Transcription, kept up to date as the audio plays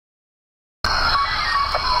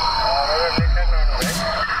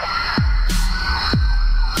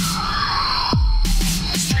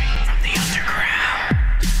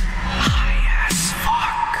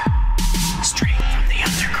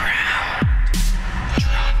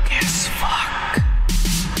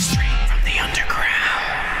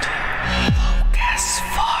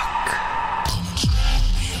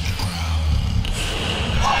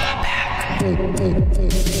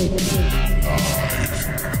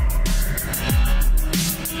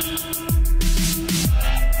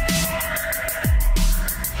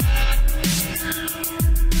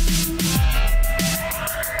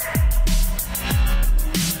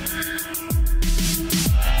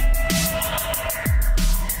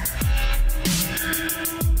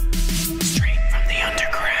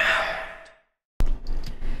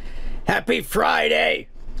Happy Friday!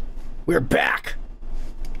 We're back.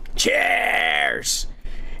 Cheers!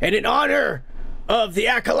 And in honor of the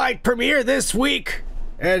Acolyte premiere this week,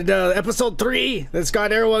 and episode 3 that's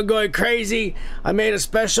got everyone going crazy, I made a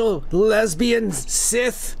special lesbian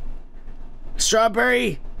Sith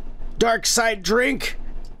strawberry dark side drink.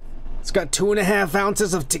 It's got 2.5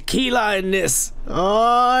 ounces of tequila in this.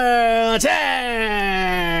 Oh,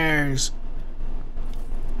 cheers!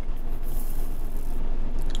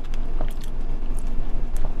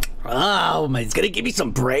 Oh my, it's gonna give me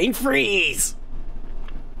some brain freeze.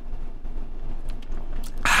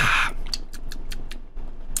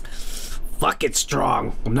 Fuck, it's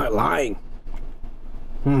strong. I'm not lying.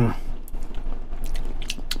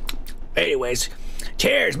 Anyways,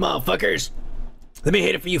 cheers, motherfuckers. Let me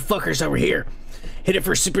hit it for you fuckers over here. Hit it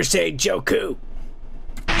for Super Saiyan Joku.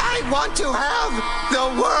 I want to have the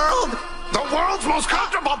world's most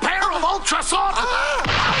comfortable pair of ultra soft.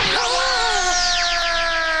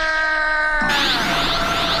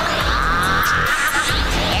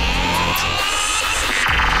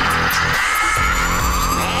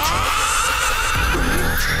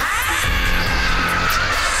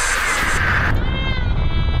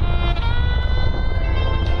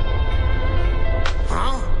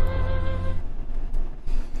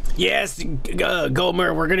 Yes,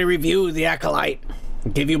 Gomer, we're gonna review the Acolyte.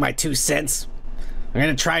 Give you my 2 cents. I'm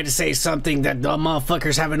gonna try to say something that the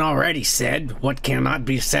motherfuckers haven't already said. What cannot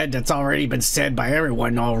be said that's already been said by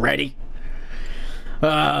everyone already.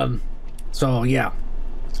 So yeah,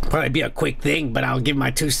 probably be a quick thing, but I'll give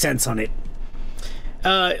my 2 cents on it.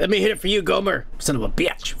 Let me hit it for you, Gomer, son of a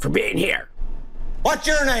bitch, for being here. What's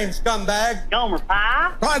your name, scumbag? Gomer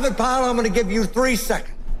Pie? Private Pile, I'm gonna give you 3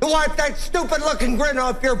 seconds to wipe that stupid-looking grin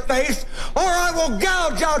off your face, or I will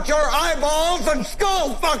gouge out your eyeballs and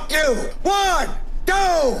skull fuck you! 1, 2,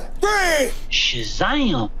 3!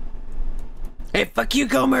 Shazam! Hey, fuck you,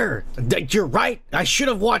 Gomer! You're right. I should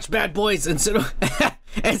have watched Bad Boys instead of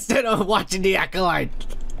instead of watching the Acolyte.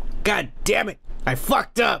 God damn it! I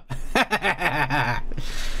fucked up. All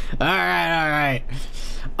right.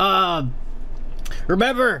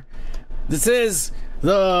 Remember, this is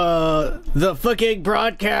the fucking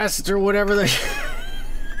broadcast or whatever the.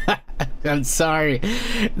 I'm sorry.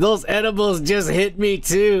 Those edibles just hit me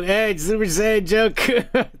too. Hey, Super Saiyan Joke.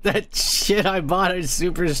 That shit I bought is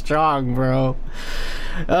super strong, bro.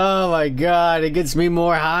 Oh my god, it gets me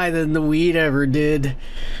more high than the weed ever did.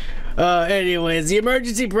 Anyways, the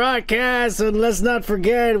emergency broadcast, and let's not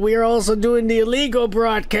forget, we are also doing the illegal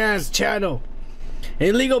broadcast channel.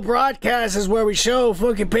 Illegal broadcast is where we show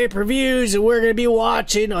fucking pay-per-views, and we're gonna be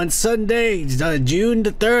watching on Sunday, June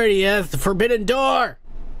the 30th, Forbidden Door,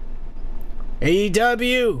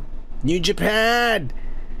 AEW, New Japan,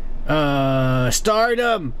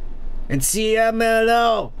 Stardom, and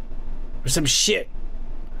CMLL, or some shit.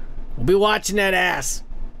 We'll be watching that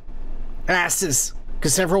asses,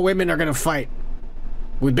 because several women are gonna fight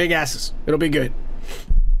with big asses. It'll be good.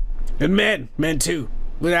 And men too,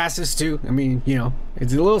 with asses too. I mean, you know,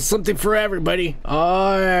 it's a little something for everybody.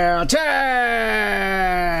 Oh yeah,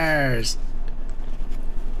 cheers!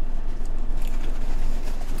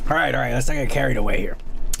 All right, let's not get carried away here.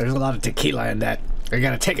 There's a lot of tequila in that. I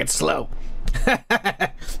gotta take it slow.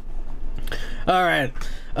 All right,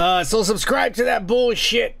 so subscribe to that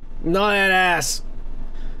bullshit, not that ass.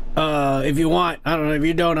 If you want. I don't know. If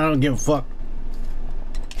you don't, I don't give a fuck.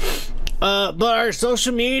 But our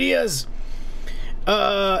social medias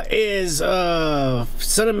is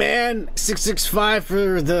sunofman 665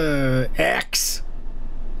 for the X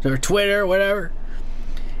or Twitter, whatever,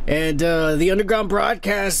 and the underground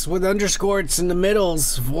broadcast with underscores in the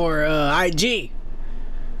middles for IG.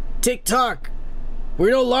 TikTok,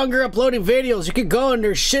 we're no longer uploading videos. You can go and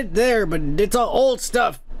there's shit there, but it's all old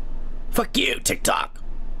stuff. Fuck you, TikTok.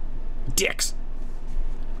 Dicks.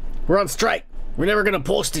 We're on strike. We're never gonna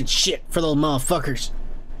post it shit for those motherfuckers.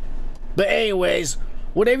 But anyways,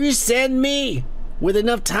 whatever you send me with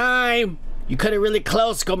enough time, you cut it really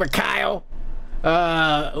close, Gomer Kyle.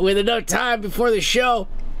 With enough time before the show,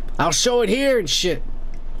 I'll show it here and shit.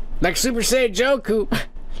 Like Super Saiyan Joku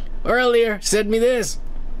earlier sent me this.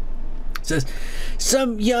 It says,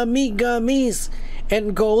 some yummy gummies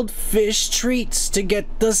and goldfish treats to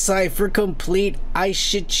get the cipher complete. I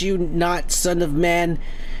shit you not, son of man.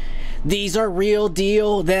 These are real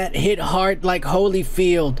deal that hit hard like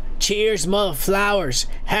Holyfield. Cheers, mother flowers.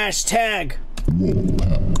 Hashtag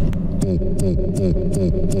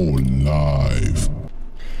live.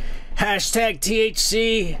 Hashtag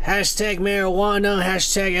THC. Hashtag marijuana.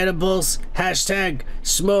 Hashtag edibles. Hashtag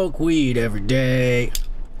smoke weed every day.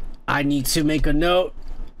 I need to make a note.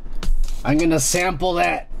 I'm gonna sample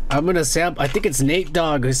that. I'm gonna sample. I think it's Nate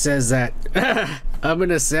Dogg who says that. I'm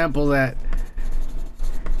gonna sample that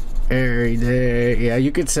every day. Yeah,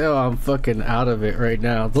 you can tell I'm fucking out of it right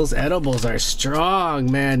now. Those edibles are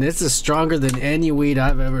strong, man. This is stronger than any weed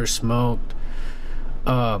I've ever smoked.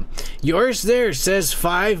 Yours there says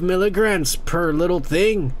 5 milligrams per little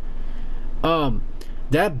thing.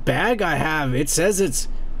 That bag I have, it says it's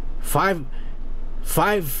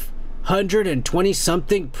 520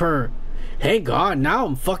 something per. Hang on, now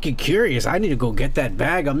I'm fucking curious. I need to go get that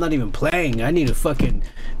bag. I'm not even playing. I need to fucking.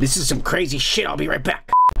 This is some crazy shit. I'll be right back.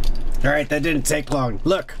 All right, that didn't take long.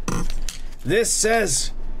 Look, this says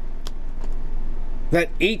that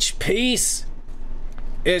each piece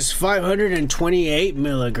is 528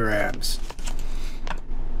 milligrams.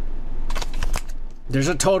 There's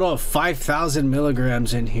a total of 5,000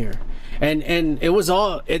 milligrams in here. And it was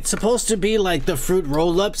all, it's supposed to be like the fruit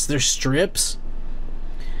roll-ups, they're strips.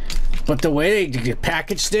 But the way they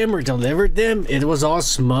packaged them or delivered them, it was all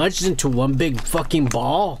smudged into one big fucking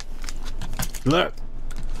ball. Look.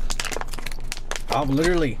 I'll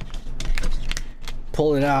literally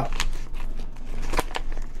pull it out.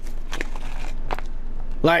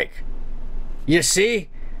 Like, you see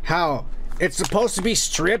how it's supposed to be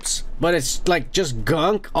strips, but it's like just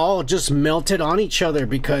gunk all just melted on each other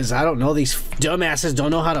because I don't know, these dumbasses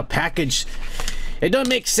don't know how to package. It doesn't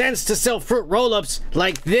make sense to sell fruit roll-ups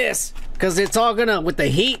like this because it's all gonna, with the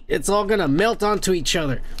heat, it's all gonna melt onto each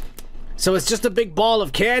other. So it's just a big ball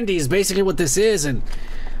of candy is basically what this is, and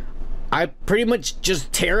I pretty much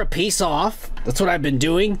just tear a piece off. That's what I've been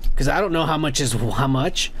doing because I don't know how much is how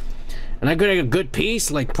much. And I get a good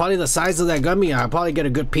piece, like probably the size of that gummy. I'll probably get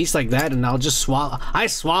a good piece like that and I'll just swallow. I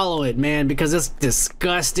swallow it, man, because it's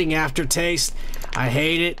disgusting aftertaste. I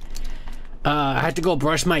hate it. I had to go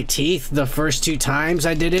brush my teeth the first 2 times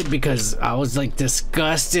I did it because I was like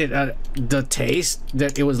disgusted at the taste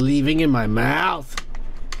that it was leaving in my mouth.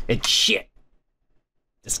 It's shit.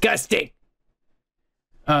 Disgusting.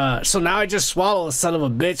 So now I just swallow a son of a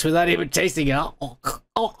bitch without even tasting it.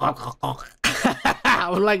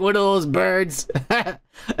 I'm like one of those birds that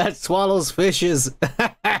swallows fishes.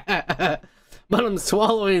 But I'm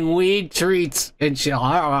swallowing weed treats and shit.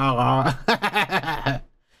 I'm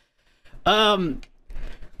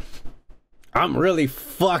really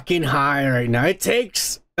fucking high right now. It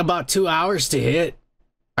takes about 2 hours to hit.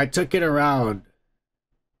 I took it around.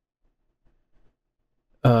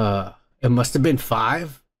 It must have been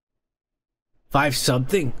 5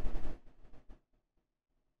 something.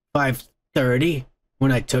 5:30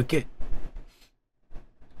 when I took it.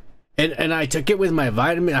 And I took it with my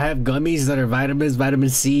vitamin. I have gummies that are vitamins, vitamin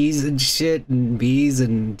C's and shit, and B's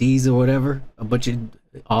and D's or whatever. A bunch of,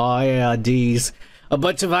 oh yeah, D's. A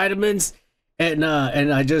bunch of vitamins. And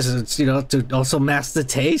I just, you know, to also mask the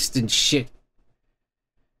taste and shit.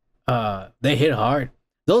 They hit hard.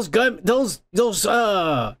 Those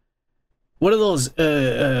what are those,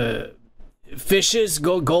 fishes,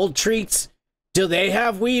 gold treats? Do they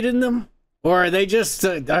have weed in them? Or are they just,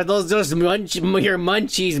 are those your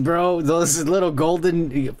munchies, bro? Those little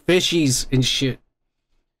golden fishies and shit.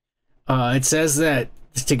 It says that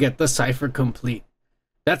to get the cipher complete.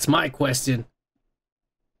 That's my question.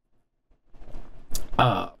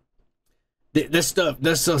 This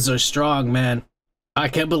stuff's are strong, man. I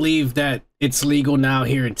can't believe that it's legal now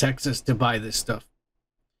here in Texas to buy this stuff.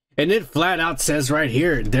 And it flat out says right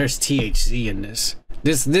here, there's THC in this.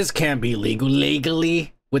 This can't be legal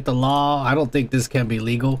legally with the law. I don't think this can be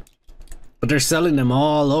legal. But they're selling them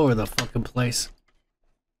all over the fucking place.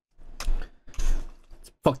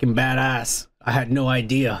 It's fucking badass. I had no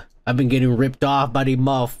idea. I've been getting ripped off by these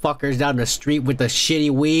motherfuckers down the street with the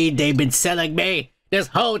shitty weed they've been selling me this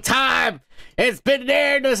whole time. It's been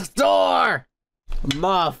there in the store.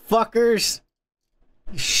 Motherfuckers.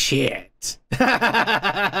 Shit.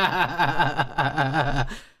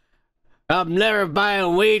 I'm never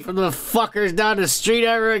buying weed from the fuckers down the street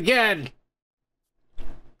ever again.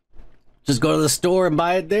 Just go to the store and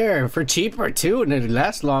buy it there for cheaper too, and it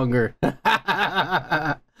lasts longer. Oh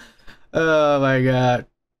my god.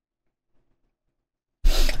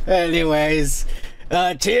 Anyways,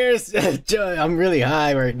 cheers. I'm really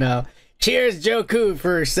high right now. Cheers, Joku,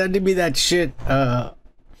 for sending me that shit.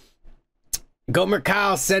 Gomer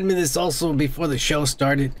Kyle sent me this also before the show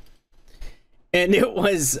started. And it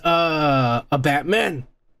was a Batman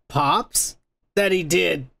Pops that he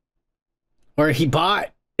did. Or he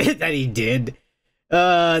bought. That he did.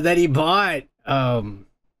 That he bought.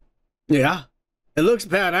 Yeah. It looks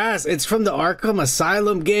badass. It's from the Arkham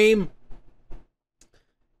Asylum game.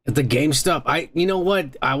 At the GameStop. You know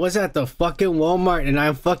what? I was at the fucking Walmart and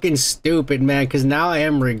I'm fucking stupid, man, because now I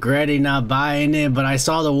am regretting not buying it, but I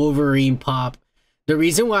saw the Wolverine pop. The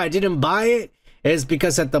reason why I didn't buy it is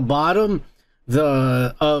because at the bottom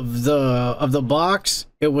of the box,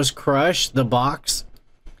 it was crushed, the box.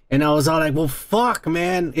 And I was all like, well, fuck,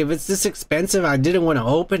 man. If it's this expensive, I didn't want to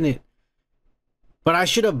open it. But I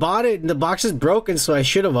should have bought it, and the box is broken, so I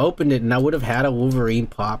should have opened it, and I would have had a Wolverine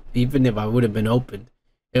pop, even if I would have been opened.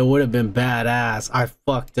 It would have been badass. I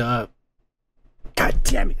fucked up. God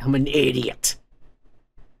damn it, I'm an idiot.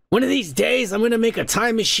 One of these days, I'm going to make a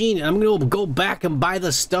time machine, and I'm going to go back and buy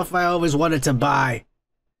the stuff I always wanted to buy.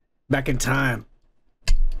 Back in time.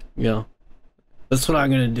 You know, that's what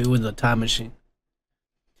I'm going to do with the time machine.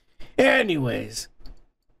 Anyways.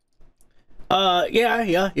 Yeah.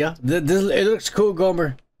 It looks cool,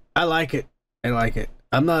 Gomer. I like it.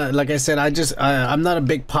 I'm not, like I said, I'm not a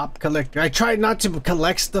big pop collector. I try not to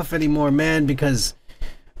collect stuff anymore, man, because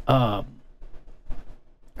I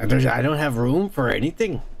don't have room for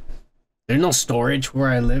anything. There's no storage where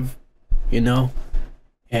I live, you know,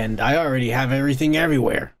 and I already have everything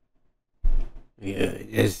everywhere.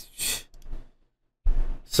 Yeah,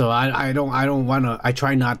 so I don't want to. I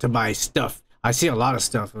try not to buy stuff. I see a lot of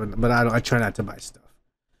stuff, but I try not to buy stuff.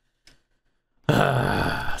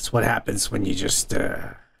 That's what happens when you just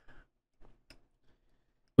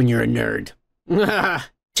when you're a nerd.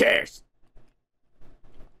 Cheers.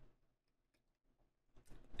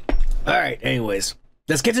 All right. Anyways,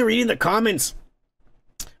 let's get to reading the comments.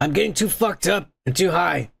 I'm getting too fucked up and too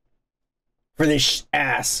high for this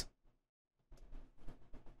ass.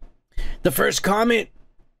 The first comment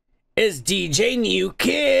is DJ New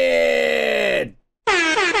Kid.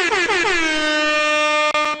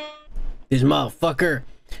 This motherfucker,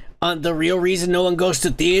 on the real reason no one goes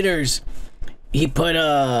to theaters, he put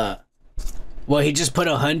he just put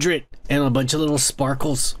 100 and a bunch of little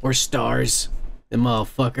sparkles or stars. The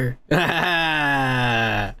motherfucker.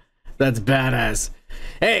 That's badass.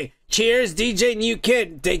 Hey, cheers, DJ New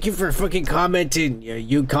Kid. Thank you for fucking commenting.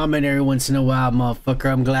 You comment every once in a while, motherfucker.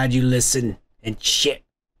 I'm glad you listen and shit.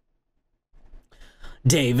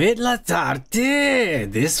 David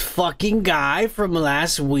Latarte, this fucking guy from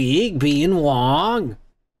last week being Wong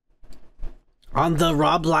on the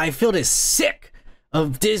Rob Liefeld is sick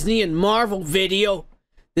of Disney and Marvel video.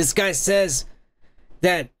 This guy says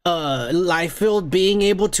that Liefeld being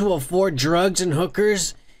able to afford drugs and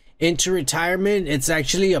hookers into retirement, it's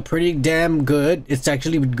actually a pretty damn good. It's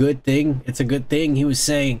actually a good thing. It's a good thing, he was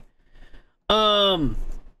saying.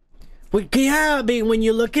 Well, yeah, I mean, when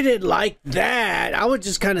you look at it like that, I was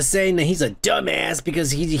just kind of saying that he's a dumbass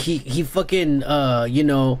because he fucking you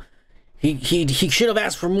know, he should have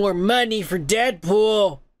asked for more money for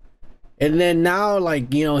Deadpool, and then now,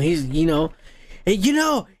 like, you know, he's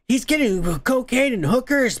he's getting cocaine and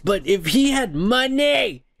hookers, but if he had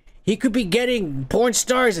money, he could be getting porn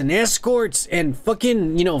stars and escorts and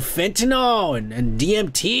fucking, you know, fentanyl and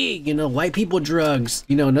DMT, you know, white people drugs,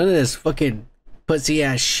 you know, none of this fucking pussy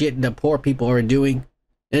ass shit the poor people are doing.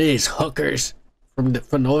 It is hookers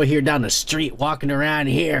from over here down the street walking around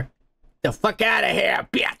here. The fuck out of here,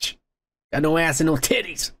 bitch. Got no ass and no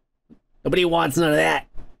titties. Nobody wants none of that.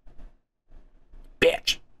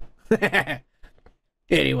 Bitch.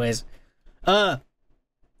 Anyways.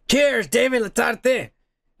 Cheers, David Latarte.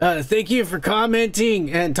 Thank you for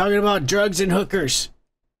commenting and talking about drugs and hookers.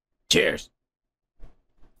 Cheers.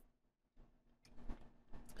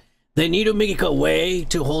 They need to make a way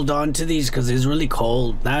to hold on to these because it's really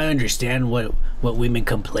cold. I understand what women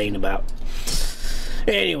complain about.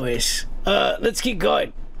 Anyways, let's keep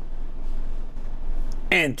going.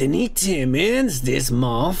 Anthony Timmons, this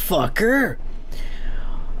motherfucker,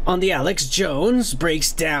 on the Alex Jones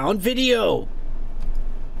Breaks Down video.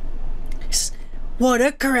 What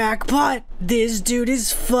a crackpot. This dude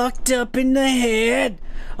is fucked up in the head.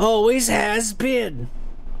 Always has been.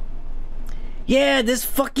 Yeah, this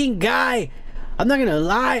fucking guy, I'm not gonna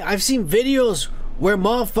lie, I've seen videos where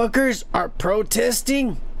motherfuckers are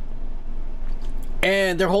protesting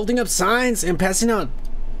and they're holding up signs and passing out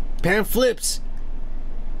pamphlets,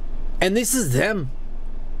 and this is them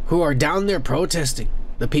who are down there protesting,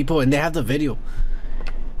 the people, and they have the video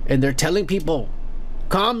and they're telling people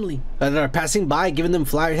calmly that are passing by, giving them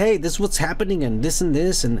flyers, hey, this is what's happening and this and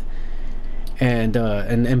this, and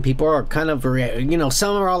people are kind of, you know,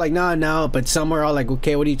 some are all like no, but some are all like,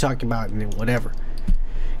 okay, what are you talking about, and then whatever.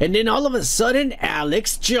 And then all of a sudden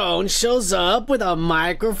Alex Jones shows up with a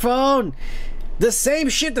microphone, the same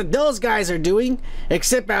shit that those guys are doing,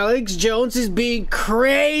 except Alex Jones is being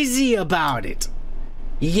crazy about it,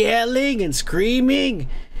 yelling and screaming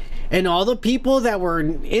And all the people that were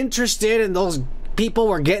interested and those people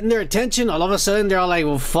were getting their attention, all of a sudden they're all like,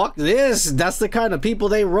 well, fuck this. That's the kind of people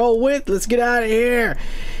they roll with. Let's get out of here.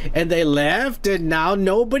 And they left, and now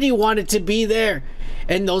nobody wanted to be there.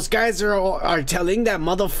 And those guys are telling that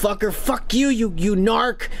motherfucker, fuck you, you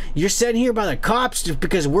narc. You're sent here by the cops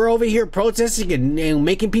because we're over here protesting and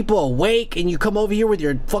making people awake, and you come over here with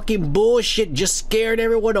your fucking bullshit, just scared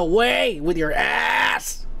everyone away with your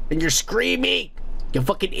ass. And you're screaming. You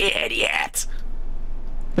fucking idiot.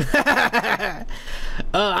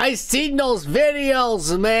 I seen those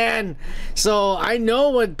videos, man. So I know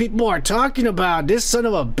what people are talking about. This son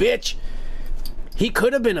of a bitch, he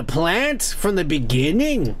could have been a plant from the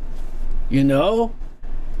beginning. You know?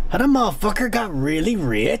 How the motherfucker got really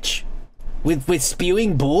rich with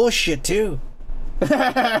spewing bullshit too.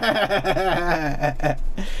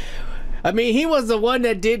 I mean, he was the one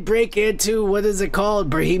that did break into, what is it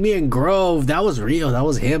called, Bohemian Grove. That was real. That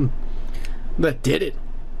was him that did it.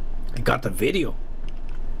 I got the video,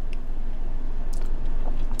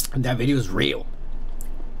 and that video is real.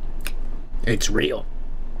 It's real.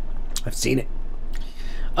 I've seen it.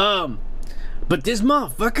 But this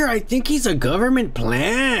motherfucker, I think he's a government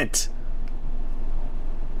plant.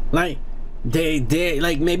 Like, they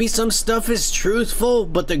like, maybe some stuff is truthful,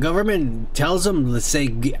 but the government tells them, let's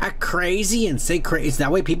say, act crazy and say crazy.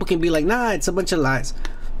 That way people can be like, nah, it's a bunch of lies.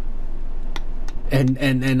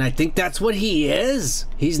 And I think that's what he is.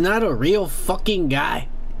 He's not a real fucking guy.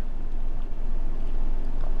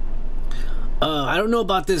 I don't know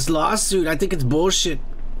about this lawsuit. I think it's bullshit.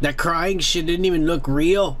 That crying shit didn't even look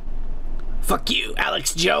real. Fuck you,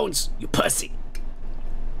 Alex Jones, you pussy.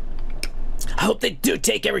 I hope they do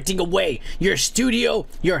take everything away. Your studio,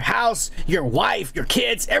 your house, your wife, your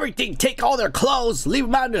kids, everything. Take all their clothes. Leave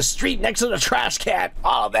them out in the street next to the trash can.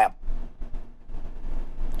 All of them.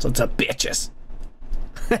 Sons of bitches.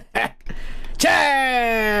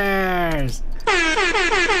 Cheers!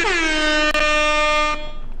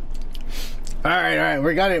 Alright,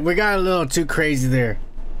 we got it. We got a little too crazy there.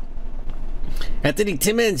 Anthony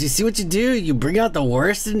Timmons, you see what you do? You bring out the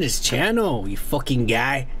worst in this channel, you fucking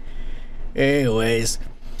guy. Anyways,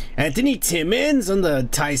 Anthony Timmons on the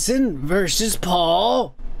Tyson versus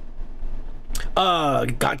Paul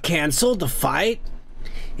got canceled, the fight.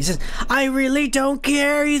 He says, I really don't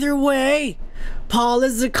care either way. Paul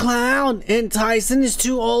is a clown, and Tyson is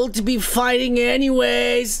too old to be fighting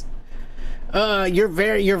anyways. You're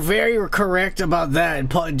very correct about that.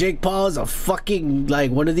 Jake Paul is a fucking,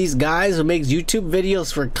 like, one of these guys who makes YouTube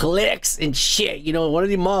videos for clicks and shit. You know, one of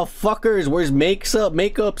these motherfuckers wears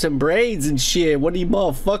makeups and braids and shit. One of these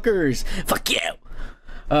motherfuckers. Fuck you.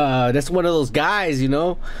 That's one of those guys, you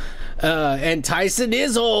know. And Tyson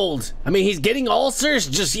is old. I mean, he's getting ulcers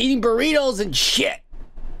just eating burritos and shit.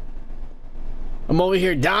 I'm over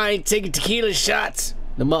here dying, taking tequila shots.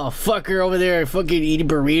 The motherfucker over there fucking eating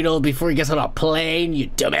burritos before he gets on a plane, you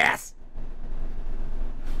dumbass.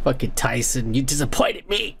 Fucking Tyson, you disappointed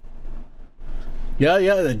me.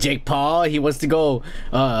 Yeah, the Jake Paul, he wants to go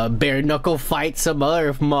bare knuckle fight some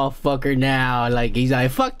other motherfucker now. Like, he's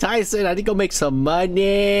like, fuck Tyson, I think I'll make some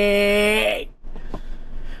money.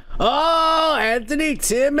 Oh, Anthony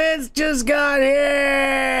Timmons just got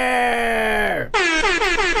here.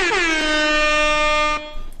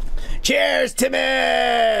 Cheers,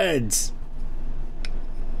 Timmons!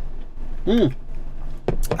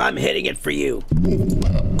 I'm hitting it for you.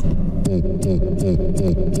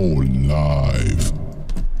 Live.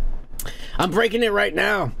 I'm breaking it right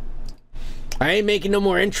now. I ain't making no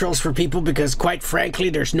more intros for people because, quite frankly,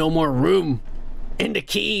 there's no more room in the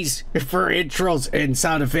keys for intros and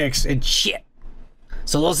sound effects and shit.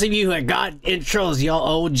 So those of you who have got intros,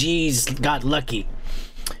 y'all OGs got lucky.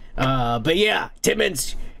 But yeah,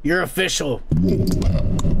 Timmons, you're official.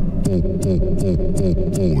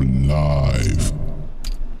 Live.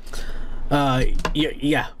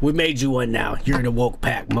 Yeah, we made you one now. You're in the woke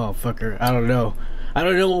pack, motherfucker. I don't know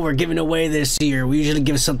what we're giving away this year. We usually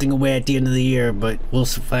give something away at the end of the year, but we'll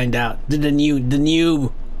find out. The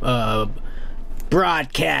new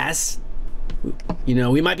broadcast. You know,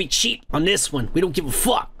 we might be cheap on this one. We don't give a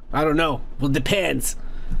fuck. I don't know. Well, it depends.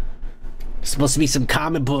 It's supposed to be some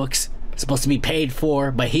comic books. Supposed to be paid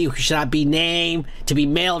for by he who shall not be named, to be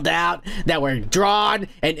mailed out, that were drawn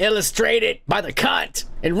and illustrated by the cunt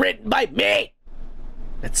and written by me.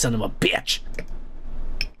 That son of a bitch.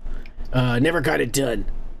 Never got it done.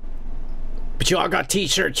 But you all got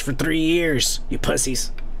t-shirts for 3 years, you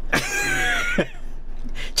pussies.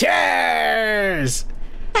 Cheers!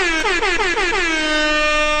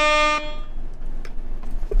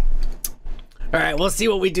 Alright, we'll see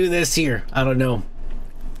what we do this year. I don't know.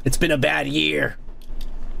 It's been a bad year.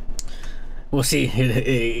 We'll see.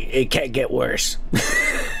 It can't get worse.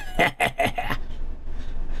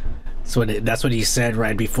 That's what he said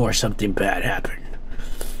right before something bad happened.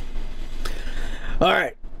 All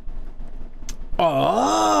right.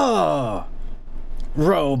 Oh,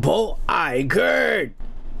 Robo Igert.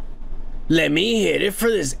 Let me hit it for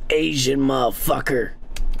this Asian motherfucker.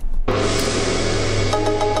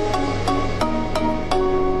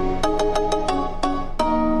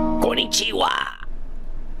 Konnichiwa.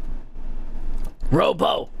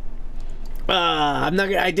 Robo.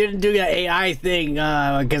 I didn't do that AI thing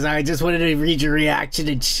because I just wanted to read your reaction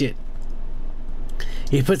and shit.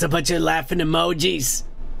 He puts a bunch of laughing emojis.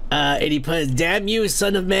 And he puts, "Damn you,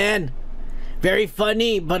 son of man. Very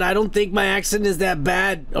funny, but I don't think my accent is that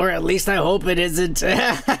bad, or at least I hope it isn't."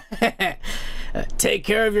 Take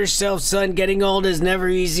care of yourself, son. Getting old is never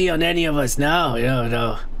easy on any of us.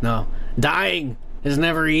 No. Dying is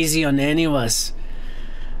never easy on any of us.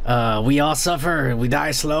 We all suffer. We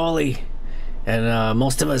die slowly. And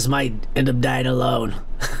most of us might end up dying alone.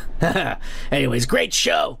 Anyways, great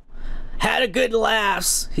show. Had a good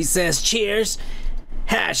laughs. He says, cheers.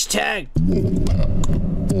 Hashtag.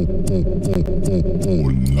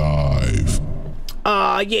 Live.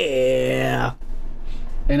 Aw, yeah.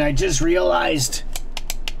 And I just realized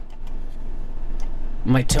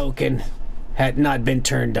my token had not been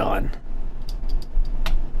turned on.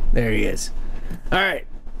 There he is. Alright.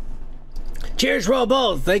 Cheers,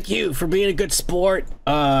 Robo. Thank you for being a good sport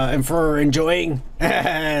and for enjoying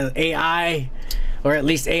AI, or at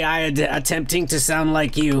least AI attempting to sound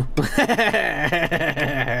like you.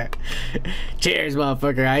 Cheers,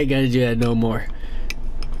 motherfucker. I ain't gonna do that no more.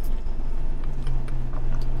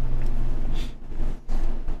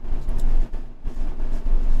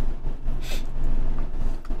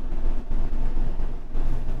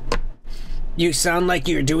 You sound like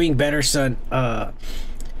you're doing better, son.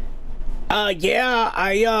 Yeah,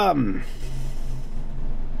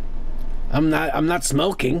 I'm not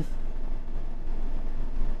smoking.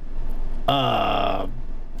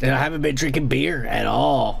 And I haven't been drinking beer at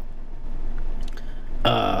all.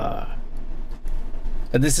 And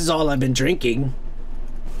this is all I've been drinking.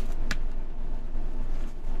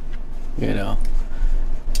 You know.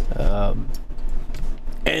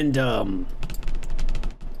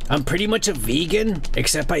 I'm pretty much a vegan,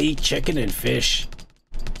 except I eat chicken and fish.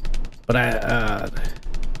 But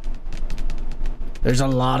there's a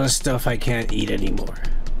lot of stuff I can't eat anymore.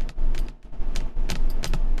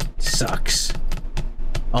 Sucks.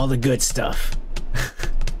 All the good stuff.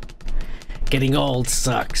 Getting old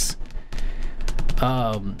sucks.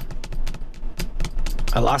 I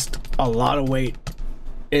lost a lot of weight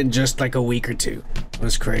in just like a week or two. It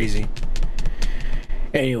was crazy.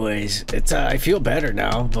 Anyways, it's I feel better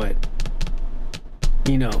now, but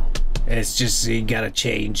you know, it's just you gotta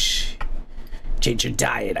change your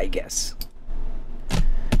diet, I guess.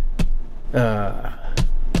 I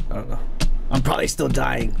don't know. I'm probably still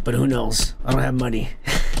dying, but who knows? I don't have money.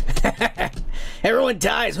 Everyone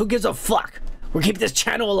dies. Who gives a fuck? We'll keep this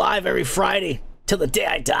channel alive every Friday till the day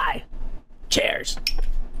I die. Cheers.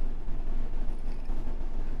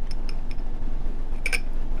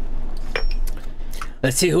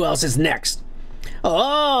 Let's see who else is next.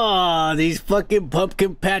 Oh, these fucking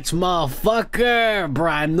pumpkin patch motherfucker.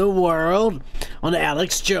 Brian the World on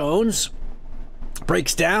Alex Jones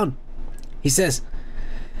breaks down. He says,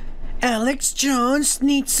 Alex Jones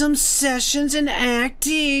needs some sessions in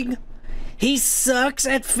acting. He sucks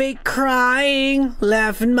at fake crying,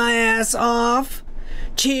 laughing my ass off.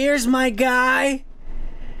 Cheers, my guy.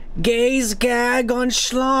 Gaze gag on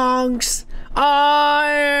schlongs. Oh,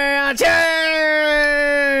 yeah. Cheers!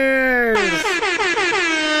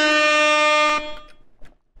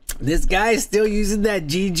 This guy's still using that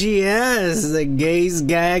GGS, the gaze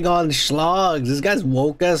gag on schlongs. This guy's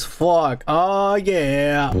woke as fuck. Oh,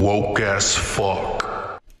 yeah. Woke as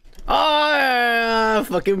fuck. Oh, yeah.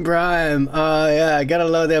 Fucking Brian. Oh, yeah. I gotta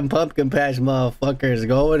love them pumpkin patch motherfuckers.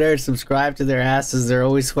 Go over there and subscribe to their asses. They're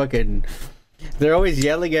always fucking... They're always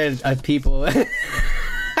yelling at people.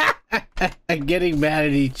 And getting mad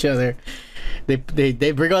at each other.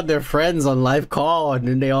 They bring on their friends on live call and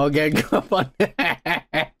then they all get up on.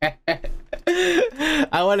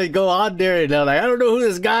 I want to go on there and they're like, I don't know who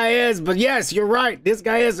this guy is, but yes, you're right. This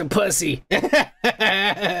guy is a pussy.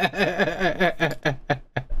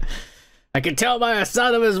 I can tell by the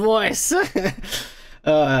sound of his voice.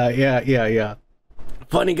 Yeah.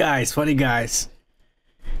 Funny guys.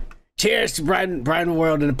 Cheers to Brian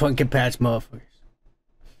World and the Pumpkin Patch motherfuckers.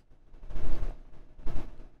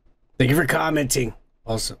 Thank you for commenting,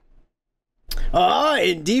 also. Oh,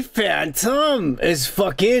 Indie Phantom is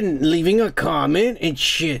fucking leaving a comment and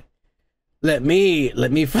shit. Let me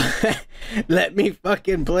let me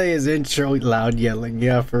fucking play his intro loud yelling.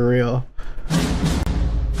 Yeah, for real.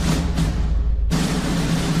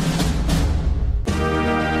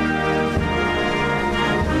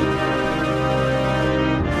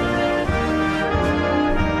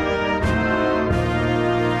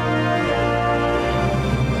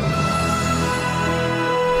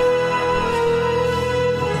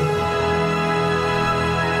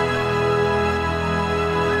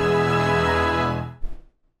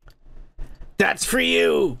 That's for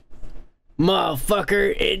you,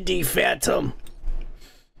 motherfucker, Indie Phantom.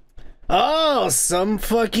 Oh, some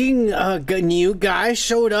fucking new guy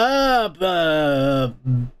showed up.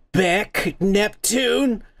 Beck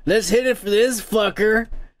Neptune. Let's hit it for this fucker.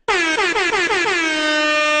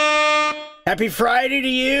 Happy Friday to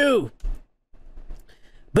you.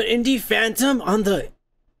 But Indie Phantom on the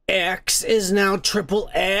X is now triple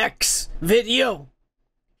X video.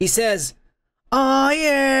 He says, "Oh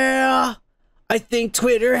yeah. I think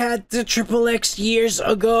Twitter had the triple X years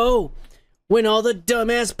ago when all the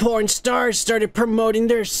dumbass porn stars started promoting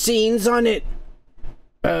their scenes on it.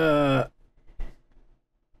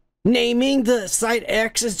 Naming the site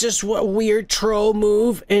X is just a weird troll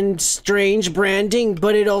move and strange branding,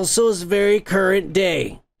 but it also is very current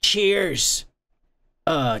day. Cheers.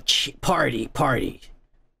 Party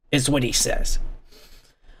is what he says.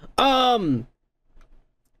 You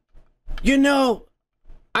know,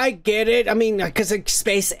 I get it. I mean, because of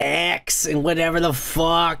SpaceX and whatever the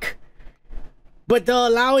fuck. But the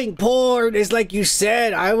allowing porn is like you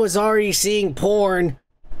said. I was already seeing porn.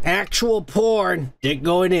 Actual porn. Dick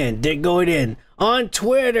going in. On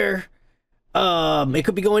Twitter. It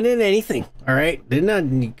could be going in anything. Alright?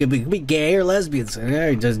 It could be gay or lesbians.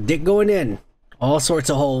 Just dick going in. All sorts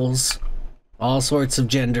of holes. All sorts of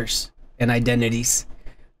genders and identities.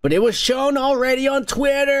 But it was shown already on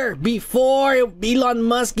Twitter before Elon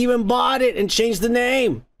Musk even bought it and changed the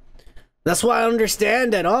name. That's why I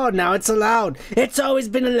understand that. Oh, now it's allowed. It's always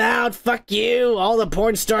been allowed. Fuck you. All the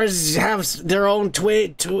porn stars have their own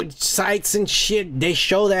Twitch sites and shit. They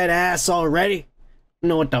show that ass already. You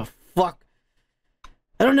know what the fuck?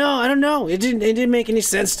 I don't know. It didn't make any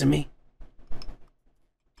sense to me.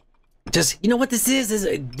 Just, you know what this is?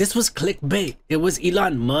 This was clickbait. It was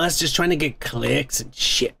Elon Musk just trying to get clicks and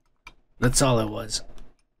shit. That's all it was.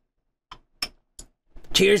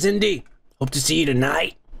 Cheers, Indy. Hope to see you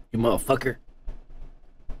tonight, you motherfucker.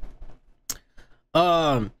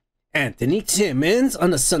 Anthony Timmons on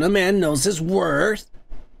the Son of Man Knows His Worth.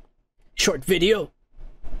 Short video.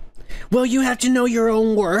 Well, you have to know your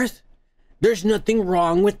own worth. There's nothing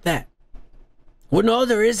wrong with that. Well, no,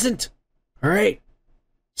 there isn't. All right.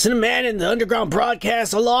 Cinnamon and the Underground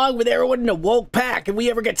Broadcast, along with everyone in the woke pack. If we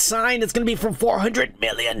ever get signed, it's gonna be for $400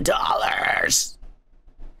 million.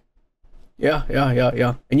 Yeah.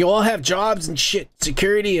 And you all have jobs and shit,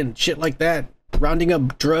 security and shit like that. Rounding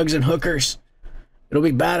up drugs and hookers. It'll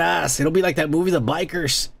be badass. It'll be like that movie, The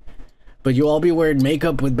Bikers. But you'll all be wearing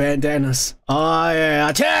makeup with bandanas. Oh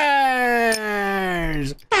yeah,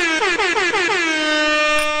 cheers!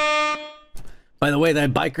 By the way,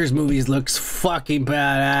 that Bikers movie looks fucking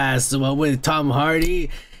badass. The one with Tom Hardy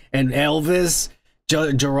and Elvis,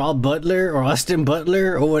 Gerald Butler or Austin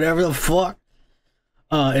Butler or whatever the fuck.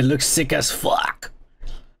 It looks sick as fuck.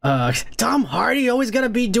 Tom Hardy always gotta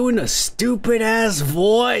be doing a stupid ass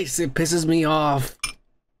voice. It pisses me off.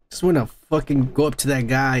 Just wanna fucking go up to that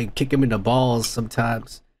guy and kick him in the balls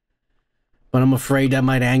sometimes. But I'm afraid that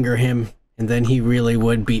might anger him, and then he really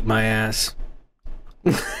would beat my ass.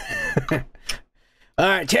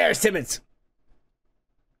 Alright, cheers, Timmons.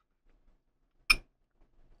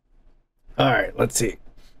 Alright, let's see.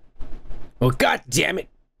 Well, god damn it.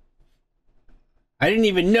 I didn't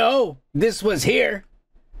even know this was here.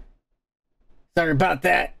 Sorry about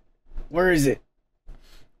that. Where is it?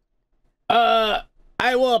 I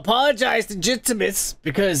will apologize to Jitsumis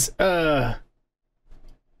because, I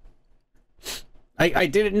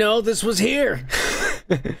didn't know this was here.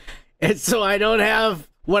 And so I don't have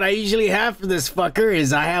what I usually have for this fucker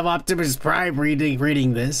is I have Optimus Prime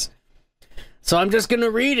reading this. So I'm just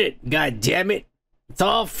gonna read it. God damn it. It's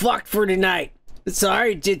all fucked for tonight.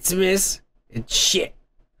 Sorry, Jitsumis. It's shit.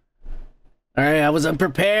 Alright, I was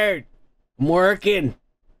unprepared. I'm working.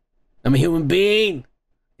 I'm a human being.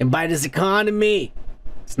 And by this economy,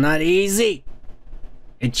 it's not easy.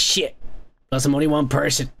 It's shit. Plus I'm only one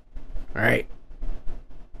person. Alright.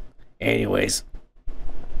 Anyways.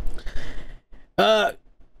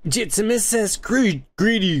 Jitsumis says,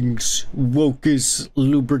 greetings, Wokus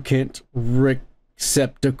lubricant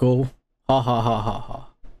receptacle. Ha ha ha ha ha.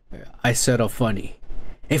 I said a funny.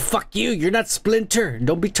 Hey, fuck you. You're not Splinter.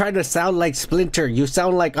 Don't be trying to sound like Splinter. You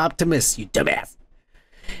sound like Optimus, you dumbass.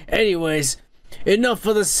 Anyways, enough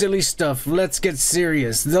of the silly stuff. Let's get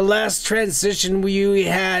serious. The last transition we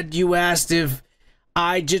had, you asked if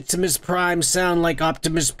I, Jitsamus Prime, sound like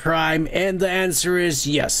Optimus Prime, and the answer is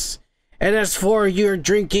yes. And as for your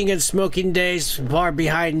drinking and smoking days far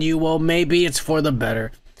behind you, well, maybe it's for the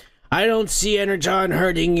better. I don't see Energon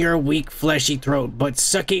hurting your weak, fleshy throat, but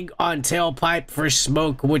sucking on tailpipe for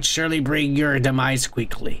smoke would surely bring your demise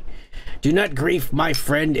quickly. Do not grieve, my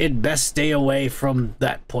friend. It best stay away from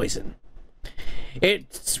that poison.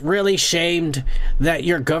 It's really shamed that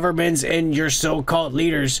your governments and your so-called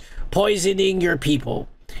leaders poisoning your people.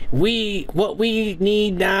 What we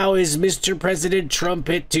need now is Mr. President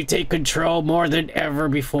Trumpet to take control more than ever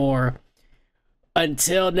before.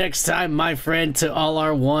 Until next time, my friend, to all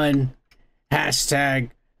our one, hashtag,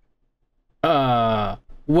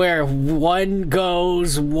 where one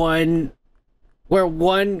goes one,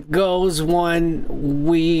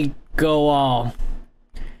 we go all.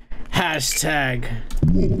 Hashtag.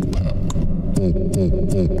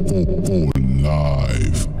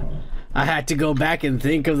 Live. I had to go back and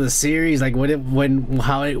think of the series, like how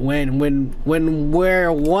it went,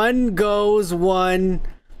 where one goes one,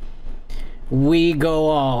 we go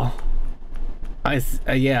all.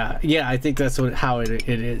 Yeah, I think that's how it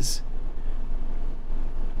is.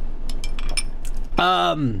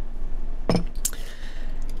 Yeah.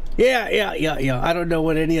 I don't know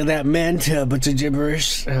what any of that meant, but the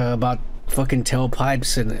gibberish about fucking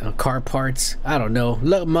tailpipes and car parts. I don't know.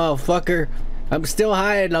 Look, motherfucker, I'm still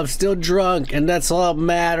high and I'm still drunk, and that's all that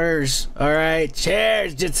matters. All right,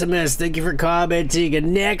 cheers, Jitsamus. Thank you for commenting,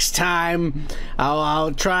 and next time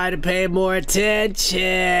I'll try to pay more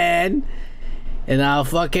attention, and I'll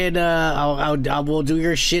fucking we'll do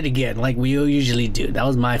your shit again like we usually do. That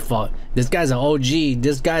was my fault. This guy's an OG.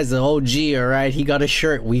 This guy's an OG. All right, he got a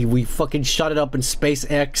shirt. We fucking shot it up in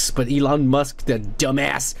SpaceX, but Elon Musk, the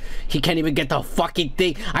dumbass, he can't even get the fucking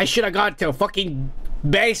thing. I should have gone to fucking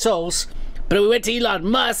Bezos. But we went to Elon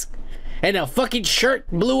Musk, and a fucking shirt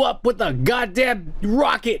blew up with a goddamn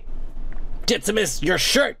rocket. Jitsamus, your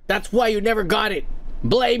shirt. That's why you never got it.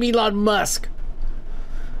 Blame Elon Musk.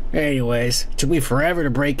 Anyways, it took me forever to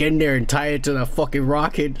break in there and tie it to the fucking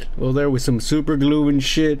rocket. Well, there was some super glue and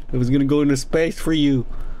shit. It was gonna go into space for you.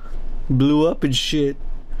 Blew up and shit.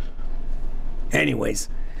 Anyways,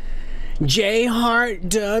 J Hart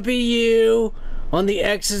W on the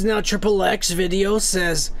X is now Triple X video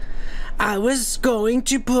says, I was going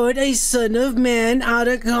to put a Son of Man out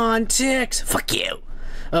of context. Fuck you.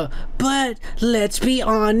 But let's be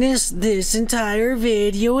honest, this entire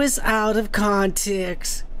video is out of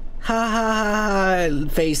context. Ha ha ha,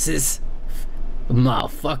 faces.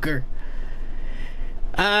 Motherfucker.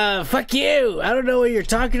 Fuck you. I don't know what you're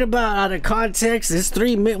talking about out of context. It's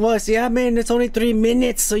 3 minutes. Well, yeah, man, it's only 3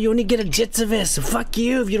 minutes, so you only get a Jitsavis. So fuck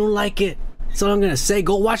you if you don't like it. That's all I'm gonna say.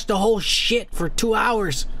 Go watch the whole shit for 2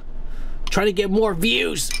 hours. Trying to get more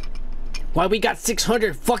views. Why we got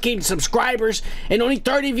 600 fucking subscribers and only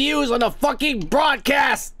 30 views on the fucking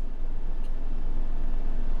broadcast?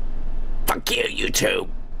 Fuck you, YouTube.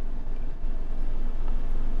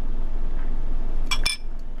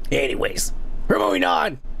 Anyways, we're moving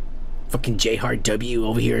on. Fucking J Hard W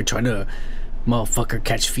over here trying to motherfucker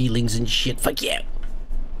catch feelings and shit. Fuck you.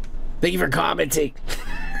 Thank you for commenting.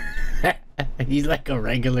 He's like a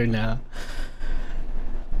regular now.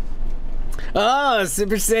 Oh,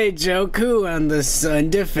 Super Saiyan Joku on the Sun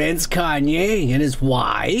defends Kanye and his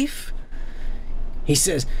wife. He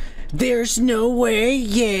says, there's no way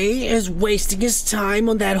Ye is wasting his time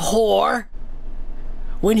on that whore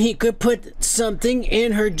when he could put something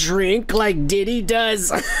in her drink like Diddy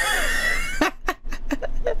does.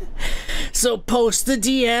 So post the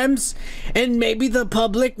DMs and maybe the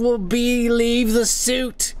public will believe the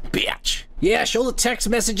suit, bitch. Yeah, show the text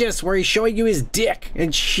messages where he's showing you his dick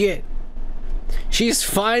and shit. She's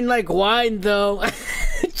fine like wine, though.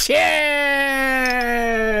 Cheers!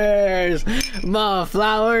 More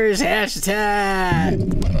flowers, hashtag.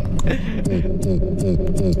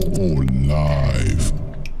 Live.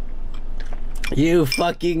 You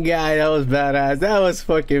fucking guy, that was badass. That was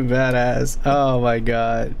fucking badass. Oh my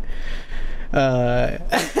god. Alright,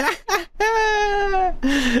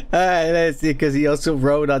 let's see, because he also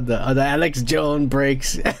wrote on the Alex Jones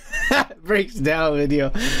breaks down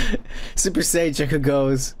video. Super Saiyan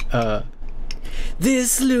goes,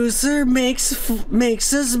 this loser makes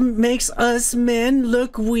us men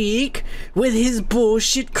look weak with his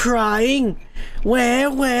bullshit crying.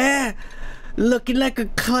 Where? Looking like a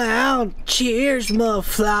clown. Cheers,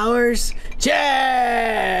 motherflowers.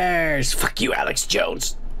 Cheers! Fuck you, Alex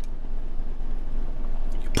Jones.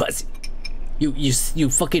 pussy. You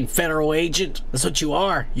fucking federal agent. That's what you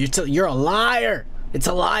are. You're a liar. It's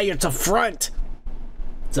a lie. It's a front.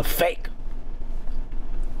 It's a fake.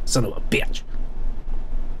 Son of a bitch.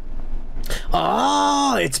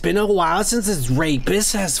 Oh, it's been a while since this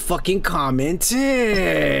rapist has fucking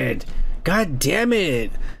commented. God damn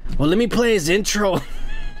it. Well, let me play his intro.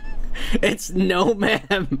 It's no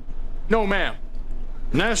ma'am. No ma'am.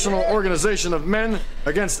 National Organization of Men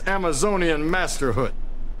Against Amazonian Masterhood.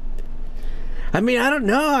 I mean, I don't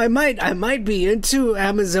know. I might be into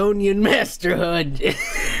Amazonian masterhood.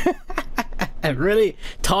 Really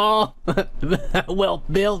tall,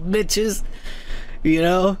 well-built bitches, you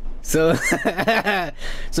know. So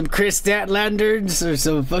some Chris Statlanders or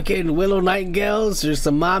some fucking Willow Nightingales or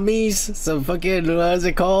some mommies, some fucking what is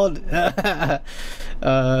it called?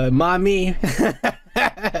 Mommy.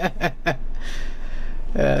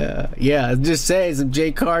 Yeah, just say some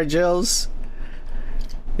J. Cargills.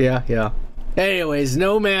 Yeah. Anyways,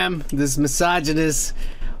 no ma'am, this misogynist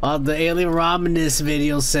on the Alien Romanist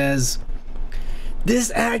video says,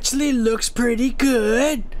 this actually looks pretty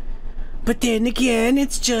good, but then again,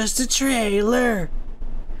 it's just a trailer.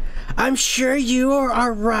 I'm sure you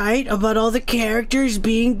are right about all the characters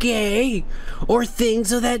being gay or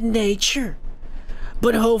things of that nature,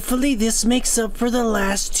 but hopefully this makes up for the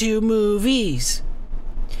last 2 movies.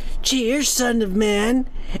 Cheers, son of man,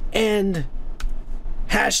 and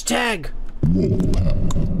hashtag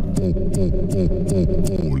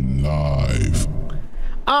Live.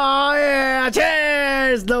 oh yeah,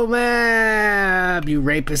 cheers, no ma'am, you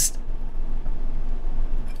rapist.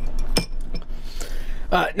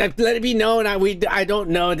 Let it be known, I don't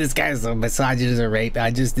know this guy's a misogynist or rape. I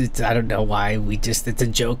don't know why. It's a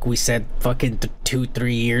joke we said fucking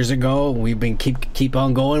 2-3 years ago. We've been keep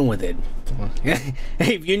on going with it. Hey,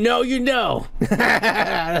 if you know, you know.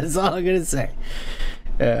 That's all I'm gonna say.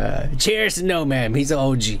 Cheers to no ma'am. He's an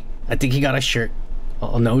OG. I think he got a shirt,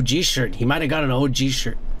 an OG shirt. He might have got an OG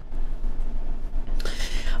shirt.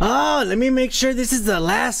 Oh, let me make sure this is the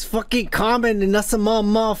last fucking comment and not some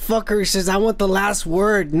motherfucker who says I want the last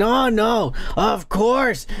word. No, of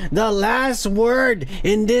course the last word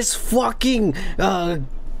in this fucking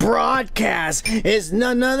broadcast is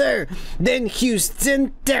none other than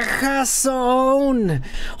Houston, Texas own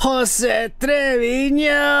Jose Treviño.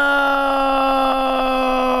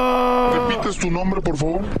 ¿Repites tu nombre, por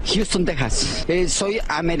favor? Houston, Texas. Soy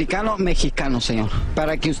americano-mexicano, señor.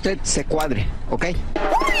 Para que usted se cuadre, ¿ok?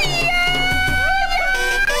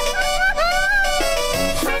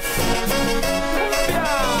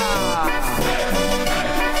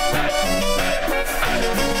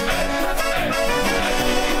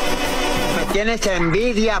 Tienes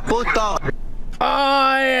envidia, puto.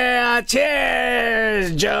 Oh yeah,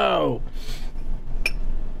 cheers, Joe.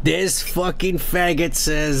 This fucking faggot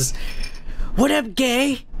says, what up,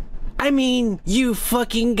 gay? I mean, you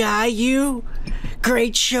fucking guy, you.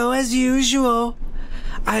 Great show as usual.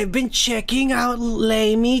 I've been checking out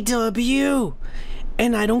Lamey W,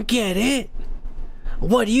 and I don't get it.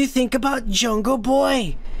 What do you think about Jungle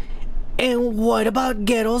Boy? And what about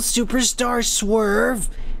Ghetto Superstar Swerve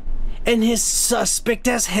and his suspect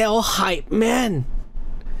as hell hype man?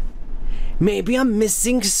 Maybe I'm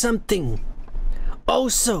missing something.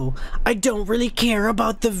 Also, I don't really care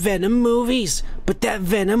about the Venom movies, but that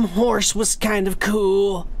Venom horse was kind of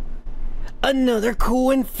cool. Another cool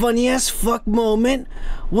and funny as fuck moment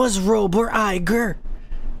was Robert Iger.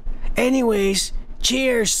 Anyways,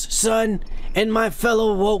 cheers, son, and my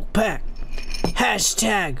fellow woke pack.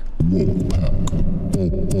 Hashtag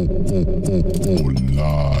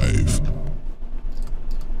Live.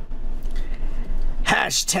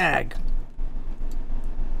 Hashtag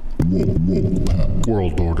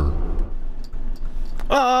World Order.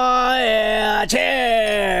 oh yeah,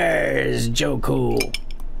 cheers, Joe Cool.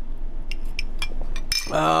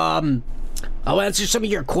 I'll answer some of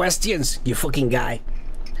your questions, you fucking guy.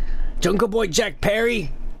 Jungle Boy Jack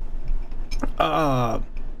Perry.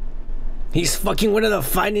 He's fucking one of the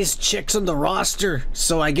finest chicks on the roster,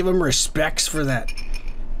 so I give him respects for that.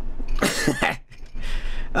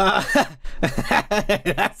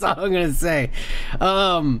 That's all I'm gonna say.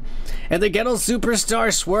 And the Ghetto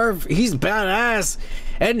Superstar Swerve, he's badass,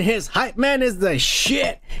 and his hype man is the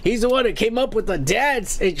shit. He's the one that came up with the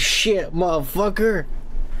dance and shit, motherfucker.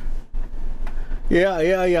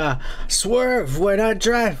 Yeah. Swerve when I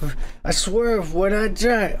drive. I swerve when I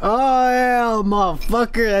drive. Oh yeah,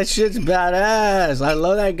 motherfucker, that shit's badass. I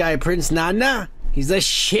love that guy, Prince Nana. He's the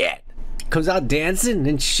shit. Comes out dancing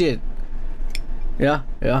and shit. Yeah.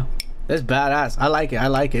 That's badass. I like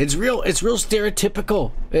it. It's real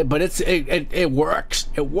stereotypical, but it works.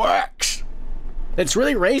 It works. It's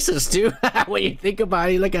really racist too when you think about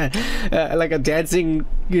it, like a dancing,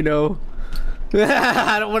 you know.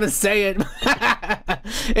 I don't want to say it.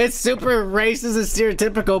 It's super racist and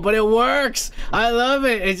stereotypical, but it works. I love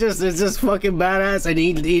it. It's just fucking badass, and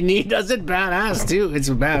he does it badass too. It's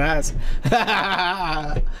badass.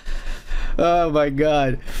 Oh my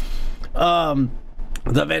god. The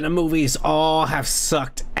Venom movies all have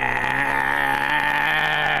sucked ass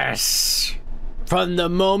from the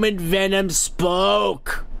moment Venom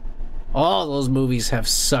spoke. All those movies have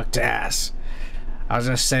sucked ass. I'll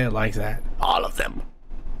just say it like that. All of them.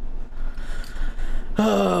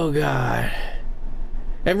 Oh, God.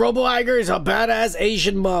 And Robo Iger is a badass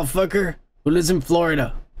Asian motherfucker who lives in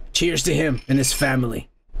Florida. Cheers to him and his family.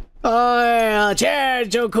 Oh, yeah. Cheers,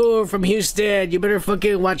 Joku from Houston. You better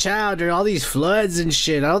fucking watch out. There are all these floods and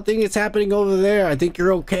shit. I don't think it's happening over there. I think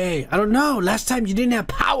you're okay. I don't know. Last time you didn't have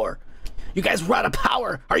power. You guys were out of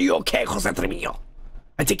power. Are you okay, Jose Tremillo?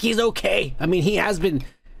 I think he's okay. I mean, he has been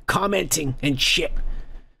commenting and shit.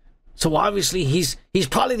 So obviously he's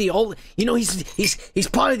probably the only, you know, he's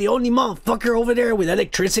probably the only motherfucker over there with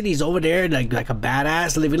electricity. He's over there like a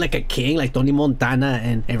badass, living like a king, like Tony Montana,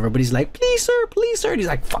 and everybody's like, please sir, and he's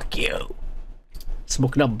like, fuck you,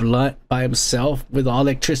 smoking a blunt by himself with all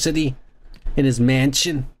electricity in his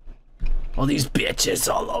mansion. All these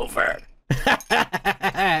bitches all over.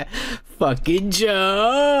 Fucking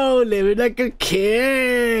Joe, living like a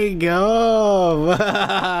king.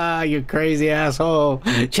 Oh, you crazy asshole.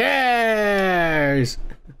 Cheers.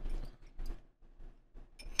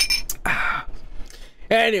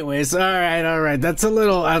 Anyways, all right. That's a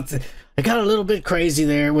little. I got a little bit crazy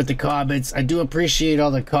there with the comments. I do appreciate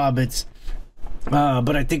all the comments,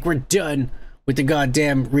 but I think we're done with the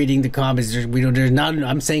goddamn reading the comments. There's not.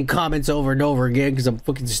 I'm saying comments over and over again because I'm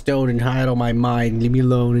fucking stoned and high out on my mind. Leave me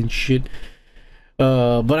alone and shit.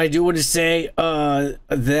 But I do want to say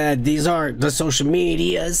that these are the social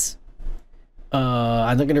medias.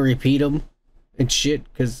 I'm not gonna repeat them and shit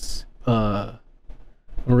because I'm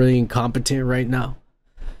really incompetent right now.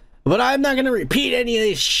 But I'm not gonna repeat any of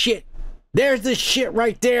this shit. There's the shit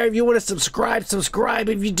right there. If you want to subscribe.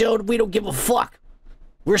 If you don't, we don't give a fuck.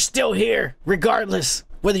 We're still here, regardless,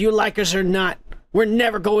 whether you like us or not. We're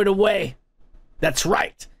never going away. That's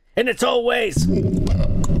right. And it's always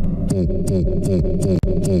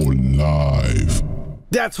live.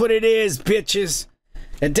 That's what it is, bitches.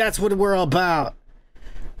 And that's what we're all about.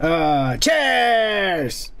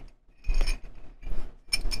 Cheers!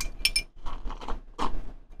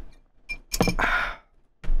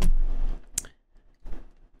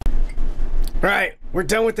 Right, we're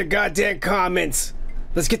done with the goddamn comments.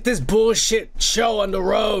 Let's get this bullshit show on the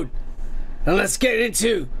road. And let's get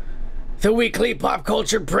into the weekly pop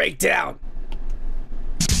culture breakdown.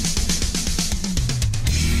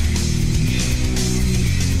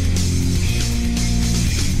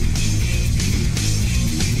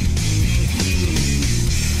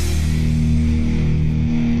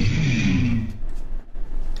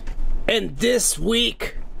 And this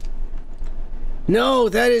week, no,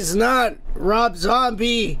 that is not Rob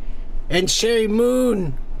Zombie and Sherry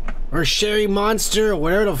Moon or Sherry Monster or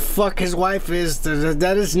whatever the fuck his wife is.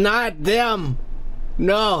 That is not them.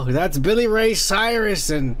 No, that's Billy Ray Cyrus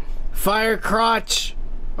and Fire Crotch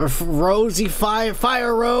or Rosie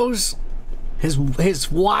Fire Rose,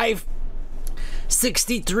 his wife,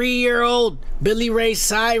 63-year-old Billy Ray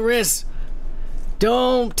Cyrus.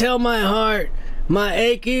 Don't tell my heart, my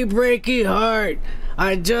achy breaky heart,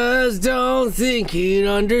 I just don't think he'd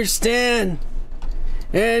understand.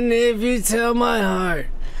 And if you tell my heart,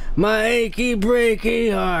 my achy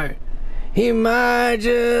breaky heart, he might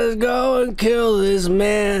just go and kill this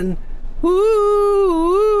man.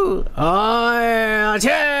 Woo! Oh yeah!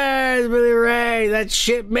 Cheers, Billy Ray! That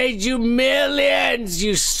shit made you millions,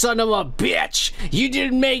 you son of a bitch! You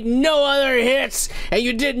didn't make no other hits, and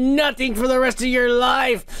you did nothing for the rest of your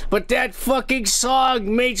life, but that fucking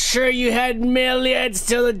song made sure you had millions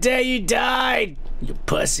till the day you died, you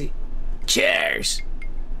pussy. Cheers!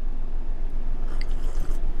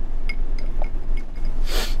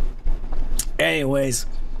 Anyways,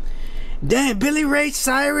 damn, Billy Ray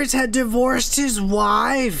Cyrus had divorced his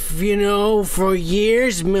wife, you know, for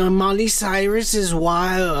years. Molly Cyrus, his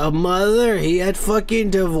wife, a mother, he had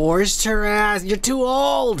fucking divorced her ass. You're too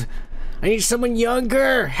old. I need someone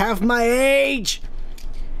younger, half my age.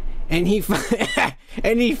 And he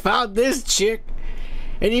found this chick,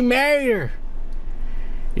 and he married her.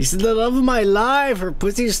 He said, the love of my life. Her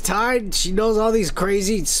pussy's tied. She knows all these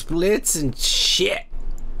crazy splits and shit.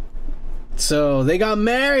 So they got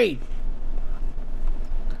married.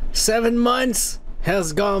 7 months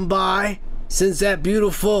has gone by. since that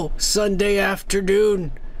beautiful Sunday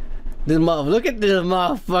afternoon. Look at this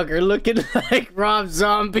motherfucker looking like Rob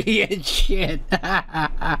Zombie and shit.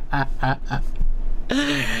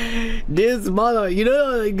 This mother, you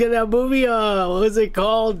know that movie, what was it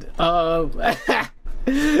called? What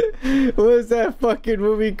was that fucking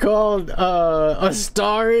movie called? A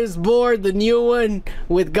Star Is Born, the new one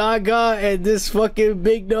with Gaga and this fucking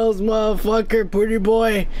big nose motherfucker, pretty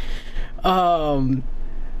boy.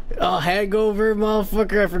 Hangover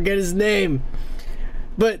motherfucker, I forget his name.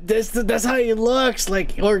 But that's how he looks,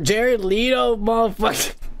 like, or Jared Leto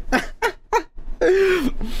motherfucker.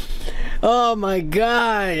 Oh my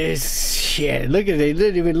god, shit, look at it, he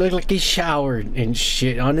didn't even look like he showered and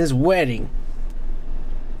shit on his wedding.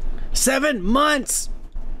 7 months!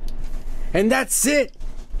 And that's it.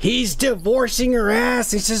 He's divorcing her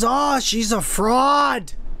ass. He says, oh, she's a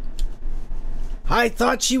fraud. I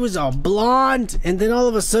thought she was a blonde, and then all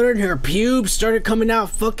of a sudden her pubes started coming out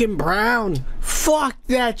fucking brown. Fuck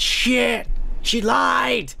that shit. She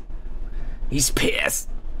lied. He's pissed.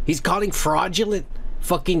 He's calling fraudulent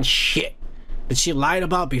fucking shit that she lied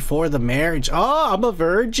about before the marriage. Oh, I'm a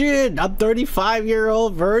virgin. I'm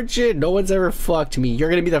 35-year-old virgin. No one's ever fucked me. You're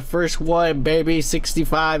gonna be the first one, baby.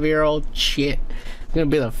 65-year-old shit. I'm gonna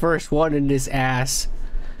be the first one in this ass.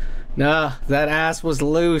 Nah, that ass was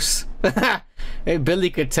loose. Hey, Billy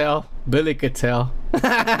could tell. Billy could tell. Get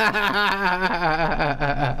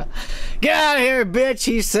out of here, bitch,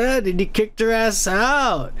 he said, and he kicked her ass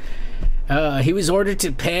out. He was ordered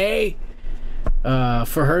to pay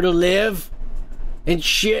for her to live and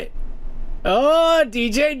shit. Oh,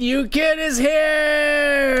 DJ New Kid is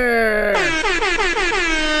here!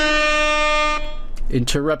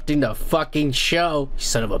 Interrupting the fucking show, you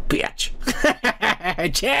son of a bitch.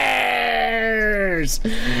 Cheers!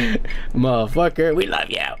 Motherfucker, we love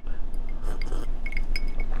you.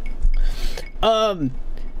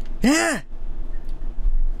 Yeah.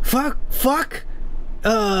 Fuck.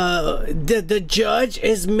 The judge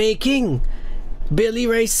is making Billy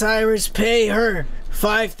Ray Cyrus pay her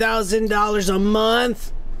 $5,000 a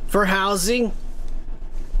month for housing.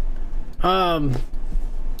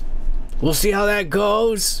 We'll see how that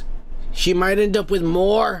goes. She might end up with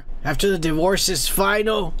more after the divorce is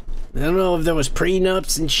final. I don't know if there was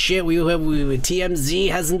prenups and shit.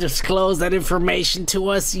 TMZ hasn't disclosed that information to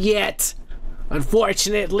us yet,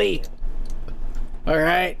 unfortunately. All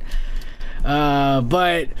right.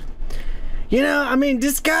 But you know, I mean,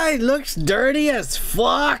 this guy looks dirty as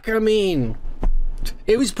fuck. I mean,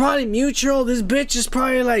 it was probably mutual. This bitch is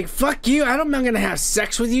probably like, fuck you, I'm not gonna have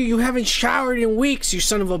sex with you. You haven't showered in weeks, you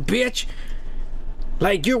son of a bitch.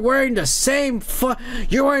 Like, you're wearing the same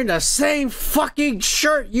fucking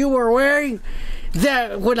shirt you were wearing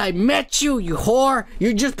that when I met you, you whore.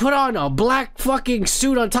 You just put on a black fucking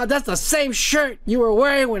suit on top. That's the same shirt you were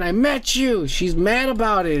wearing when I met you. She's mad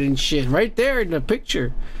about it and shit right there in the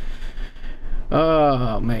picture.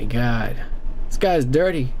 Oh my god, this guy's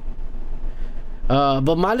dirty.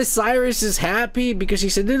 But Miley Cyrus is happy because he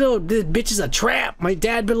said, no, this bitch is a tramp. My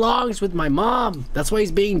dad belongs with my mom. That's why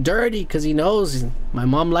he's being dirty, because he knows my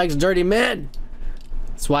mom likes dirty men.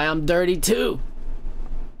 That's why I'm dirty too.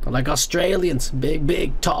 I like Australians,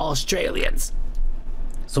 big, tall Australians.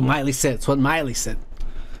 So Miley said. That's what Miley said.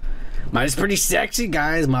 Miley's pretty sexy,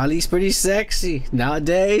 guys. Miley's pretty sexy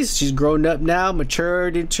nowadays. She's grown up now,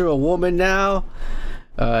 matured into a woman now.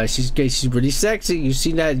 She's pretty sexy. You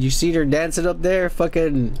seen that? You seen her dancing up there,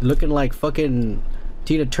 fucking looking like fucking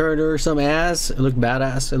Tina Turner or some ass. It looked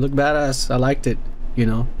badass. It looked badass. I liked it. You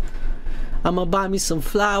know. I'ma buy me some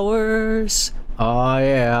flowers. Oh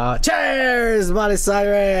yeah. Cheers, Miley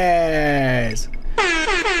Cyrus.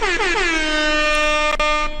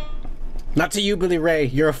 Not to you, Billy Ray.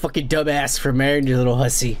 You're a fucking dumbass for marrying your little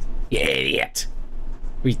hussy. You idiot.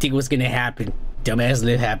 What do you think was gonna happen? Dumbass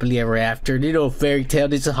live happily ever after. You know, fairy tale.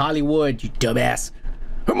 This is Hollywood, you dumbass.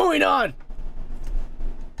 We're moving on.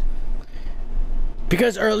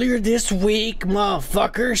 Because earlier this week,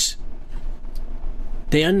 motherfuckers,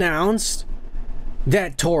 they announced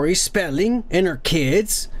that Tori Spelling and her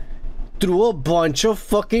kids threw a bunch of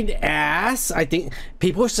fucking ass. I think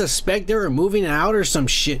people suspect they were moving out or some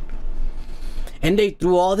shit. And they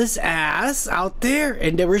threw all this ass out there,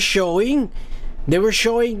 and they were showing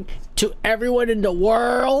to everyone in the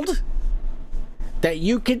world that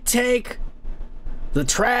you can take the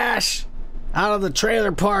trash out of the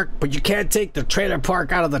trailer park, but you can't take the trailer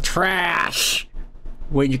park out of the trash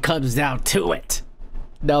when it comes down to it.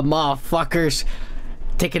 The motherfuckers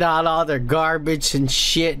taking out all their garbage and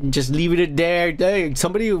shit and just leaving it there. Dang,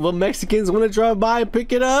 Mexicans want to drive by and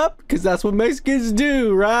pick it up? Because that's what Mexicans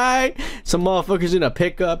do, right? Some motherfuckers in a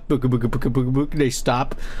pickup, they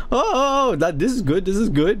stop. Oh, this is good, this is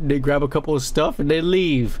good. They grab a couple of stuff and they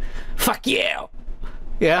leave. Fuck you.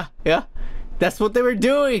 Yeah. That's what they were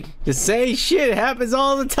doing. The same shit happens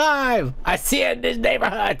all the time. I see it in these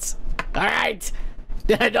neighborhoods. All right?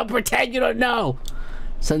 Don't pretend you don't know.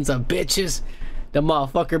 Sons of bitches. The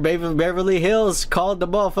motherfucker Beverly Hills called the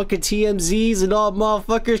motherfucking TMZs and all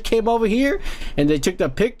motherfuckers came over here and they took the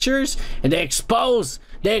pictures and they exposed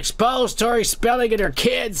Tori Spelling and her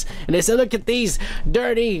kids, and they said, look at these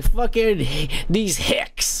dirty fucking, these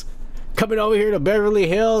hicks coming over here to Beverly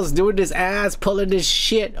Hills doing this ass, pulling this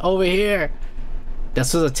shit over here.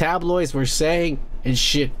 That's what the tabloids were saying and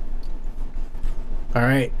shit.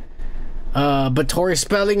 Alright. But Tori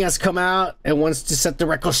Spelling has come out and wants to set the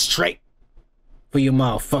record straight for you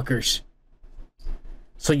motherfuckers.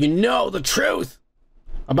 So you know the truth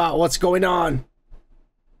about what's going on.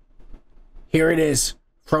 Here it is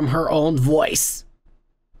from her own voice.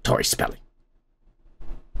 Tori Spelling.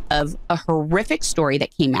 Of a horrific story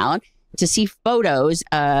that came out, to see photos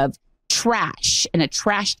of trash and a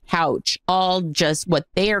trash couch, all just what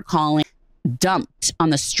they are calling dumped on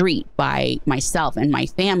the street by myself and my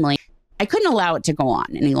family. I couldn't allow it to go on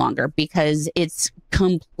any longer because it's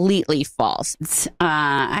completely false.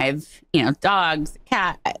 I've, dogs,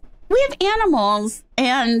 cat. We have animals,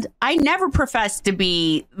 and I never profess to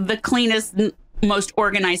be the cleanest, most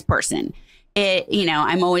organized person.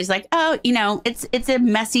 I'm always like, it's a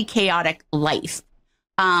messy, chaotic life.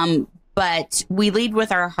 But we lead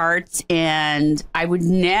with our hearts, and I would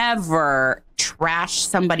never trash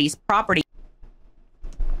somebody's property.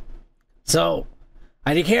 So,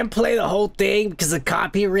 I can't play the whole thing because of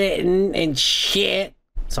copywritten and shit.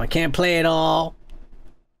 So I can't play it all.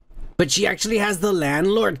 But she actually has the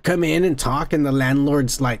landlord come in and talk, and the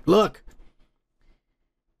landlord's like, look,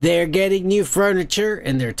 they're getting new furniture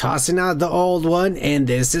and they're tossing out the old one, and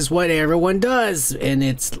this is what everyone does, and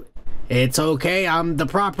it's okay. I'm the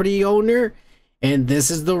property owner and this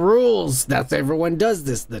is the rules. That's everyone does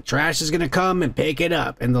this. The trash is gonna come and pick it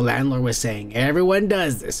up. And the landlord was saying everyone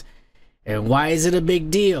does this. And why is it a big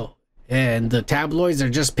deal? And the tabloids are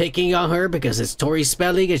just picking on her because it's Tori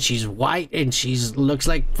Spelling and she's white and looks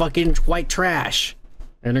like fucking white trash.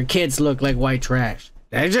 And her kids look like white trash.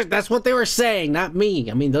 That's what they were saying, not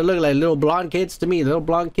me. I mean, they look like little blonde kids to me. Little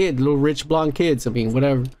blonde kids, little rich blonde kids. I mean,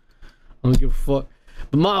 whatever. I don't give a fuck.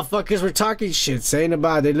 But motherfuckers were talking shit, saying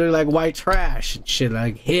about they look like white trash and shit,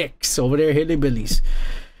 like hicks over there, hillbillies.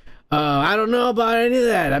 I don't know about any of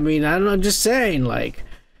that. I mean, I don't know. I'm just saying, like,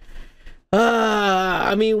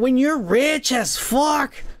 I mean, when you're rich as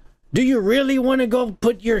fuck, do you really want to go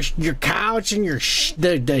put your couch and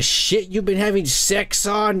the shit you've been having sex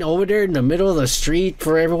on over there in the middle of the street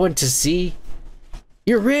for everyone to see?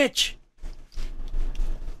 You're rich.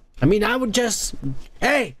 I mean, I would just,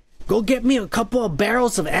 hey, go get me a couple of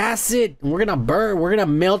barrels of acid. And we're gonna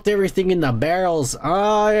melt everything in the barrels.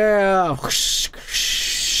 Oh yeah.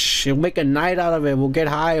 We'll make a night out of it. We'll get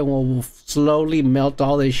high and we'll slowly melt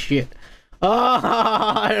all this shit.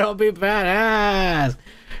 Oh, it'll be badass.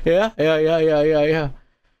 Yeah.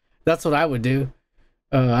 That's what I would do.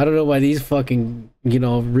 I don't know why these fucking,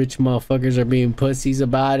 rich motherfuckers are being pussies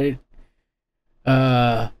about it.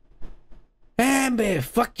 Man,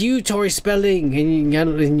 fuck you, Tori Spelling,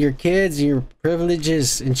 and your kids, and your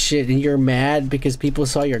privileges and shit, and you're mad because people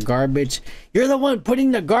saw your garbage. You're the one putting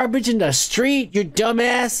the garbage in the street, you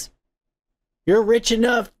dumbass. You're rich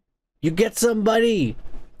enough. You get somebody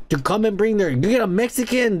to come and you get a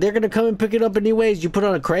Mexican, they're gonna come and pick it up anyways. You put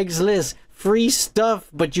on a Craigslist, free stuff,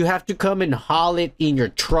 but you have to come and haul it in your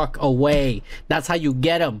truck away. That's how you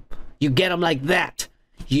get them. You get them like that.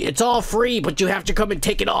 It's all free, but you have to come and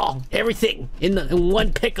take it all. Everything in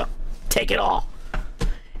one pickup. Take it all.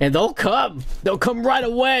 And they'll come. They'll come right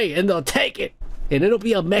away and they'll take it. And it'll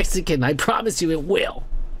be a Mexican. I promise you it will.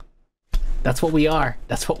 That's what we are.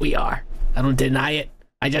 That's what we are. I don't deny it.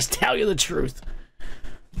 I just tell you the truth.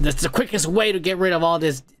 That's the quickest way to get rid of all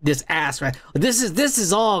this ass, right? This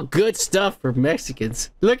is all good stuff for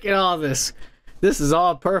Mexicans. Look at all this. This is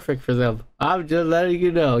all perfect for them. I'm just letting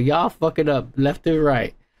you know. Y'all fucking up left and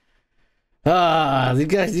right. You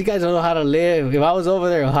guys don't know how to live. If I was over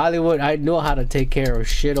there in Hollywood, I'd know how to take care of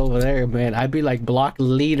shit over there, man. I'd be like block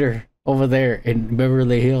leader over there in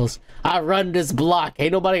Beverly Hills. I run this block.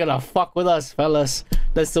 Ain't nobody gonna fuck with us, fellas.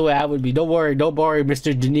 That's the way I would be. Don't worry,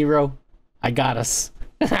 Mr. De Niro. I got us.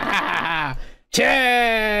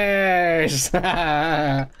 Cheers.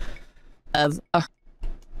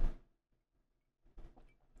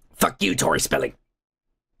 Fuck you, Tori Spelling.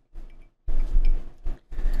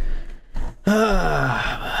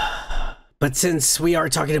 But since we are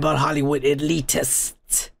talking about Hollywood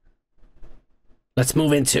elitists, let's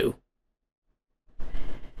move into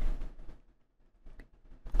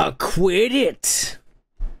acquitted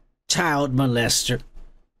child molester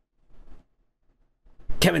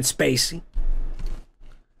Kevin Spacey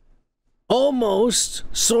almost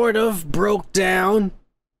sort of broke down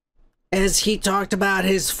as he talked about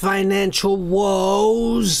his financial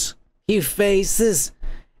woes he faces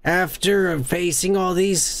after facing all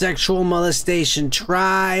these sexual molestation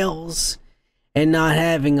trials and not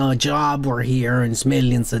having a job where he earns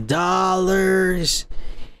millions of dollars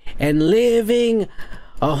and living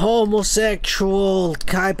a homosexual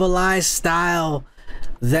type of lifestyle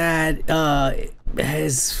that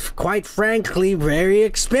is, quite frankly, very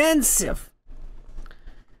expensive.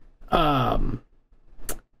 And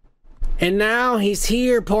now he's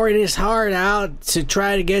here pouring his heart out to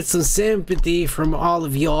try to get some sympathy from all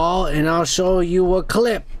of y'all, and I'll show you a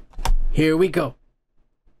clip. Here we go.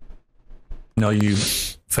 Are you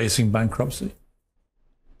facing bankruptcy?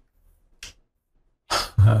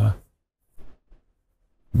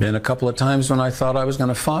 Been a couple of times when I thought I was going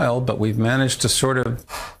to file, but we've managed to sort of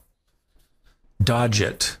dodge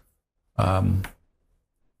it, at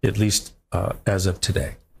least as of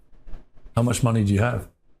today. How much money do you have?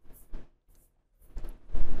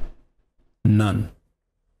 None.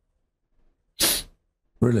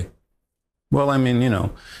 Really? Well, I mean, you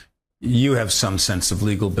know, you have some sense of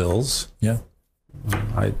legal bills. Yeah.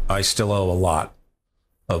 I still owe a lot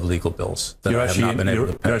of legal bills that You're I have not been able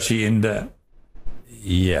to pay. You're actually in debt?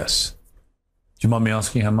 Yes. Do you mind me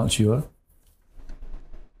asking how much you owe?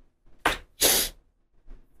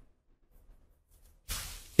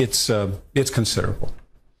 It's considerable.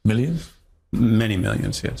 Millions? Many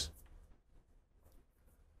millions, yes.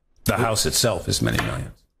 The house itself is many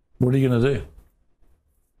millions. What are you going to do?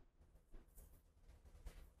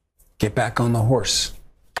 Get back on the horse.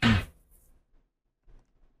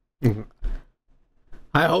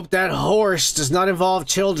 I hope that horse does not involve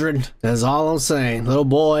children. That's all I'm saying. Little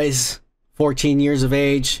boys, 14 years of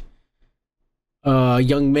age,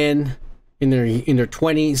 young men in their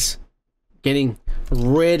 20s, getting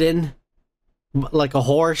ridden like a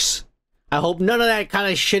horse. I hope none of that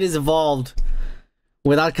kind of shit is involved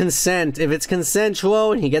without consent. If it's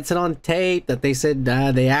consensual and he gets it on tape that they said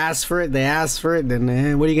they asked for it,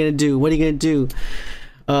 then what are you gonna do? What are you gonna do?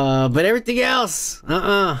 But everything else,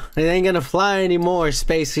 it ain't gonna fly anymore,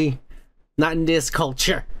 Spacey. Not in this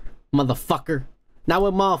culture, motherfucker. Not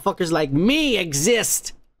when motherfuckers like me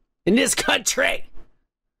exist in this country.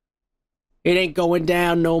 It ain't going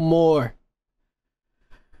down no more.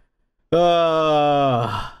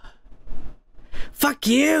 Fuck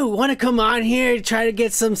you. Want to come on here to try to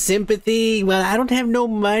get some sympathy? Well, I don't have no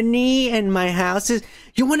money and my house is...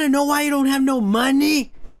 You want to know why you don't have no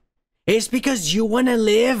money? It's because you want to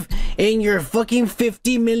live in your fucking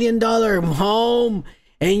 $50 million home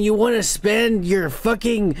and you want to spend your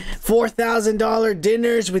fucking $4,000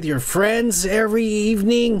 dinners with your friends every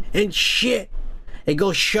evening and shit. And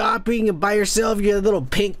go shopping and buy yourself your little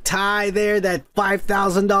pink tie there, that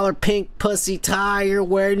 $5,000 pink pussy tie you're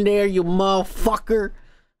wearing there, you motherfucker.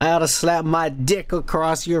 I ought to slap my dick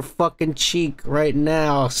across your fucking cheek right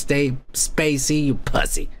now, stay Spacey, you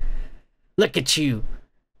pussy. Look at you,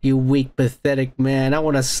 you weak, pathetic man. I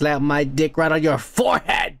want to slap my dick right on your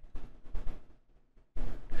forehead.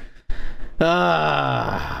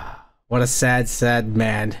 What a sad, sad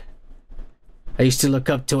man. I used to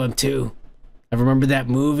look up to him too. I remember that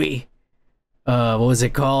movie. What was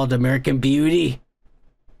it called? American Beauty.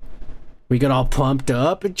 We got all pumped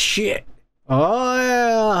up and shit. Oh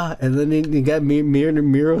yeah. And then he got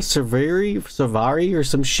Mira Savari or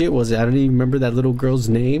some shit. Was it? I don't even remember that little girl's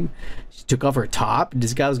name. She took off her top and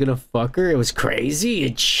this guy was gonna fuck her. It was crazy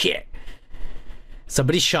and shit.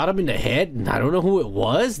 Somebody shot him in the head and I don't know who it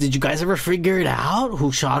was. Did you guys ever figure it out?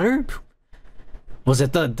 Who shot her? Was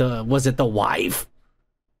it the wife?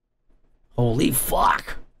 Holy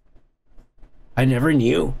fuck. I never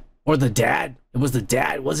knew. Or the dad. It was the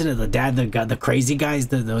dad. Wasn't it the dad, the crazy guy's,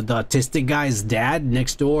 the autistic guy's dad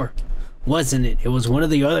next door? Wasn't it? It was one or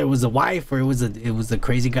the other. It was the wife or it was the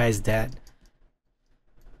crazy guy's dad.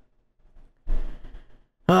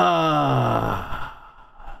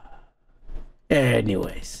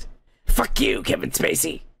 Anyways. Fuck you, Kevin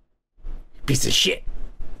Spacey. Piece of shit.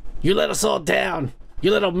 You let us all down.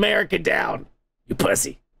 You let America down. You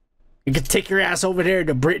pussy. You can take your ass over there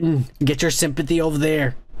to Britain and get your sympathy over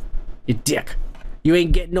there. You dick. You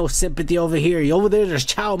ain't getting no sympathy over here. Over there, there's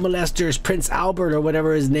child molesters, Prince Albert or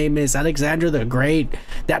whatever his name is, Alexander the Great.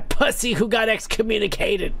 That pussy who got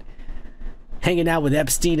excommunicated. Hanging out with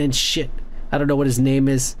Epstein and shit. I don't know what his name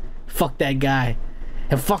is. Fuck that guy.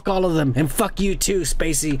 And fuck all of them. And fuck you too,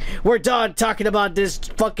 Spacey. We're done talking about this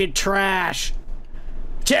fucking trash.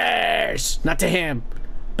 Cheers! Not to him,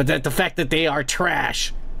 but the fact that they are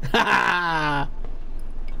trash.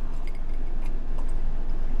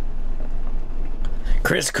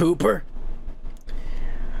 Chris Cooper?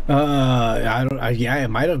 Yeah, it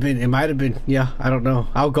might have been. Yeah, I don't know.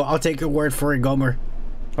 I'll take your word for it, Gomer.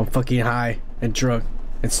 I'm fucking high and drunk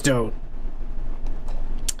and stoned.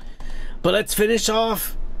 But let's finish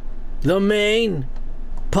off the main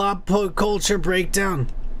pop culture breakdown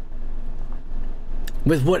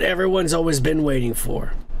with what everyone's always been waiting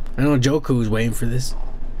for. I know Joku's waiting for this.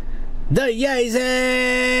 The Yeezy!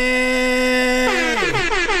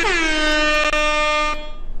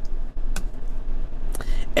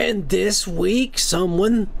 And this week,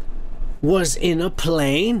 someone was in a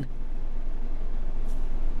plane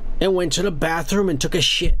and went to the bathroom and took a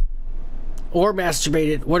shit. Or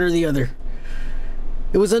masturbated, one or the other.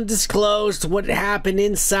 It was undisclosed what happened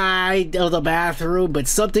inside of the bathroom, but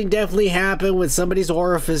something definitely happened with somebody's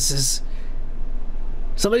orifices.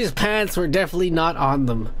 Somebody's pants were definitely not on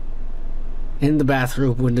them in the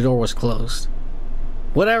bathroom when the door was closed.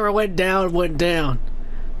 Whatever went down, went down.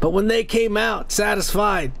 But when they came out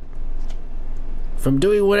satisfied from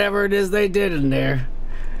doing whatever it is they did in there,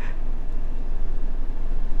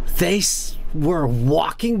 they were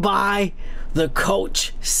walking by the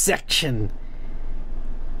coach section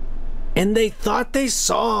and they thought they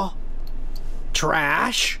saw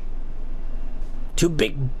trash, 2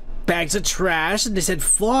 big bags of trash, and they said,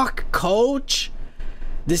 fuck, coach,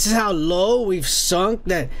 this is how low we've sunk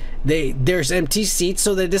that there's empty seats,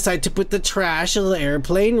 so they decided to put the trash of the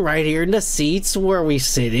airplane right here in the seats where we're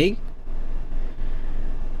sitting.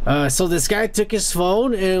 So this guy took his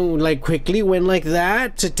phone and like quickly went like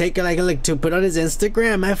that to take it like to put on his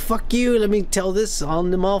Instagram. Fuck you, let me tell this on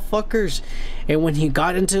the motherfuckers. And when he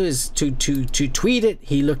got into his to tweet it,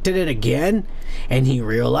 he looked at it again and he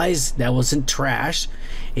realized that wasn't trash.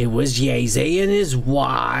 It was Yeezy and his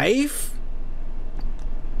wife.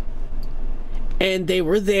 And they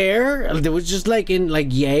were there. It was just like in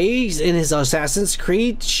Ye's in his Assassin's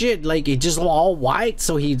Creed shit. Like it just all white,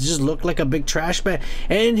 so he just looked like a big trash bag.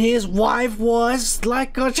 And his wife was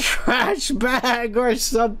like a trash bag or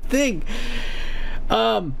something.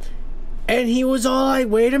 And he was all like,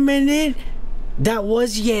 wait a minute, that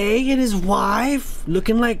was Ye and his wife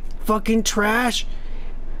looking like fucking trash.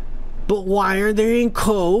 But why are they in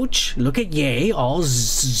coach? Look at Ye, all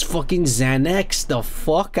fucking Xanax the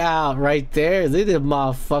fuck out right there. Look at the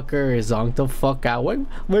motherfucker is on the fuck out.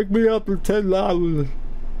 Wake me up for $10.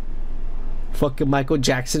 Fucking Michael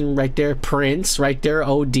Jackson right there. Prince right there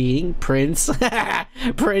ODing. Prince.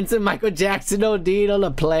 Prince and Michael Jackson ODing on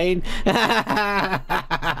a plane.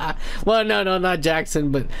 Well, no, not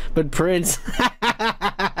Jackson, but Prince. Oh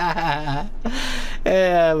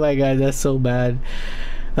my god, that's so bad.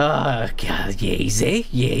 Oh god,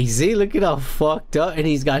 Yeezy, look at how fucked up, and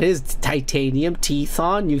he's got his titanium teeth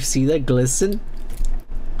on. You see that glisten?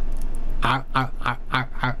 That's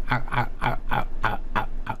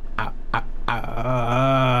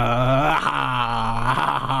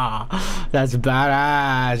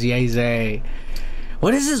badass, Yeezy.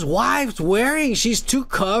 What is his wife wearing? She's too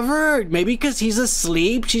covered. Maybe because he's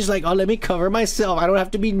asleep. She's like, oh, let me cover myself. I don't have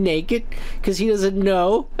to be naked because he doesn't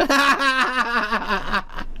know.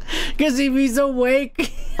 Because if he's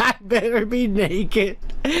awake, I better be naked.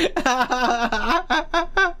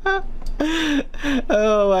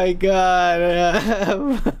 Oh my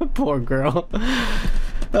god. Poor girl.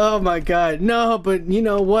 Oh my god. No, but you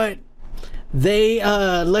know what? They,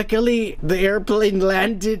 luckily, the airplane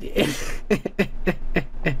landed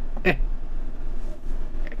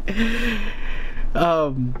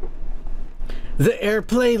the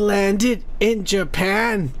airplane landed in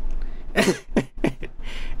Japan.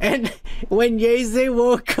 And when Yeezy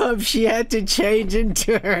woke up, she had to change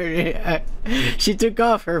into her, she took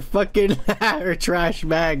off her fucking, her trash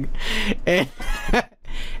bag.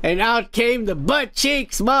 And out came the butt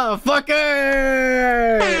cheeks,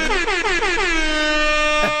 motherfucker!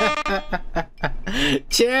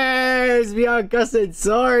 Cheers, Bianca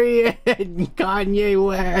Sensori and Kanye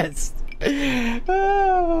West.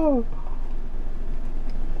 Oh.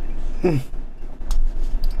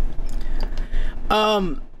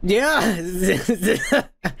 Yeah.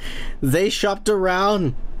 They shopped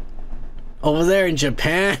around over there in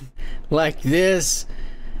Japan like this.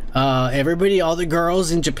 Everybody, all the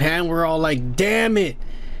girls in Japan were all like, damn it,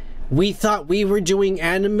 we thought we were doing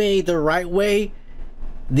anime the right way.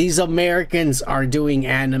 These Americans are doing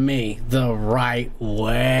anime the right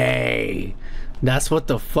way. That's what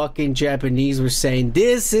the fucking Japanese were saying.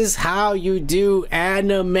 This is how you do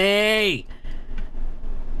anime.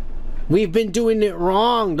 We've been doing it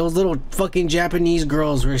wrong. Those little fucking Japanese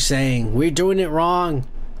girls were saying, we're doing it wrong.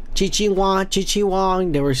 Chichi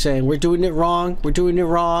Wong. They were saying, we're doing it wrong. We're doing it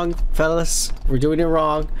wrong, fellas. We're doing it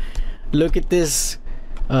wrong. Look at this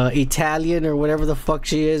Italian or whatever the fuck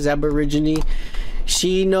she is, Aborigine.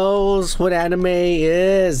 She knows what anime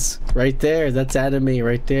is. Right there. That's anime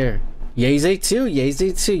right there. Yaze too.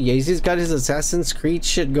 Yaze's got his Assassin's Creed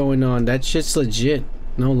shit going on. That shit's legit.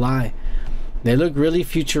 No lie. They look really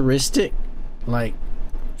futuristic. Like,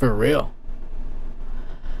 for real.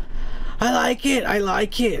 I like it.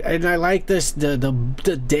 And I like this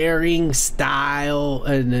the daring style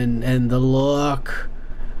and the look.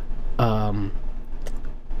 I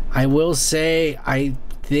will say I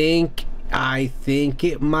think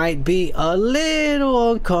it might be a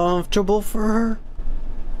little uncomfortable for her.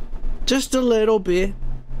 Just a little bit.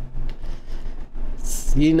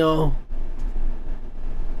 You know.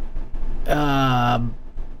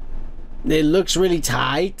 It looks really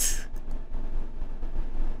tight.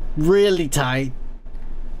 Really tight.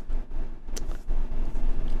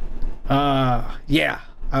 Yeah,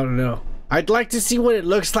 I don't know. I'd like to see what it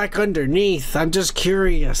looks like underneath. I'm just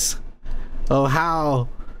curious of how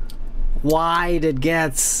wide it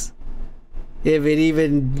gets, if it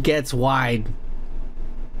even gets wide.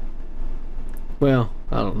 Well,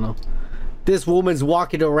 I don't know. This woman's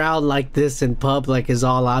walking around like this in public is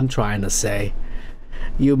all I'm trying to say.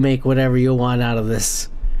 You make whatever you want out of this.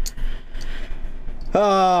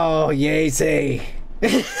 Oh, Yaze.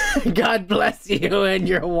 God bless you and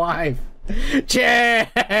your wife. Cheers.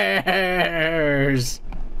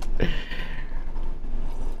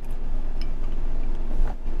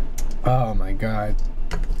 Oh my God.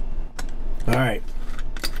 All right.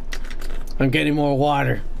 I'm getting more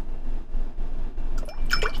water.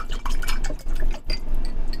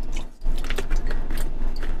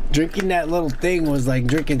 Drinking that little thing was like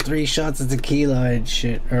drinking 3 shots of tequila and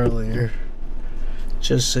shit earlier.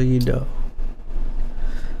 Just so you know.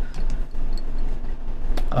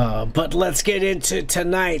 But let's get into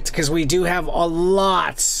tonight, because we do have a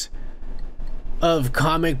lot of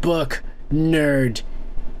comic book nerd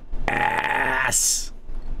ass.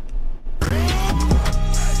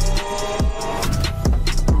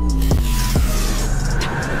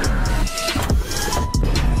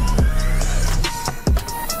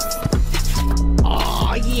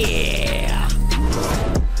 Oh yeah.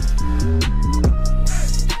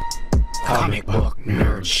 Comic book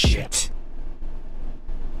nerd shit.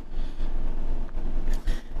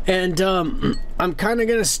 And I'm kind of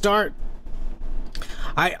gonna start.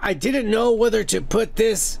 I didn't know whether to put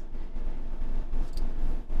this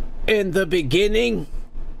in the beginning,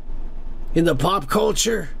 in the pop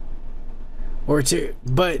culture, or to,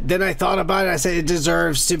 but then I thought about it. I said it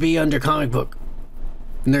deserves to be under comic book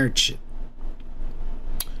nerd shit.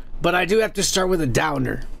 But I do have to start with a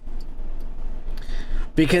downer,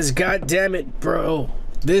 because god damn it, bro,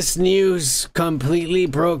 this news completely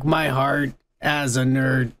broke my heart as a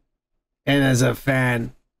nerd and as a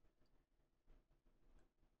fan.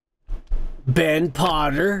 Ben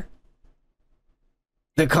Potter,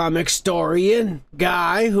 the Comicstorian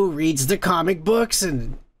guy who reads the comic books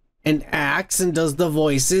and acts and does the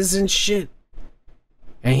voices and shit,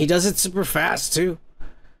 and he does it super fast too.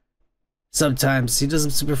 Sometimes he does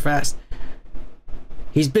them super fast.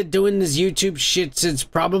 He's been doing this YouTube shit since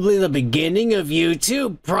probably the beginning of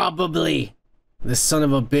YouTube, probably. This son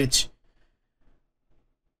of a bitch.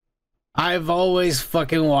 I've always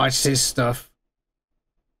fucking watched his stuff.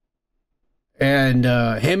 And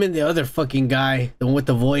him and the other fucking guy, the one with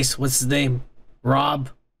the voice, what's his name? Rob,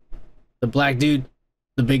 the black dude,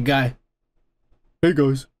 the big guy. Hey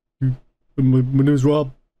guys, my name is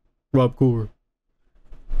Rob Core.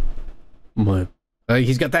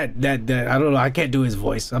 He's got that I don't know, I can't do his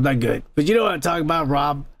voice. I'm not good, but you know what I'm talking about,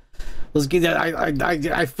 Rob. Those guys,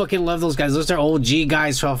 I fucking love those guys. Those are OG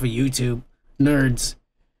guys off of YouTube, nerds.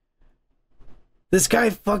 This guy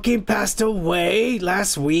fucking passed away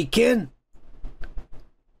last weekend.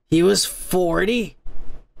 He was 40.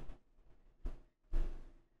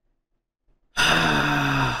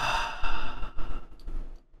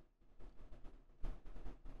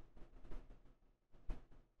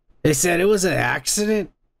 They said it was an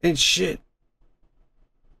accident and shit.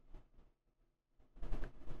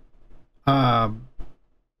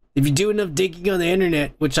 If you do enough digging on the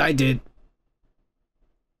internet, which I did,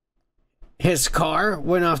 his car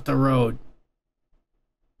went off the road.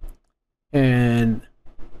 And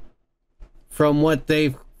from all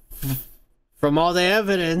the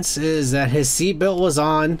evidence is that his seatbelt was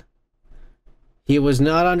on. He was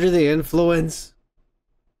not under the influence.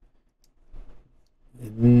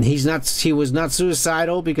 He was not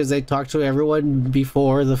suicidal because they talked to everyone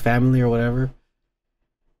before, the family or whatever.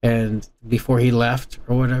 And before he left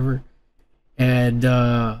or whatever. And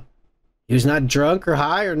he was not drunk or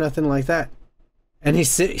high or nothing like that. And his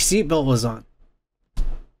seatbelt was on.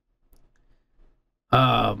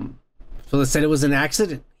 So they said it was an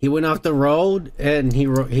accident. He went off the road and he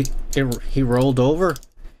rolled over.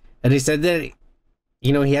 And he said that,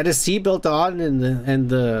 you know, he had his seatbelt on and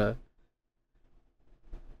the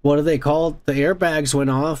what are they called? The airbags went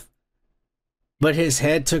off. But his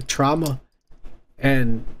head took trauma.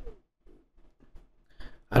 And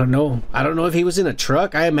I don't know if he was in a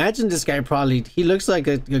truck. I imagine this guy he looks like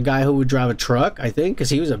a guy who would drive a truck, I think, because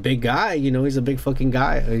he was a big guy, you know, he's a big fucking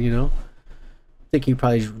guy, you know. I think he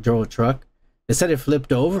probably drove a truck. They said it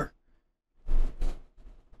flipped over.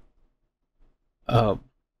 That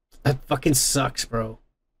fucking sucks, bro.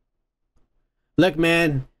 Look,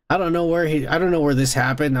 man, I don't know where this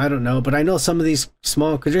happened. I don't know, but I know some of these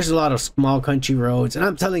because there's a lot of small country roads, and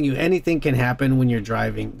I'm telling you, anything can happen when you're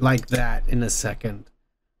driving like that in a second.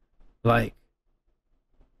 Like,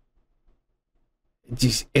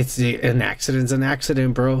 an accident's an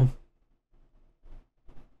accident, bro.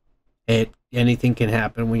 Anything can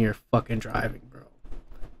happen when you're fucking driving, bro.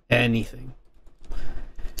 Anything.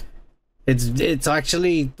 It's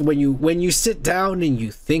actually when you sit down and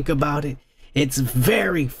you think about it, it's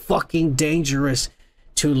very fucking dangerous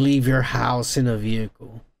to leave your house in a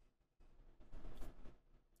vehicle.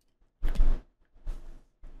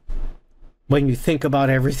 When you think about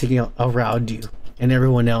everything around you and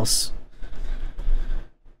everyone else.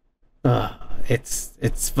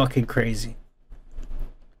 It's fucking crazy.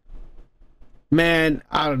 Man,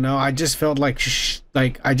 I don't know. I just felt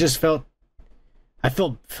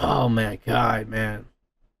oh my God, man.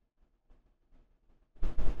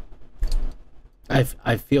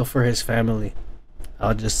 I feel for his family.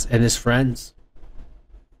 And his friends.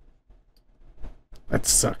 That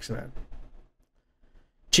sucks, man.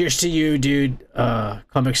 Cheers to you, dude.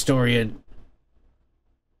 Comicstorian.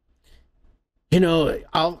 You know,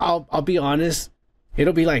 I'll be honest.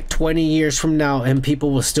 It'll be like 20 years from now and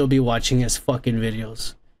people will still be watching his fucking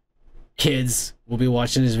videos. Kids will be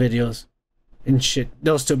watching his videos and shit.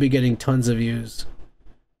 They'll still be getting tons of views.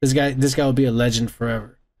 This guy will be a legend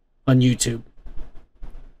forever on YouTube.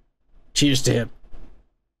 Cheers to him.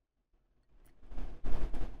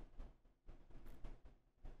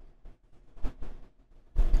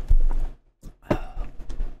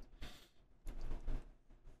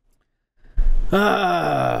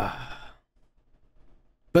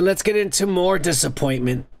 But let's get into more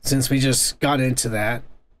disappointment since we just got into that.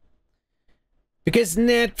 Because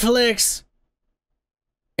Netflix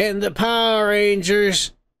and the Power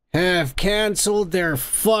Rangers have canceled their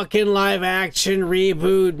fucking live action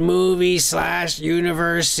reboot movie /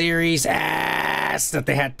 universe series ass that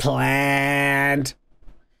they had planned.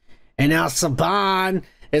 And now Saban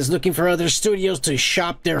is looking for other studios to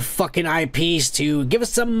shop their fucking IPs to give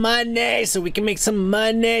us some money so we can make some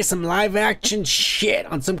money, some live action shit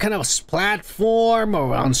on some kind of platform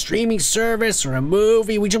or on streaming service or a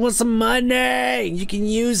movie. We just want some money. You can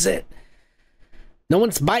use it. No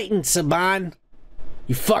one's biting, Saban.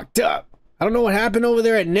 You fucked up. I don't know what happened over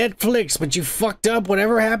there at Netflix, but you fucked up.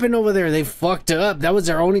 Whatever happened over there, they fucked up. That was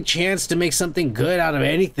their only chance to make something good out of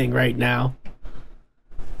anything right now.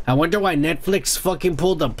 I wonder why Netflix fucking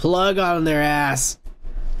pulled the plug on their ass.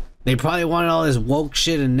 They probably wanted all this woke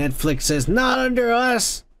shit and Netflix says, not under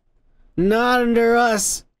us. Not under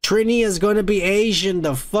us. Trini is going to be Asian.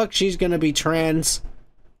 The fuck she's going to be trans.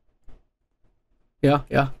 Yeah.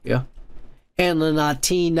 And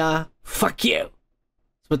Latina. Fuck you.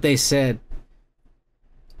 That's what they said.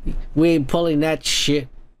 We ain't pulling that shit.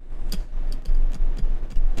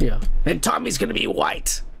 Yeah. And Tommy's going to be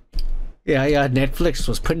white. Yeah, Netflix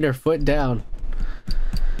was putting their foot down.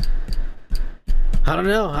 I don't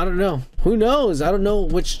know. Who knows? I don't know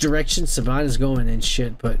which direction Saban is going and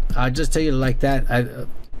shit, but I'll just tell you like that.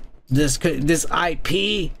 This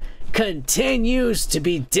IP continues to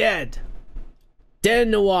be dead. Dead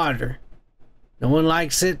in the water. No one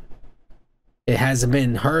likes it. It hasn't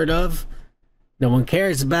been heard of. No one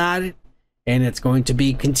cares about it. And it's going to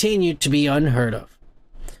be continued to be unheard of.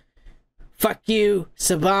 Fuck you,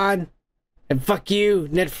 Saban. And fuck you,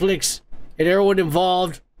 Netflix, and everyone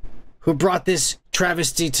involved who brought this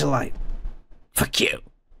travesty to light. Fuck you.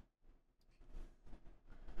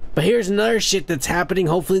 But here's another shit that's happening.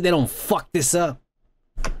 Hopefully they don't fuck this up.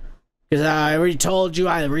 Because I already told you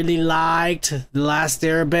I really liked The Last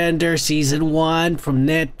Airbender Season 1 from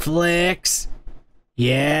Netflix.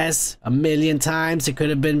 Yes, a million times it could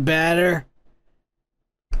have been better.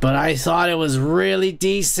 But I thought it was really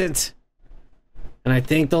decent. And I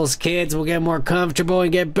think those kids will get more comfortable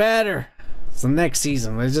and get better. It's the next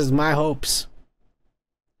season. It's just my hopes.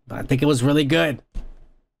 But I think it was really good.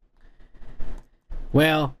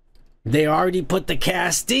 Well, they already put the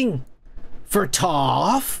casting for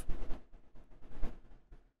Toph,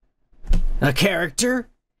 a character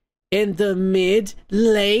in the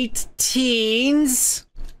mid-late teens.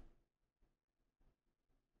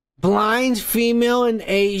 Blind, female, and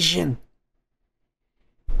Asian.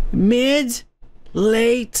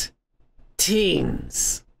 Mid-late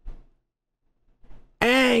teens.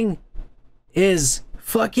 Aang is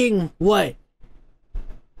fucking what?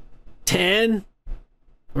 10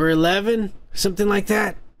 or 11? Something like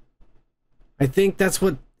that. I think that's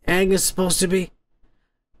what Aang is supposed to be.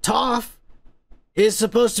 Toph is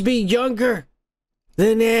supposed to be younger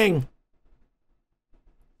than Aang.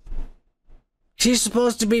 She's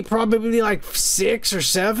supposed to be probably like 6 or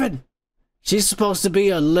 7. She's supposed to be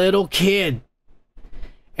a little kid.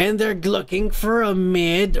 And they're looking for a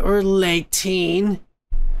mid or late teen.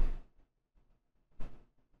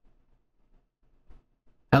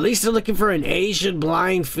 At least they're looking for an Asian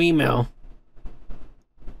blind female.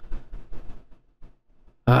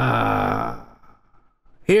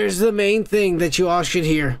 Here's the main thing that you all should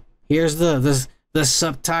hear. Here's the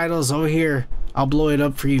subtitles over here. I'll blow it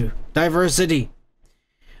up for you. Diversity.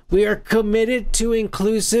 We are committed to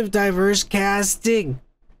inclusive, diverse casting.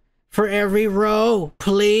 For every row,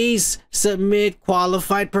 please submit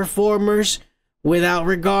qualified performers without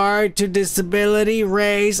regard to disability,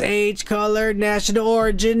 race, age, color, national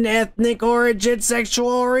origin, ethnic origin, sexual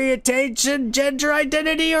orientation, gender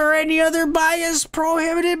identity, or any other bias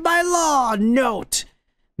prohibited by law. Note,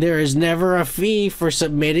 there is never a fee for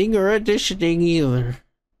submitting or auditioning either.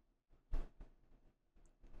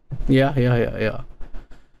 Yeah.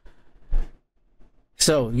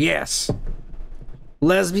 So, yes.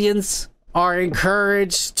 Lesbians are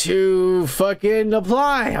encouraged to fucking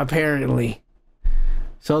apply, apparently.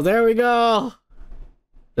 So there we go.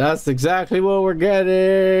 That's exactly what we're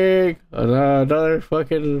getting. Another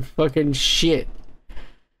fucking shit.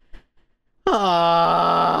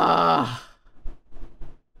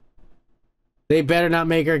 They better not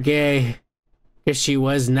make her gay. Because she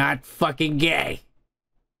was not fucking gay.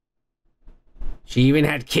 She even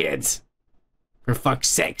had kids. For fuck's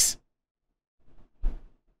sakes.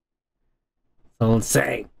 Don't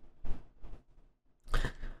say.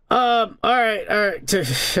 Alright.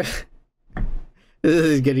 This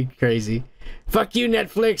is getting crazy. Fuck you,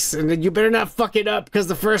 Netflix, and you better not fuck it up, because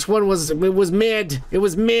the first one was mid. It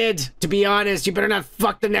was mid, to be honest. You better not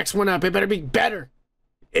fuck the next one up. It better be better.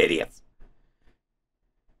 Idiots.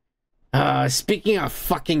 Speaking of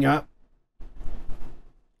fucking up,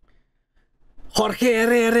 Jorge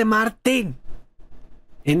R.R. Martin.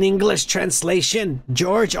 In English translation,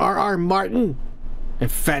 George R.R. Martin, a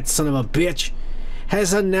fat son of a bitch,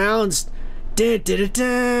 has announced that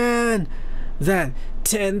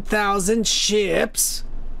 10,000 Ships,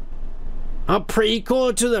 a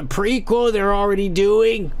prequel to the prequel they're already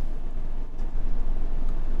doing,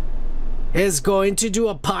 is going to do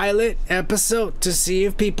a pilot episode to see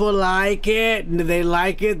if people like it. And if they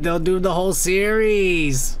like it, they'll do the whole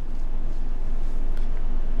series.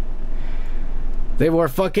 They were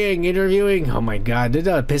fucking interviewing. Oh my god, it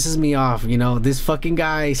pisses me off. You know, this fucking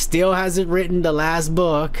guy still hasn't written the last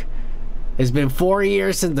book. It's been 4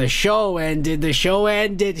 years since the show ended. The show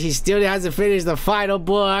ended. He still hasn't finished the final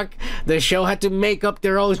book. The show had to make up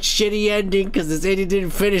their own shitty ending because this idiot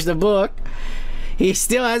didn't finish the book. He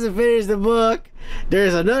still hasn't finished the book.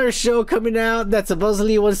 There's another show coming out that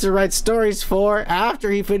supposedly he wants to write stories for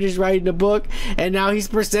after he finished writing the book, and now he's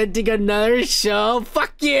presenting another show.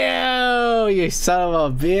 Fuck you, you son of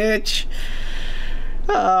a bitch.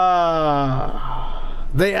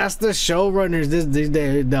 They asked the showrunners,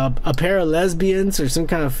 a pair of lesbians or some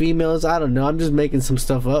kind of females. I don't know. I'm just making some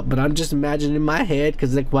stuff up, but I'm just imagining in my head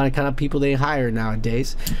because that's what kind of people they hire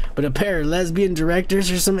nowadays. But a pair of lesbian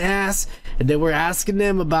directors or some ass, and they were asking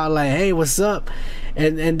them about like, hey, what's up?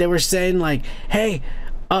 And they were saying like, hey,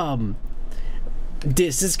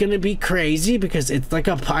 this is gonna be crazy because it's like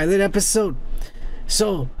a pilot episode,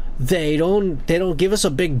 so they don't give us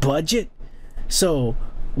a big budget, so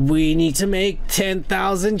we need to make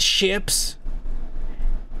 10,000 ships,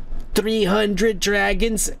 300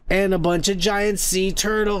 dragons, and a bunch of giant sea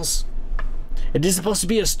turtles. It is supposed to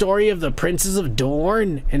be a story of the Princess of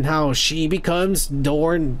Dorne and how she becomes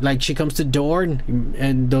Dorne, like she comes to Dorne,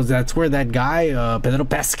 and that's where that guy, Pedro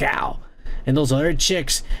Pascal, and those other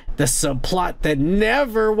chicks, the subplot that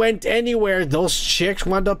never went anywhere. Those chicks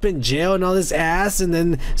wound up in jail and all this ass, and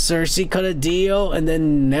then Cersei cut a deal, and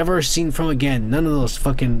then never seen from again. None of those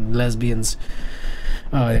fucking lesbians.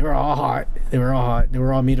 They were all hot. They were all hot. They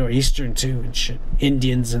were all Middle Eastern too and shit.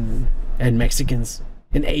 Indians and Mexicans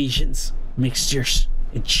and Asians. Mixtures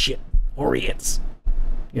and shit. Orients.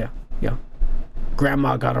 Yeah.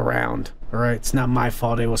 Grandma got around. Alright, it's not my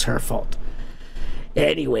fault, it was her fault.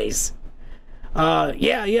 Anyways.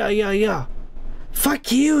 Yeah.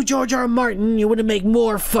 Fuck you, George R. R. Martin. You want to make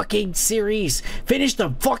more fucking series. Finish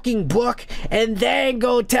the fucking book and then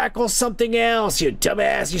go tackle something else, you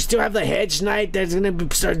dumbass. You still have the Hedge Knight that's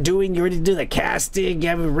gonna start doing. You already do the casting. You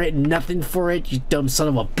haven't written nothing for it, you dumb son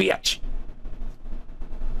of a bitch.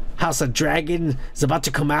 House of Dragon is about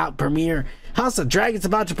to come out, premiere. House of Dragon's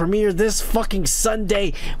about to premiere this fucking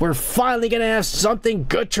Sunday. We're finally gonna have something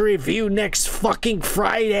good to review next fucking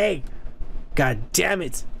Friday. God damn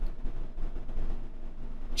it.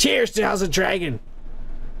 Cheers to House of Dragon.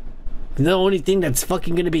 The only thing that's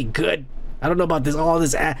fucking gonna be good. I don't know about this.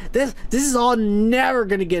 This is all never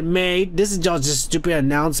gonna get made. This is all just stupid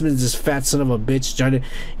announcements. This fat son of a bitch trying to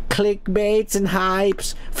clickbaits and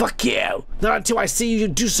hypes. Fuck you. Not until I see you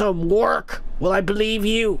do some work will I believe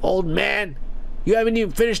you, old man. You haven't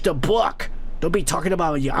even finished the book. Don't be talking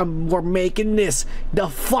about we're making this. The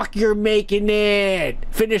fuck you're making it.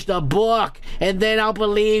 Finish the book and then I'll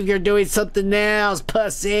believe you're doing something else,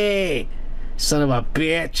 pussy. Son of a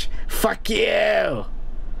bitch. Fuck you.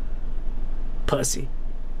 Pussy.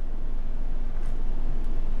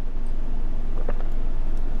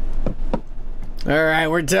 Alright,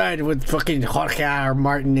 we're done with fucking Jorge R.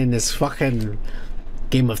 Martin in this fucking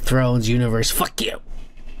Game of Thrones universe. Fuck you.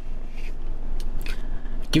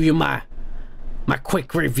 Give you my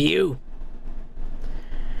quick review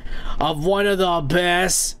of one of the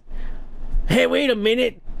best. Hey, wait a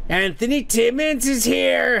minute. Anthony Timmons is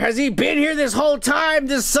here. Has he been here this whole time?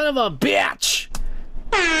 This son of a bitch.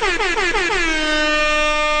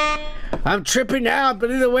 I'm tripping out,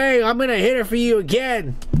 but either way, I'm gonna hit it for you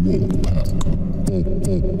again.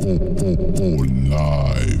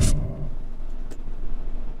 Live.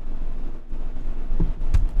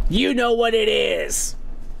 You know what it is.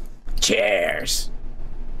 Cheers.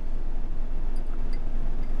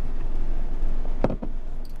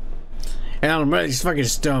 And I'm really fucking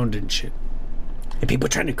stoned and shit. And people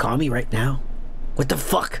trying to call me right now. What the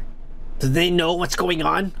fuck? Do they know what's going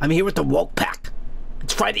on? I'm here with the woke pack.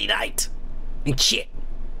 It's Friday night. And shit.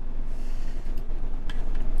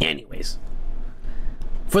 Anyways.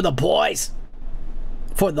 For the boys.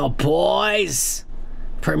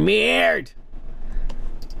 Premiered.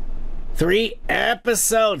 3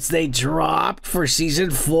 episodes they dropped for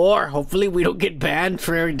season 4. Hopefully we don't get banned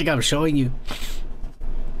for everything I'm showing you.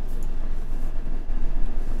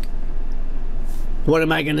 What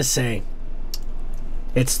am I gonna say?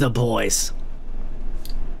 It's the boys.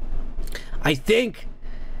 I think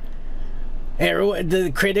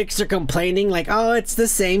the critics are complaining like, oh, it's the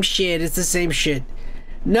same shit.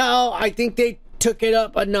 No, I think they took it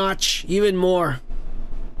up a notch even more.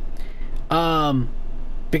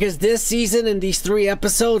 Because this season and these 3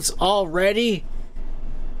 episodes already,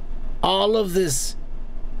 all of this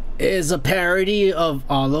is a parody of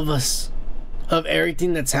all of us, of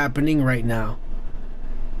everything that's happening right now.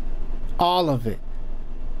 All of it.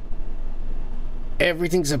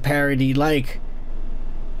 Everything's a parody. Like,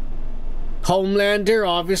 Homelander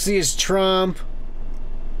obviously is Trump.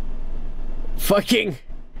 Fucking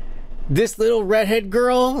this little redhead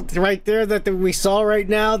girl right there that we saw right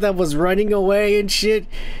now that was running away and shit,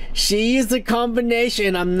 she is a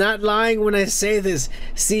combination. I'm not lying when I say this.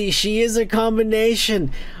 See, she is a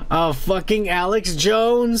combination of fucking Alex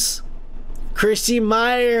Jones, Chrissy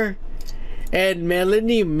Meyer, and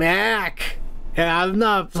Melanie Mack. And I'm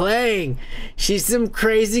not playing. She's some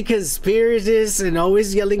crazy conspiracist and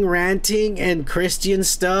always yelling, ranting and Christian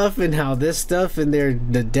stuff and how this stuff and they're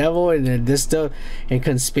the devil and this stuff and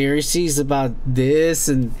conspiracies about this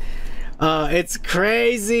and it's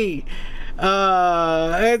crazy.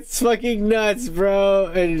 It's fucking nuts, bro.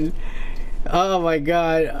 And oh my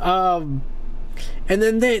god. And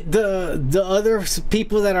then the other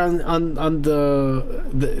people that are on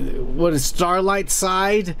the what is Starlight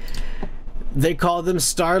side, they call them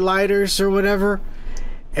Starlighters or whatever,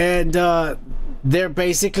 and they're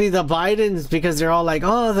basically the Bidens because they're all like,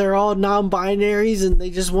 oh, they're all non-binaries and they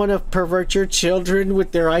just want to pervert your children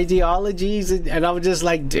with their ideologies, and I'm just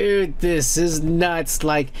like, dude, this is nuts.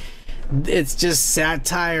 Like, it's just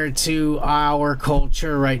satire to our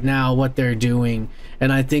culture right now, what they're doing.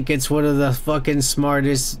 And I think it's one of the fucking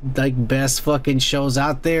smartest, like, best fucking shows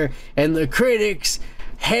out there. And the critics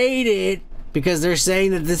hate it because they're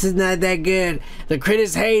saying that this is not that good. The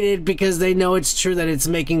critics hate it because they know it's true, that it's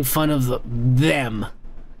making fun of them.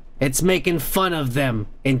 It's making fun of them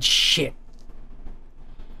and shit.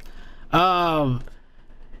 And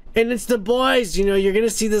it's the boys, you know, you're gonna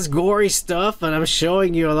see this gory stuff, and I'm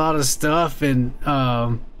showing you a lot of stuff, and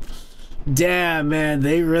damn, man,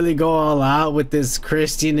 they really go all out with this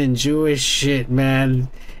Christian and Jewish shit, man.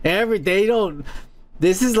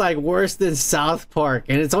 This is like worse than South Park,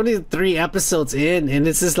 and it's only 3 episodes in, and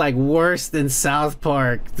it's just like worse than South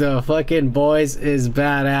Park. The fucking boys is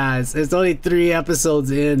badass. It's only 3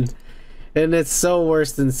 episodes in, and it's so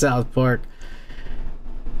worse than South Park.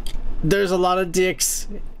 There's a lot of dicks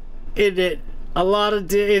in it. A lot of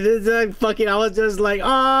dicks. It's like fucking, I was just like, oh,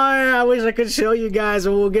 I wish I could show you guys,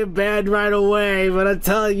 or we'll get banned right away. But I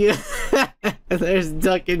tell you, there's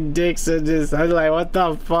ducking dicks in this. I'm like, what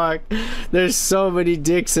the fuck? There's so many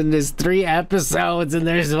dicks in this. 3 episodes, and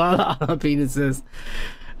there's a lot of penises.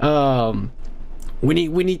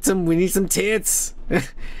 We need some tits.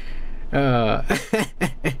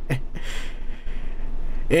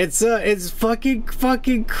 It's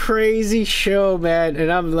fucking crazy show, man, and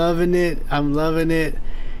I'm loving it. I'm loving it.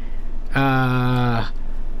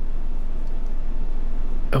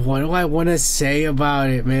 What do I want to say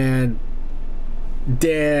about it, man?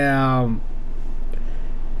 Damn.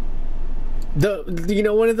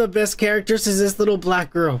 One of the best characters is this little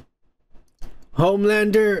black girl.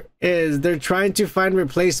 Homelander they're trying to find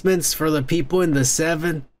replacements for the people in the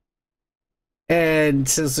 7. And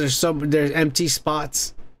since there's empty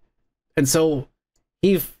spots, and so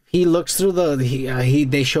he looks through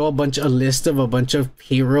they show a list of a bunch of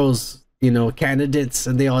heroes, candidates,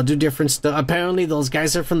 and they all do different stuff. Apparently those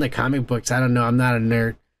guys are from the comic books. I don't know, I'm not a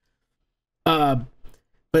nerd.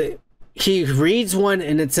 But he reads one,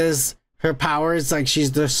 and it says her power is like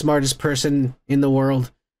she's the smartest person in the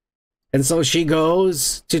world. And so she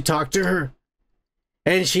goes to talk to her,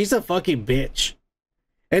 and she's a fucking bitch.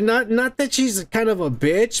 And not that she's kind of a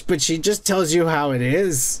bitch, but she just tells you how it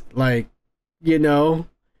is. Like, and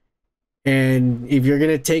if you're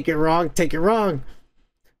going to take it wrong, take it wrong.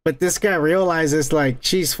 But this guy realizes, like,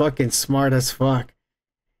 she's fucking smart as fuck.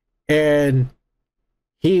 And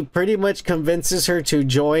he pretty much convinces her to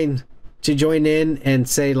join in and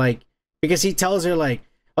say, like, because he tells her, like,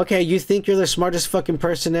 okay, you think you're the smartest fucking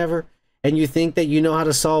person ever, and you think that you know how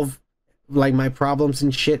to solve, like, my problems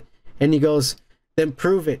and shit. And he goes, then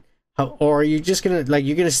prove it. Or are you just gonna, like,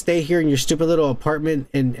 you're gonna stay here in your stupid little apartment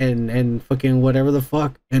and fucking whatever the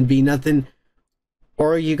fuck and be nothing?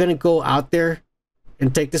 Or are you gonna go out there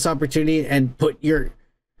and take this opportunity and put your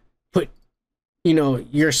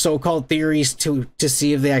so-called theories to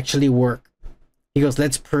see if they actually work? He goes,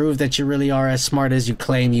 let's prove that you really are as smart as you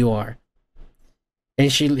claim you are.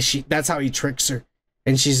 And she that's how he tricks her.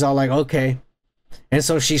 And she's all like, okay. And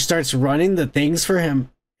so she starts running the things for him.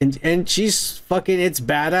 And she's fucking, it's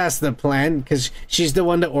badass, the plan, because she's the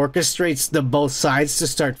one that orchestrates the both sides to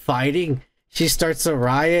start fighting. She starts a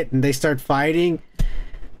riot, and they start fighting.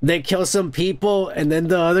 They kill some people, and then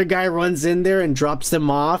the other guy runs in there and drops them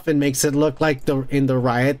off and makes it look like in the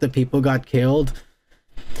riot the people got killed.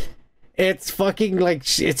 It's fucking, like,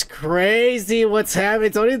 it's crazy what's happening.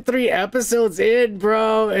 It's only 3 episodes in,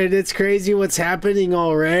 bro, and it's crazy what's happening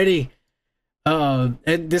already. And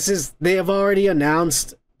they have already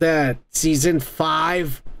announced that season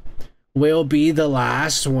 5 will be the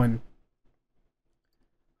last one.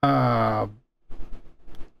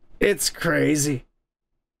 It's crazy.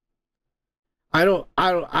 I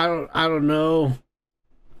don't know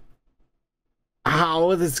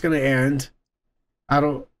how it's gonna end. I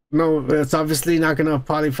don't know. It's obviously not gonna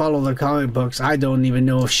probably follow the comic books. I don't even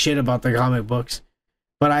know shit about the comic books,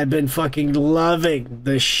 but I've been fucking loving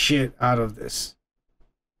the shit out of this.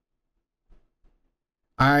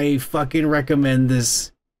 I fucking recommend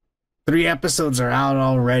this. 3 episodes are out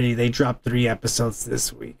already. They dropped 3 episodes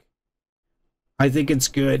this week. I think it's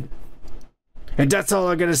good. And that's all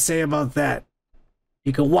I'm gonna say about that.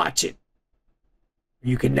 You can watch it, or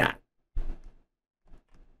you cannot.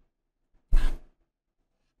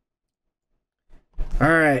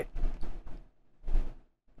 Alright.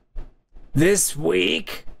 This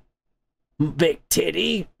week, Big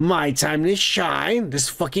Titty, my time to shine, this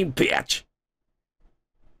fucking bitch.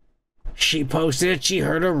 She posted that she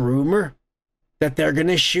heard a rumor that they're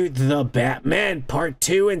gonna shoot The Batman Part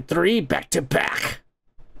 2 and 3 back to back.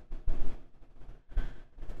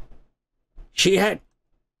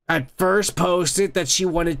 at first posted that she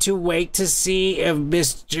wanted to wait to see if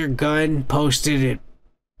Mr. Gunn posted it.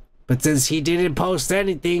 But since he didn't post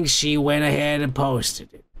anything, she went ahead and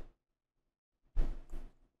posted it.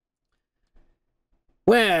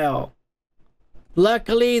 Well,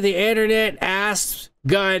 luckily the internet asked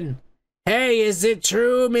Gunn, "Hey, is it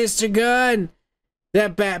true, Mr. Gunn,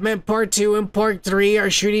 that Batman Part 2 and Part 3 are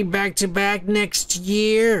shooting back to back next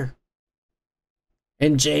year?"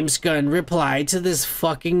 And James Gunn replied to this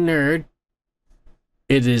fucking nerd,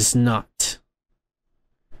 "It is not."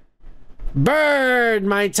 Bird,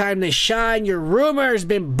 my time to shine. Your rumor has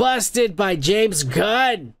been busted by James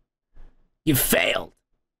Gunn. You failed.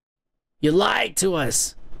 You lied to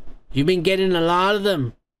us. You've been getting a lot of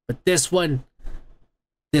them, but this one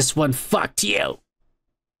fucked you.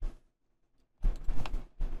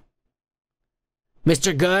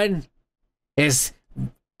 Mr. Gunn is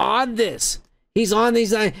on this. He's on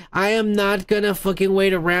these. I am not gonna fucking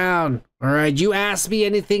wait around. All right, you ask me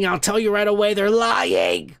anything, I'll tell you right away. They're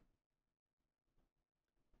lying.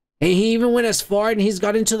 And he even went as far and he's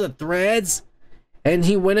got into the threads, and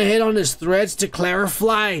he went ahead on his threads to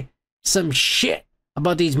clarify some shit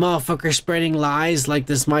about these motherfuckers spreading lies like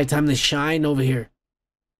this My Time to Shine over here.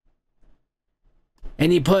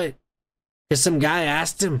 And he put, because some guy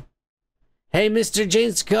asked him, "Hey, Mr.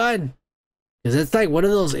 James Gunn," because it's like one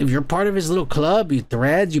of those, if you're part of his little club, you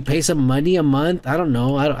threads, you pay some money a month. I don't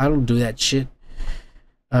know. I don't do that shit.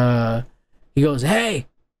 He goes, "Hey,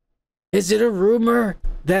 is it a rumor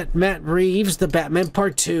that Matt Reeves, the Batman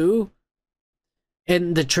Part 2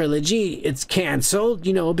 and the trilogy, it's canceled,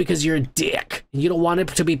 you know, because you're a dick. You don't want it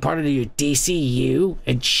to be part of your DCU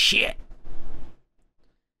and shit?"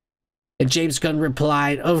 And James Gunn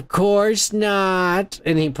replied, "Of course not."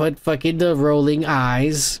 And he put fucking the rolling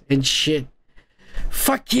eyes and shit.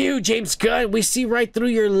 Fuck you, James Gunn. We see right through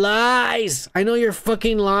your lies. I know you're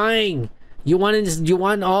fucking lying. You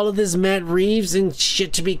want all of this Matt Reeves and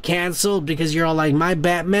shit to be canceled because you're all like, my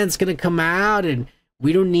Batman's gonna come out and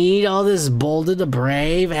we don't need all this Boulder the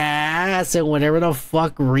Brave ass and whatever the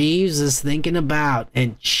fuck Reeves is thinking about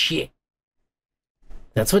and shit.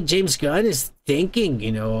 That's what James Gunn is thinking,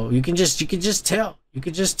 you know. You can just tell. You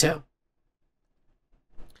can just tell.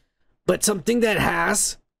 But something that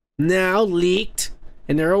has now leaked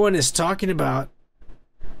and everyone is talking about,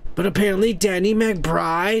 but apparently Danny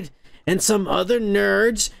McBride and some other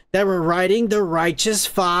nerds that were writing the Righteous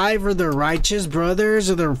Five or the Righteous Brothers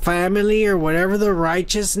or their family or whatever, the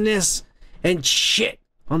righteousness and shit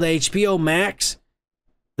on the HBO Max,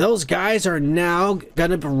 those guys are now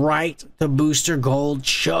gonna write the Booster Gold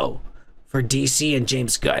show for DC and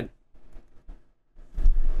James Gunn.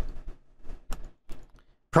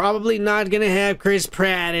 Probably not gonna have Chris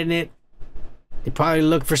Pratt in it. They probably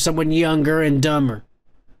look for someone younger and dumber.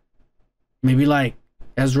 Maybe like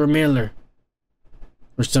Ezra Miller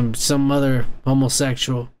or some other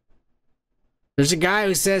homosexual. There's a guy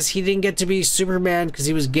who says he didn't get to be Superman because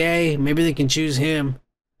he was gay. Maybe they can choose him.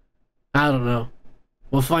 I don't know.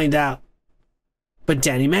 We'll find out. But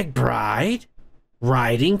Danny McBride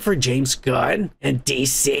writing for James Gunn and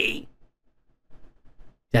DC.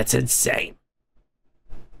 That's insane.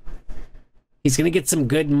 He's gonna get some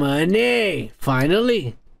good money.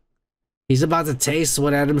 Finally. He's about to taste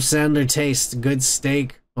what Adam Sandler tastes. Good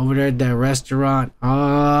steak over there at that restaurant.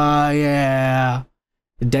 Oh, yeah.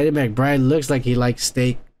 Danny McBride looks like he likes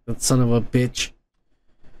steak. That son of a bitch.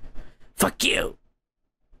 Fuck you.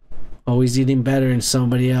 Always eating better than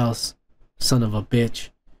somebody else. Son of a bitch.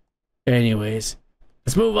 Anyways,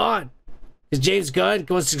 let's move on. Because James Gunn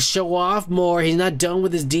wants to show off more. He's not done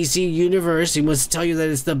with his DC universe. He wants to tell you that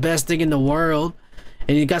it's the best thing in the world.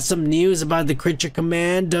 And he got some news about the Creature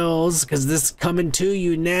Commandos, because this is coming to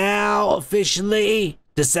you now, officially,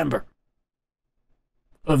 December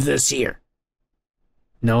of this year.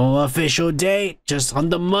 No official date, just on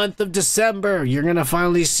the month of December. You're going to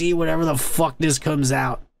finally see whatever the fuck this comes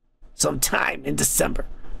out sometime in December.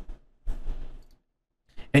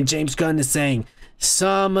 And James Gunn is saying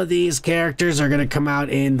some of these characters are going to come out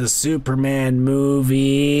in the Superman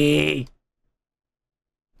movie.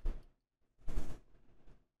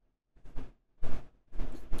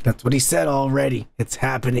 That's what he said already. It's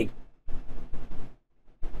happening.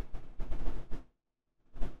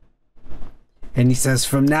 And he says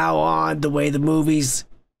from now on, the way the movies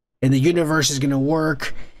and the universe is going to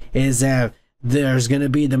work is that there's going to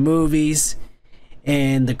be the movies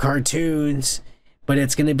and the cartoons, but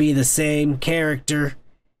it's going to be the same character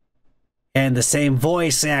and the same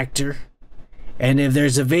voice actor. And if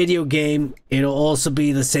there's a video game, it'll also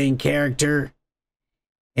be the same character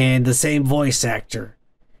and the same voice actor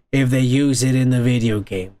if they use it in the video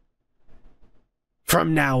game.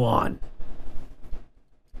 from now on.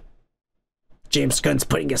 James Gunn's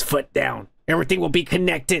putting his foot down. Everything will be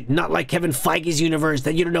connected, not like Kevin Feige's universe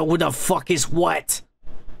that you don't know who the fuck is what.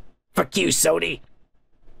 Fuck you, Sony.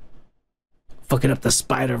 Fucking up the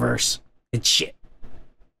Spider-Verse and shit.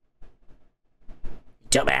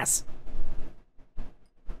 Dumbass.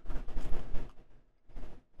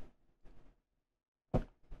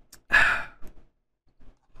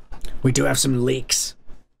 We do have some leaks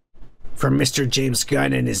from Mr. James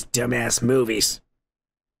Gunn and his dumbass movies.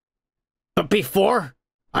 But before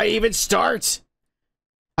I even start,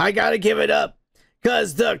 I gotta give it up,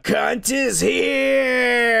 cause the cunt is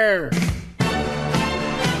here!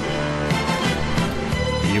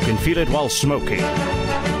 You can feel it while smoking.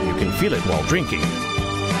 You can feel it while drinking.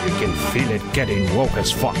 You can feel it getting woke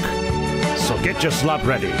as fuck. So get your slop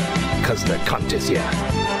ready, cause the cunt is here.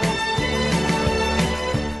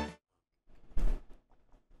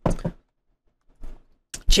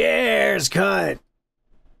 Cheers, cunt!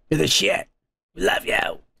 You're the shit. Love you.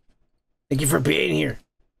 Thank you for being here.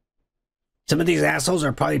 Some of these assholes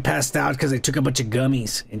are probably passed out because they took a bunch of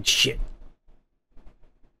gummies and shit.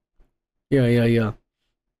 Yeah.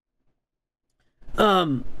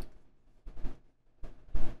 But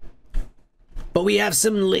we have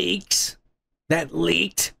some leaks that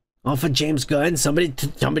leaked off of James Gunn.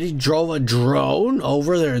 Somebody drove a drone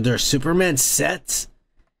over their Superman sets.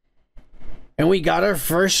 And we got our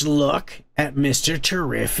first look at Mr.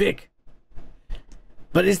 Terrific.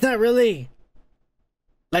 But it's not really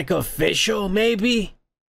like official, maybe.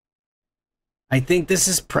 I think this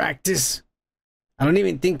is practice. I don't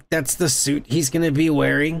even think that's the suit he's going to be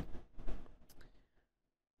wearing.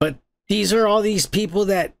 But these are all these people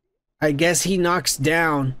that I guess he knocks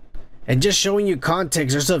down. And just showing you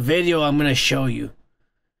context, there's a video I'm going to show you.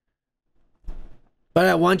 But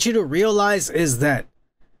I want you to realize is that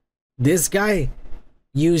this guy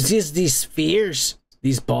uses these spheres,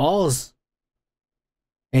 these balls,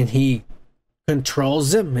 and he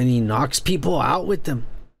controls them and he knocks people out with them.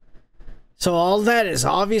 So all that is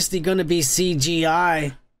obviously going to be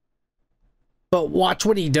CGI. But watch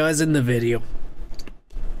what he does in the video.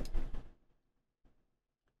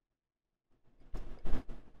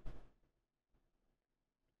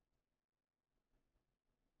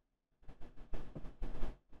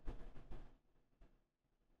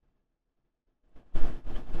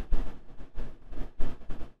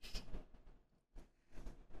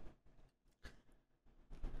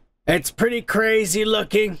 It's pretty crazy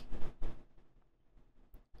looking.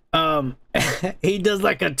 He does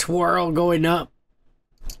like a twirl going up.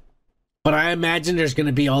 But I imagine there's going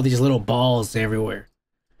to be all these little balls everywhere.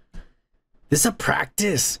 This is a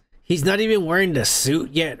practice. He's not even wearing the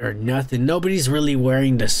suit yet or nothing. Nobody's really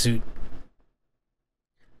wearing the suit.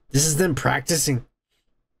 This is them practicing.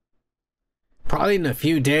 Probably in a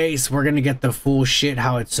few days, we're going to get the full shit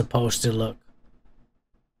how it's supposed to look.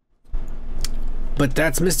 But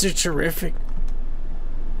that's Mr. Terrific.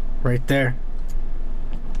 Right there.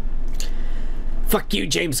 Fuck you,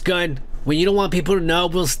 James Gunn. When you don't want people to know,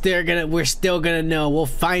 we're still gonna know. We'll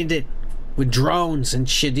find it with drones and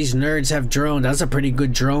shit. These nerds have drones. That's a pretty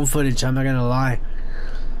good drone footage, I'm not gonna lie.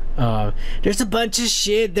 There's a bunch of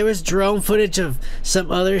shit. There was drone footage of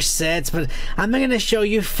some other sets, but I'm not gonna show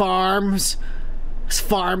you farmland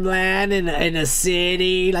in a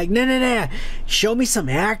city. Like, no. Show me some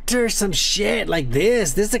actors, some shit like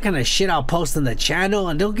this. This is the kind of shit I'll post on the channel.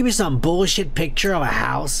 And don't give me some bullshit picture of a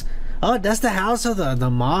house. Oh, that's the house of the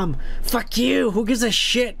mom. Fuck you. Who gives a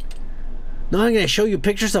shit? No, I'm gonna show you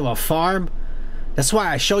pictures of a farm. That's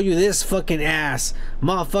why I show you this fucking ass,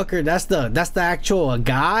 motherfucker. That's the actual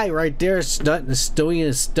guy right there, doing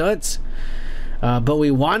his stunts. But we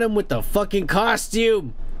want him with the fucking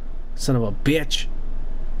costume. Son of a bitch.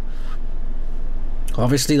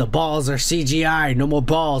 Obviously the balls are CGI. No more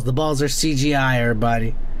balls. The balls are CGI,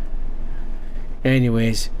 everybody.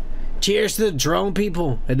 Anyways, cheers to the drone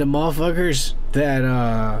people and the motherfuckers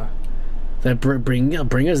that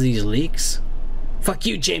bring us these leaks. Fuck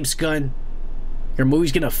you, James Gunn. Your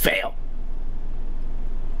movie's gonna fail.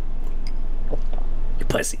 You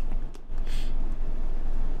pussy.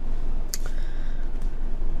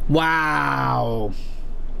 Wow.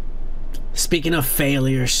 Speaking of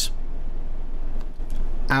failures,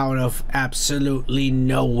 out of absolutely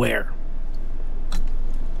nowhere,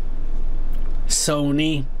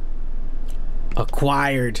 Sony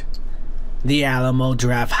acquired the Alamo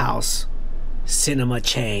Drafthouse cinema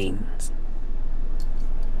chain.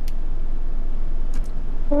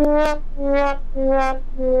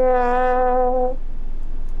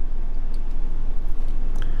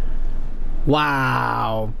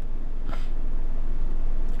 Wow.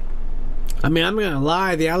 I mean, I'm gonna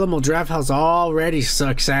lie, the Alamo Drafthouse already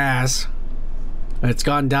sucks ass. It's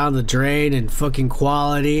gone down the drain in fucking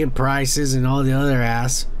quality and prices and all the other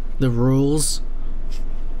ass. The rules,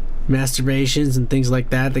 masturbations and things like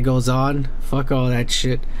that goes on. Fuck all that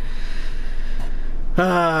shit.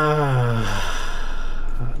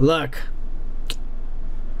 Look,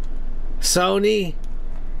 Sony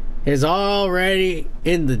is already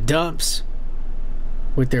in the dumps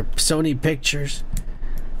with their Sony pictures.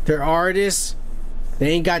 Their artists, they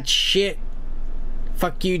ain't got shit.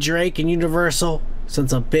 Fuck you, Drake and Universal,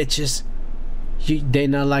 sons of bitches. They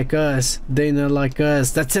not like us. They not like us.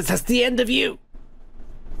 That's it. That's the end of you.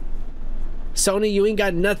 Sony, you ain't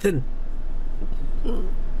got nothing.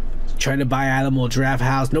 Trying to buy Alamo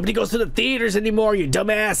Drafthouse. Nobody goes to the theaters anymore, you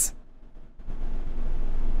dumbass.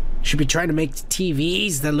 Should be trying to make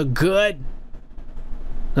TVs that look good.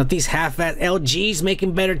 Not these half-ass LGs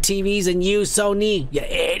making better TVs than you, Sony. You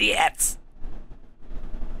idiots.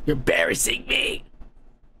 You're embarrassing me.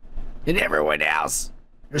 And everyone else.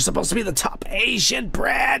 You're supposed to be the top Asian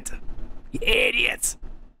brand. You idiots.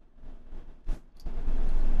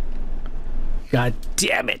 God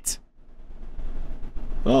damn it.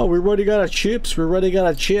 Oh, we're running out of chips. We're running out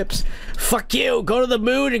of chips. Fuck you. Go to the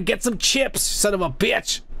moon and get some chips, son of a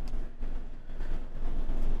bitch.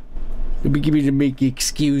 You'll be giving me to make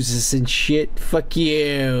excuses and shit. Fuck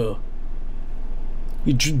you.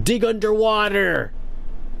 You dig underwater.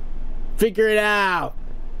 Figure it out.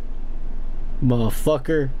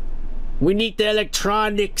 Motherfucker. We need the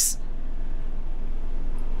electronics.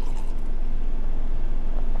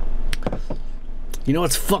 You know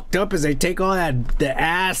what's fucked up is they take all that, the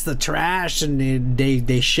ass, the trash, and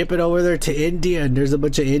they ship it over there to India, and there's a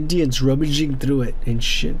bunch of Indians rummaging through it and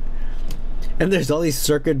shit. And there's all these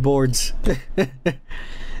circuit boards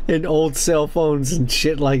and old cell phones and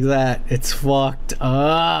shit like that. It's fucked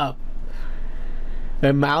up.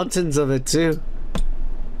 And mountains of it too.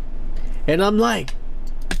 And I'm like,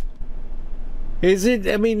 is it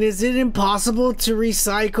impossible to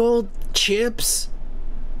recycle chips?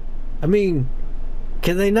 I mean,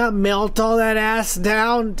 can they not melt all that ass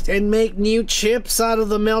down and make new chips out of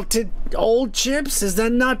the melted old chips? Is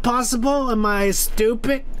that not possible? Am I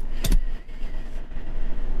stupid?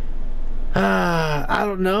 I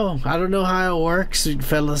don't know. I don't know how it works,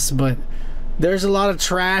 fellas, but there's a lot of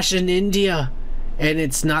trash in India, and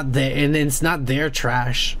it's not their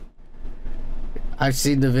trash. I've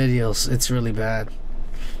seen the videos. It's really bad.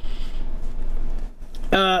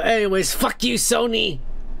 Anyways, fuck you, Sony.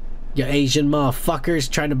 You Asian motherfuckers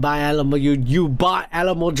trying to buy Alamo. You bought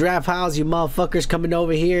Alamo Drafthouse. You motherfuckers coming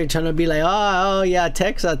over here trying to be like, oh yeah,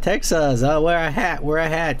 Texas. Oh, wear a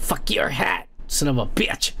hat. Fuck your hat, son of a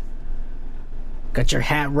bitch. Got your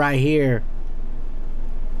hat right here.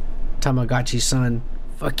 Tamagotchi son.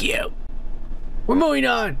 Fuck you. We're moving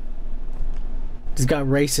on. Just got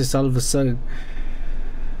racist all of a sudden.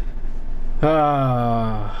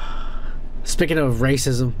 Speaking of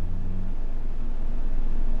racism,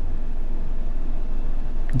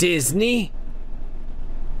 Disney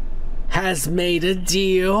has made a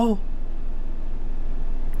deal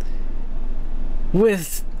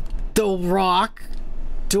with The Rock,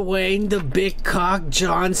 Dwayne the Big Cock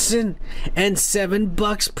Johnson, and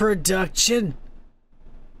 $7 Production,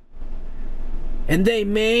 and they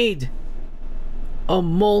made a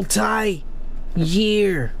multi-year,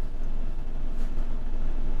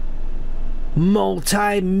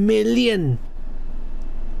 multi-million,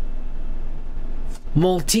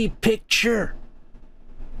 multi-picture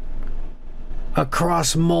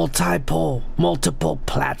across multiple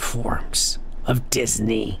platforms of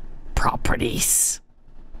Disney properties.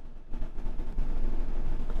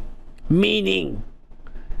 Meaning,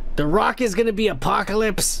 The Rock is gonna be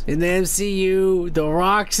Apocalypse in the MCU. The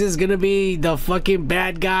Rock is gonna be the fucking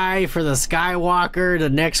bad guy for the Skywalker, the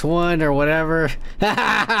next one, or whatever.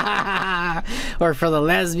 Or for the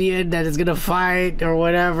lesbian that is gonna fight, or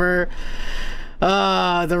whatever.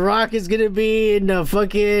 The Rock is gonna be in the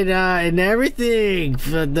fucking, in everything.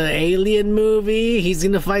 For the Alien movie, he's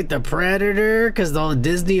gonna fight the Predator, because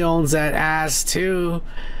Disney owns that ass too.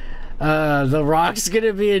 The Rock's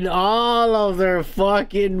gonna be in all of their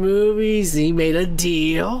fucking movies. He made a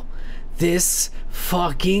deal. This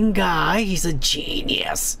fucking guy, he's a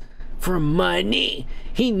genius for money.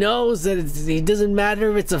 He knows that it doesn't matter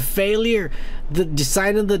if it's a failure. The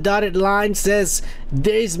sign on the dotted line says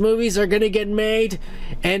these movies are gonna get made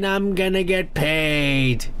and I'm gonna get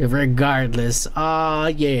paid regardless. Oh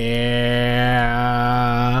yeah.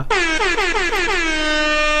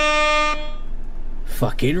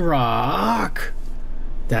 Fucking Rock.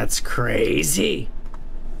 That's crazy.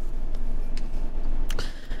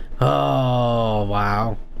 Oh,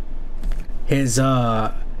 wow. His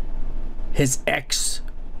ex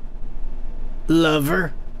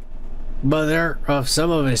lover, mother of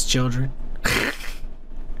some of his children.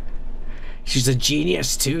 She's a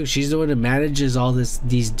genius too. She's the one that manages all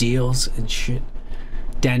these deals and shit.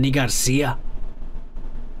 Danny Garcia.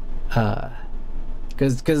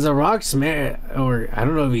 Cause The Rock's married, or I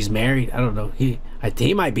don't know if he's married. I don't know. I think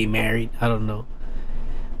he might be married. I don't know.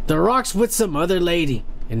 The Rock's with some other lady,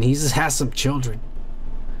 and he just has some children.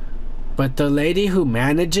 But the lady who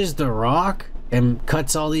manages The Rock and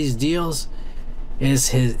cuts all these deals is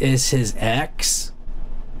his ex.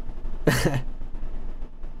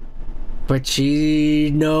 But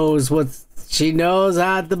she knows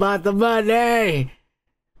about the money,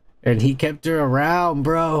 and he kept her around,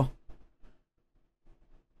 bro.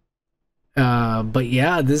 But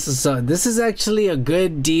yeah, this is actually a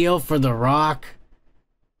good deal for The Rock.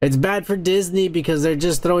 It's bad for Disney because they're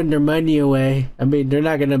just throwing their money away. I mean, they're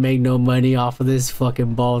not gonna make no money off of this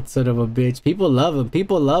fucking bald son of a bitch. People love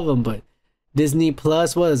him, but Disney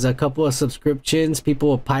Plus was a couple of subscriptions. People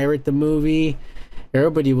will pirate the movie.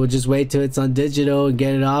 Everybody will just wait till it's on digital and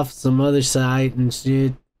get it off some other site and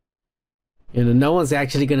shit. You know, no one's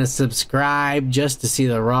actually gonna subscribe just to see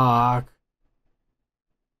The Rock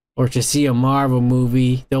or to see a Marvel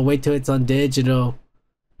movie. They'll wait till it's on digital.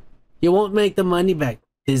 You won't make the money back,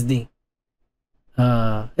 Disney.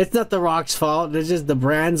 It's not The Rock's fault. It's just the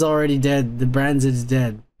brand's already dead. The brand is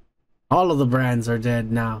dead. All of the brands are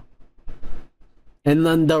dead now. And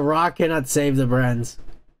then The Rock cannot save the brands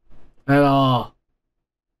at all.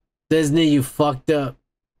 Disney, you fucked up.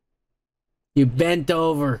 You bent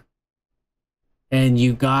over. And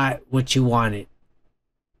you got what you wanted.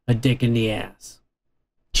 A dick in the ass.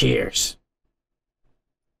 Cheers.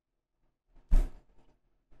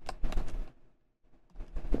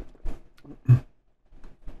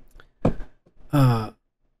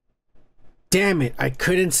 Damn it, I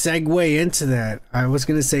couldn't segue into that. I was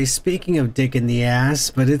gonna say, speaking of dick in the ass,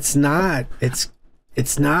 but it's not. It's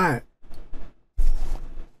not.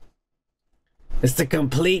 It's the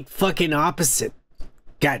complete fucking opposite.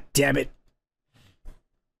 God damn it.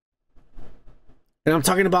 And I'm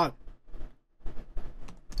talking about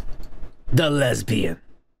the lesbian,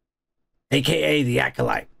 aka the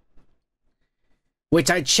Acolyte.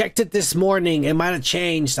 Which I checked it this morning. It might have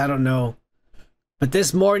changed, I don't know. But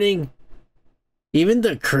this morning, even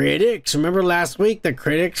the critics, remember last week, the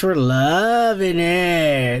critics were loving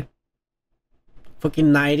it.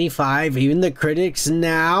 Fucking 95. Even the critics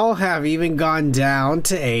now have even gone down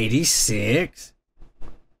to 86.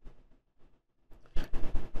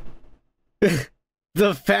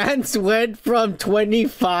 The fans went from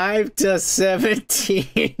 25 to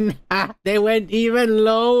 17. They went even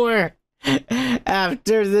lower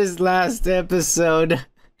after this last episode.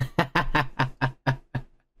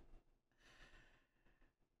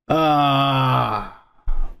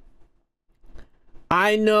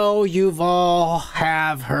 I know you've all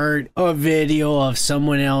have heard a video of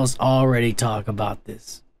someone else already talk about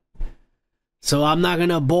this. So I'm not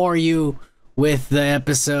gonna bore you with the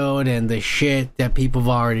episode and the shit that people have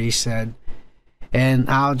already said. And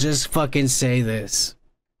I'll just fucking say this.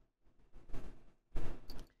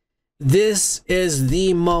 This is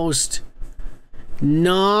the most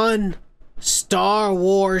non-Star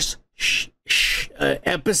Wars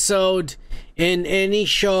episode in any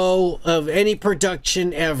show of any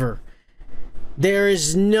production ever. There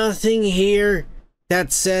is nothing here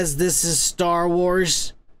that says this is Star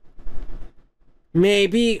Wars.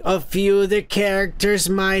 Maybe a few of the characters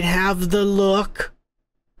might have the look,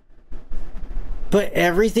 but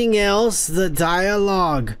everything else, the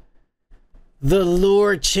dialogue, the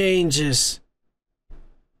lure changes.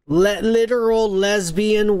 Literal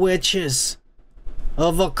lesbian witches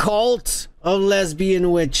of a cult of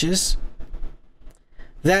lesbian witches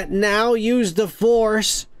that now use the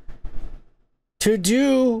Force to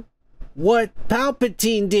do what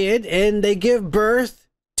Palpatine did, and they give birth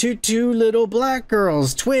to two little black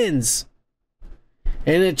girls, twins.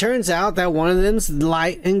 And it turns out that one of them's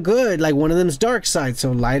light and good, like one of them's dark side,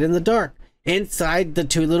 so light and the dark. Inside, the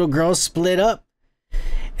two little girls split up,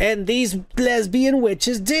 and these lesbian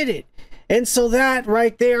witches did it. And so that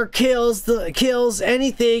right there kills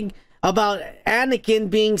anything about Anakin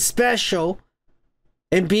being special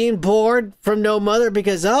and being born from no mother,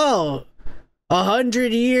 because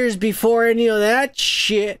 100 years before any of that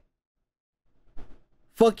shit,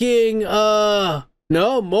 fucking no,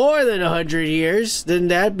 more than 100 years than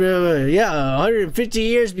that, yeah, 150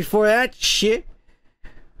 years before that shit,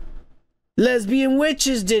 lesbian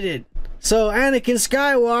witches did it. So Anakin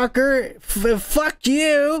Skywalker, fuck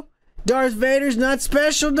you, Darth Vader's not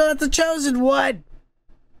special, not the chosen one.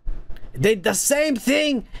 The same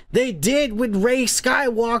thing they did with Ray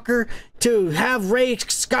Skywalker to have Ray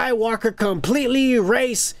Skywalker completely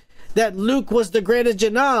erase that Luke was the greatest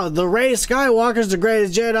Jedi. No, the Ray Skywalker's the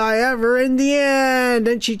greatest Jedi ever in the end.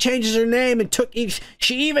 And she changes her name and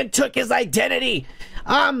she even took his identity.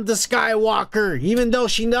 I'm the Skywalker, even though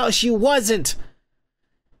she knows she wasn't.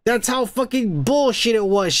 That's how fucking bullshit it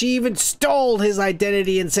was. She even stole his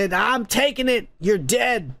identity and said, I'm taking it. You're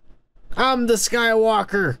dead. I'm the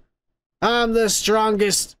Skywalker. I'm the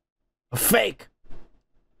strongest. Fake.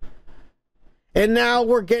 And now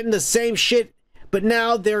we're getting the same shit, but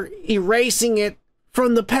now they're erasing it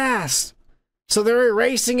from the past. So they're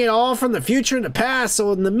erasing it all from the future and the past.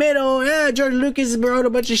 So in the middle, George Lucas wrote a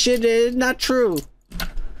bunch of shit that is not true.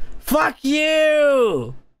 Fuck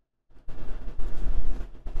you!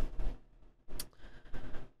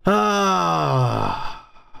 Ah.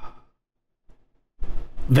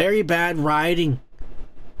 Very bad writing.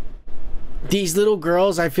 These little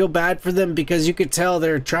girls, I feel bad for them because you could tell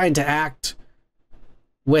they're trying to act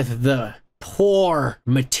with the poor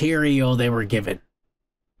material they were given.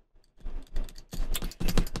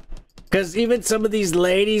 Because even some of these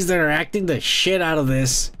ladies that are acting the shit out of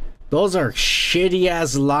this, those are shitty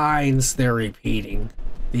ass lines they're repeating.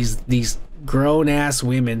 These grown ass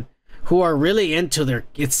women who are really into their,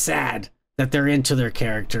 it's sad that they're into their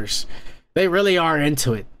characters. They really are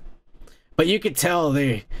into it. But you could tell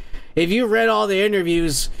if you read all the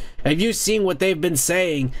interviews, have you seen what they've been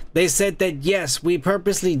saying? They said that yes, we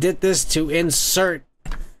purposely did this to insert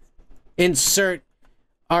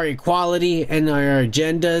our equality and our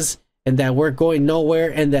agendas, and that we're going nowhere,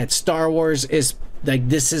 and that Star Wars is like,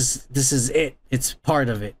 this is it. It's part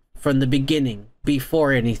of it from the beginning,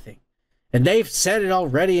 before anything. And they've said it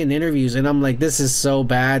already in interviews, and I'm like, this is so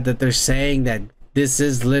bad that they're saying that this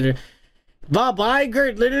is literally... Bob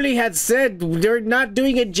Iger literally had said they're not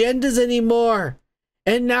doing agendas anymore.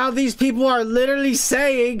 And now these people are literally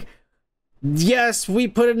saying, yes, we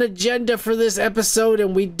put an agenda for this episode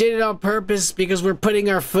and we did it on purpose because we're putting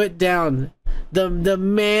our foot down. The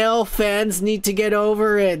male fans need to get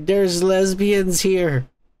over it. There's lesbians here.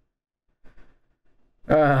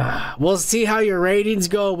 We'll see how your ratings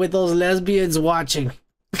go with those lesbians watching.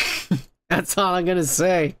 That's all I'm gonna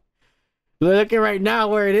say. Looking right now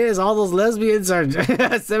where it is, all those lesbians are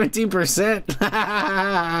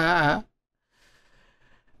 17%.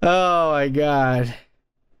 Oh my god.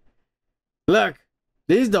 Look,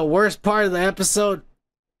 this is the worst part of the episode.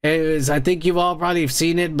 I think you've all probably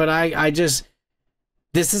seen it, but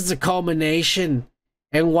this is the culmination.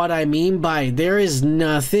 And what I mean by there is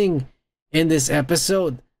nothing in this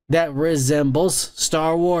episode that resembles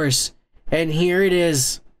Star Wars. And here it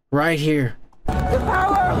is, right here. The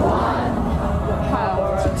power of one. The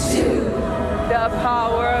power of two. The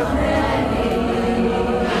power of many.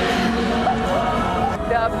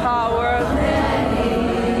 The power of many.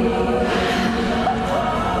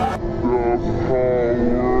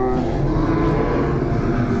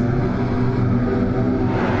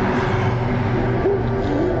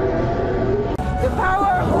 The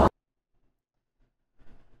power of one.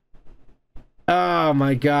 Oh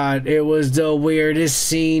my god, it was the weirdest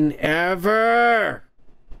scene ever.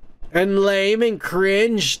 And lame and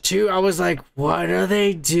cringe too. I was like, what are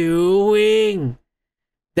they doing?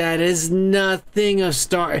 That is nothing of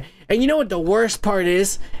Star. And you know what the worst part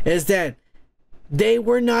is? Is that they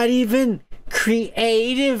were not even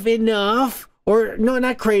creative enough. Or, no,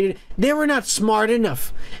 not creative. They were not smart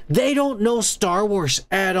enough. They don't know Star Wars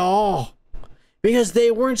at all. Because they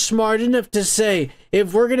weren't smart enough to say,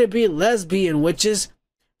 if we're going to be lesbian witches,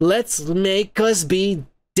 let's make us be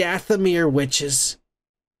Dathomir witches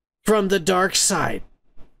from the dark side.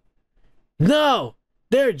 No,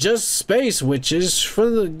 they're just space witches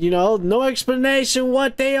from the, no explanation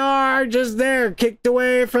what they are, just there, kicked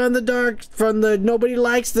away from the dark, nobody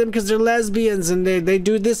likes them because they're lesbians and they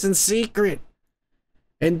do this in secret.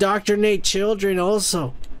 Indoctrinate children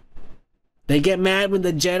also. They get mad when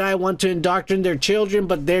the Jedi want to indoctrinate their children,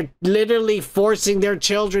 but they're literally forcing their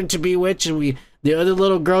children to be witches. The other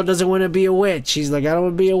little girl doesn't want to be a witch. She's like, I don't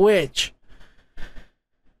want to be a witch.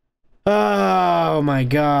 Oh my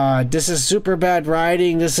god. This is super bad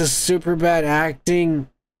writing. This is super bad acting.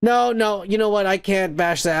 No, you know what? I can't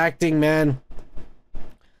bash the acting, man.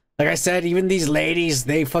 Like I said, even these ladies,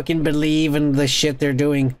 they fucking believe in the shit they're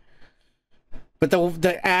doing. But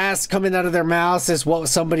the ass coming out of their mouths is what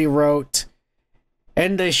somebody wrote.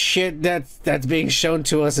 And the shit that's being shown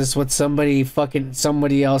to us is what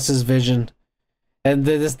somebody else's vision. And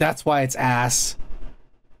that's why it's ass.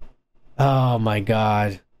 Oh my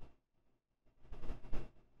god.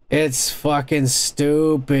 It's fucking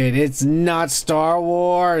stupid. It's not Star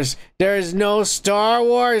Wars. There's no Star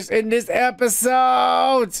Wars in this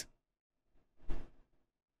episode.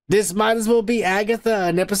 This might as well be Agatha,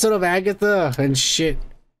 an episode of Agatha and shit.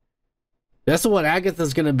 That's what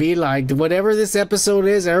Agatha's gonna be like. Whatever this episode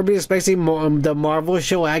is, everybody expecting the Marvel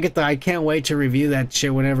show Agatha. I can't wait to review that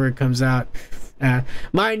shit whenever it comes out.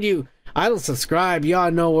 Mind you, I don't subscribe.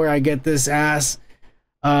 Y'all know where I get this ass.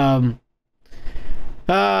 I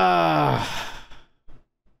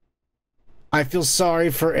feel sorry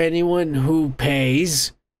for anyone who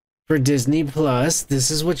pays for Disney Plus.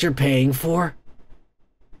 This is what you're paying for.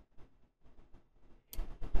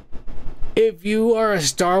 If you are a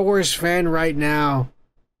Star Wars fan right now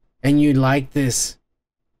and you like this,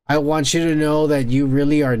 I want you to know that you're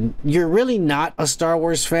really not a Star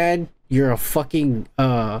Wars fan. You're a fucking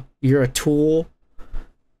you're a tool.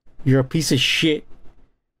 You're a piece of shit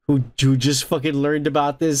who just fucking learned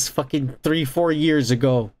about this fucking 3-4 years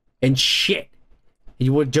ago and shit.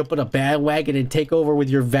 You would jump on a bandwagon and take over with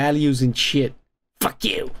your values and shit. Fuck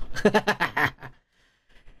you.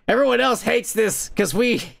 Everyone else hates this because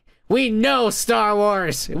we know Star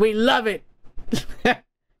Wars. We love it.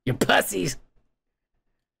 You pussies.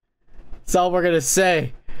 That's all we're gonna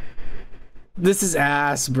say. This is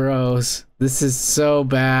ass, bros. This is so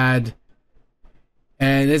bad.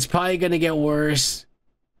 And it's probably gonna get worse.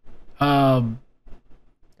 I'll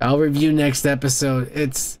review next episode.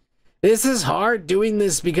 This is hard doing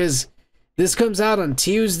this because this comes out on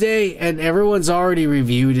Tuesday and everyone's already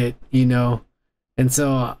reviewed it, you know. And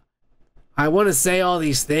so I want to say all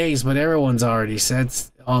these things, but everyone's already said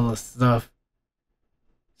all the stuff.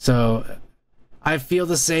 So I feel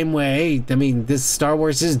the same way. I mean, this Star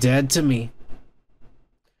Wars is dead to me.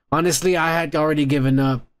 Honestly, I had already given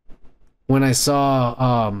up when I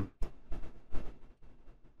saw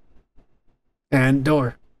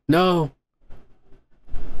Andor. No.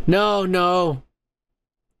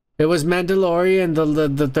 It was Mandalorian,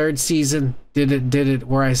 the third season did it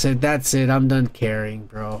where I said, that's it, I'm done caring,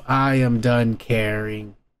 bro. I am done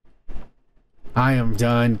caring. I am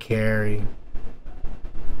done caring.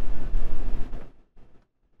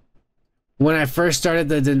 When I first started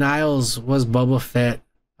the denials was Boba Fett.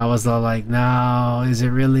 I was all like, no, is it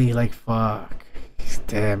really? Like, fuck.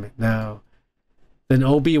 Damn it, no. Then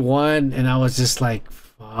Obi-Wan, and I was just like,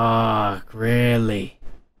 fuck, really?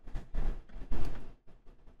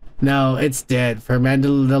 No, it's dead. For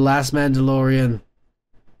the last Mandalorian,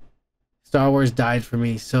 Star Wars died for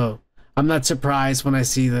me, so I'm not surprised when I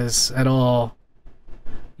see this at all.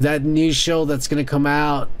 That new show that's gonna come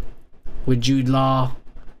out with Jude Law,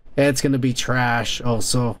 it's gonna be trash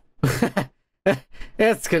also.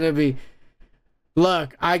 It's gonna be...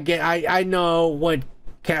 Look, I know what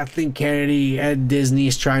Kathleen Kennedy and Disney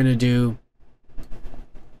is trying to do.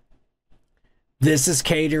 This is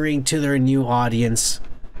catering to their new audience.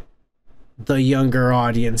 The younger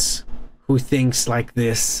audience who thinks like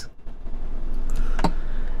this.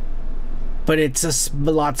 But it's a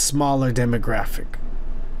lot smaller demographic.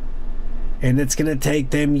 And it's gonna take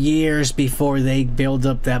them years before they build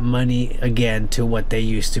up that money again to what they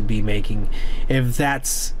used to be making. If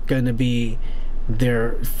that's gonna be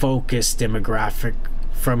their focus demographic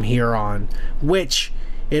from here on, which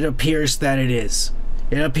it appears that it is.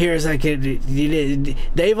 It appears like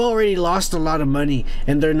they've already lost a lot of money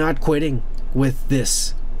and they're not quitting with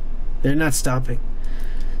this. They're not stopping.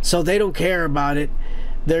 So they don't care about it.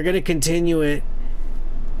 They're gonna continue it.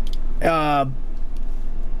 Then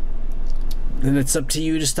it's up to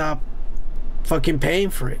you to stop fucking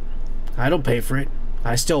paying for it. I don't pay for it.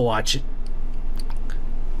 I still watch it.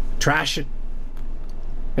 Trash it.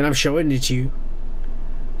 And I'm showing it to you.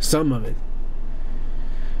 Some of it.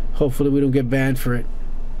 Hopefully we don't get banned for it.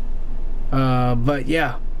 But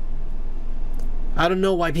yeah. I don't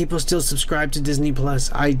know why people still subscribe to Disney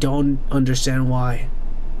Plus. I don't understand why.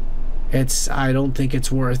 I don't think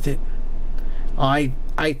it's worth it. I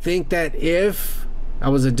think that if I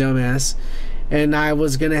was a dumbass and I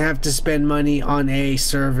was gonna have to spend money on a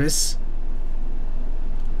service,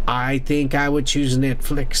 I think I would choose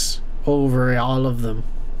Netflix over all of them.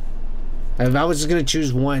 If I was just gonna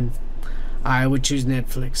choose one, I would choose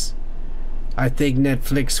Netflix. I think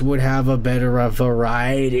Netflix would have a better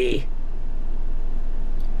variety.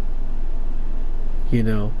 You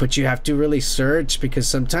know, but you have to really search because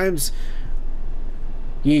sometimes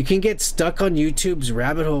you can get stuck on YouTube's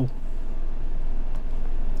rabbit hole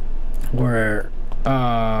where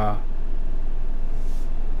I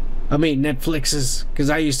mean Netflix's, because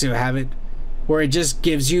I used to have it, where it just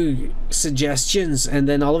gives you suggestions and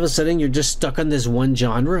then all of a sudden you're just stuck on this one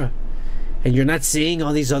genre and you're not seeing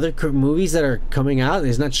all these other movies that are coming out.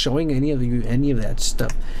 It's not showing any of that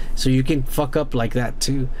stuff, so you can fuck up like that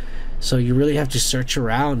too. So you really have to search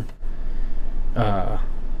around,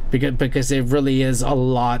 because it really is a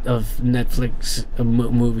lot of Netflix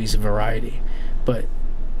movies variety. But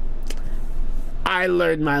I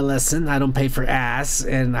learned my lesson. I don't pay for ass,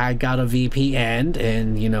 and I got a VPN,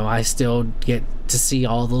 and you know, I still get to see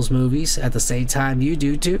all those movies at the same time you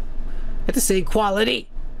do too, at the same quality,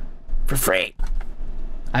 for free.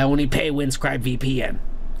 I only pay Winscribe VPN.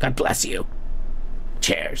 God bless you.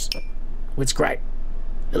 Cheers. Winscribe.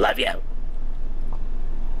 I love you.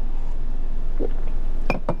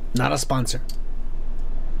 Not a sponsor.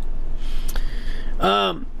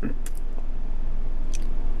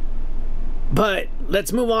 But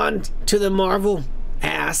let's move on to the Marvel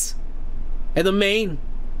ass and the main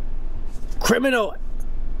criminal,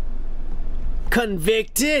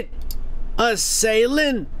 convicted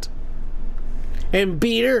assailant and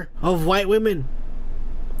beater of white women,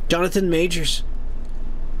 Jonathan Majors,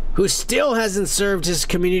 who still hasn't served his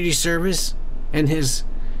community service and his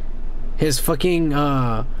fucking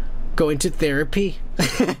going to therapy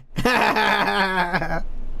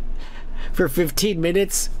for 15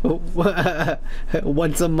 minutes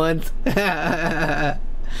once a month,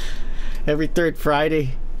 every third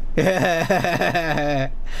Friday.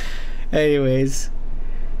 Anyways,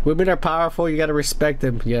 women are powerful. You gotta respect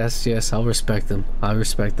them. Yes, I'll respect them. I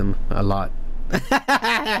respect them a lot. All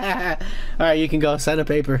right, you can go sign a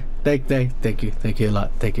paper. Thank you a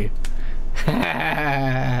lot. Thank you.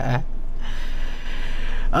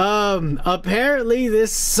 Apparently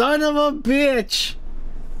this son of a bitch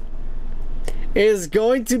is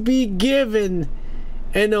going to be given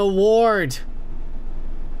an award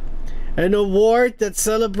that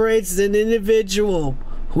celebrates an individual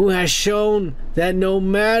who has shown that no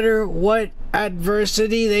matter what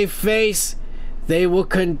adversity they face, they will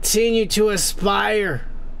continue to aspire.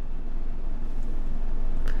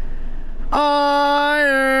 Oh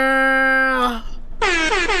yeah.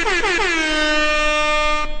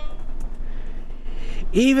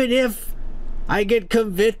 Even if I get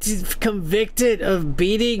convicted of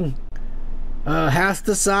beating half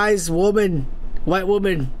the size woman, white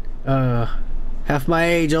woman, half my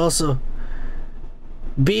age also,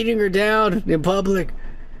 beating her down in public,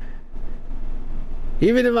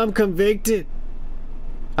 even if I'm convicted,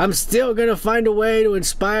 I'm still gonna find a way to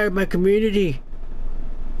inspire my community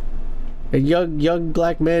and young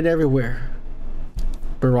black men everywhere.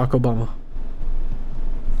 Barack Obama.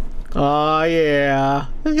 Oh yeah.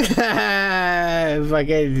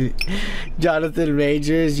 Fucking Jonathan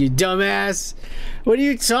Majors, you dumbass. What are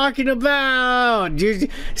you talking about?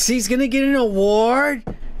 He's gonna get an award?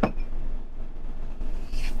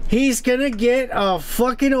 He's gonna get a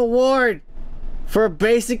fucking award for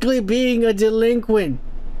basically being a delinquent.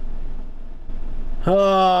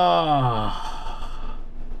 Oh.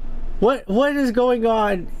 What is going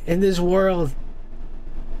on in this world?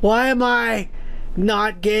 Why am I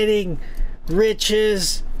not getting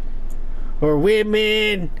riches or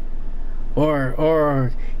women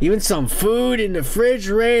or even some food in the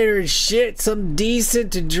refrigerator and shit, some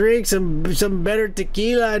decent to drink, some better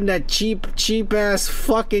tequila, and that cheap ass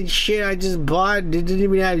fucking shit I just bought? It didn't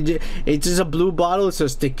even have, it's just a blue bottle. It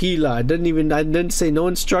says tequila. I didn't say no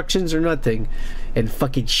instructions or nothing, and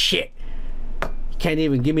fucking shit. You can't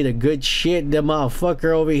even give me the good shit. The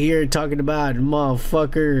motherfucker over here talking about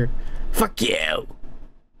motherfucker. Fuck you,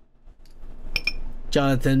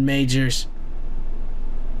 Jonathan Majors.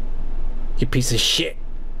 You piece of shit.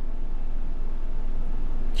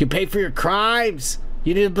 You pay for your crimes.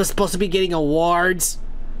 You're supposed to be getting awards.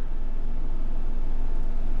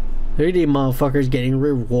 These motherfuckers getting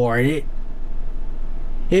rewarded.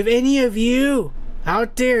 If any of you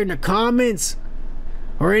out there in the comments,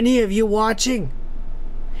 or any of you watching,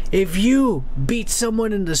 if you beat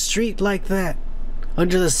someone in the street like that,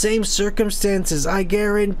 under the same circumstances, I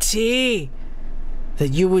guarantee that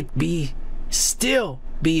you would still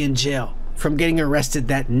be in jail from getting arrested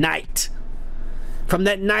that night. From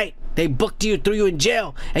that night, they booked you, threw you in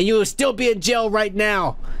jail, and you will still be in jail right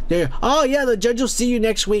now. Oh yeah, the judge will see you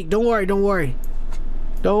next week. Don't worry.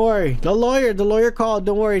 The lawyer called.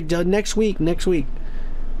 Don't worry. Next week.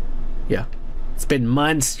 Yeah. It's been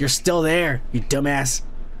months. You're still there, you dumbass.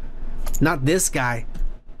 Not this guy.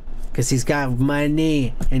 Because he's got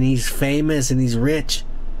money and he's famous and he's rich.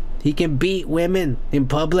 He can beat women in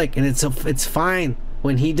public, and it's fine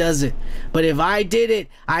when he does it. But if I did it,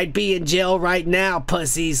 I'd be in jail right now,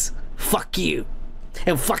 pussies. Fuck you.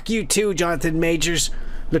 And fuck you too, Jonathan Majors.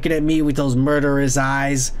 Looking at me with those murderous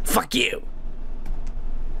eyes. Fuck you.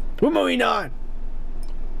 We're moving on.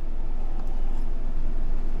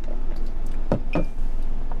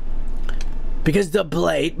 Because the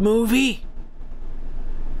Blade movie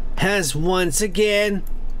has once again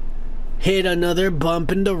hit another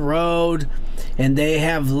bump in the road, and they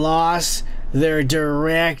have lost their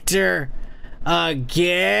director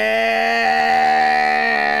again.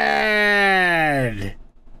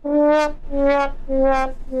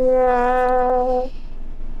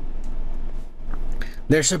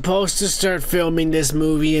 They're supposed to start filming this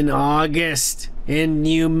movie in August in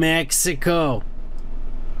New Mexico.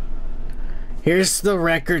 Here's the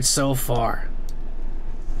record so far.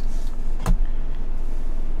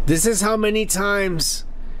 This is how many times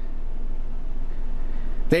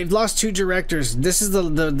they've lost 2 directors. This is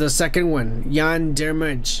the second one, Jan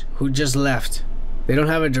Dermage, who just left. They don't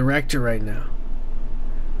have a director right now.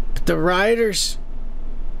 But the writers,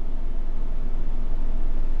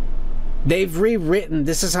 they've rewritten.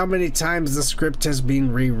 This is how many times the script has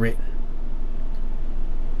been rewritten.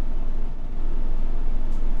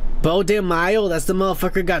 Bo De Mayo, that's the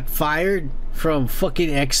motherfucker got fired from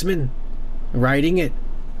fucking X-Men writing it.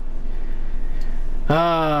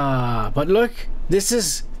 But look, this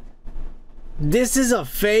is a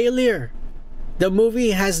failure. The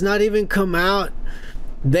movie has not even come out.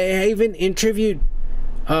 They even interviewed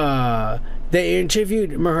Mahershala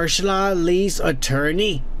Ali's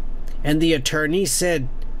attorney, and the attorney said,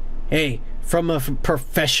 hey, from a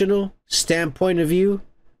professional standpoint of view,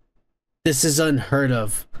 this is unheard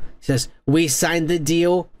of. He says, we signed the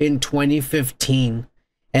deal in 2015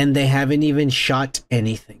 and they haven't even shot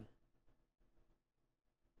anything.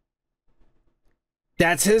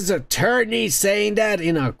 That's his attorney saying that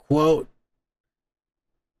in a quote.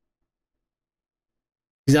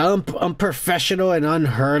 He's unprofessional and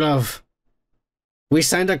unheard of. We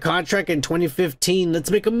signed a contract in 2015.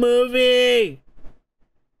 Let's make a movie.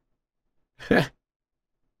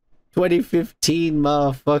 2015,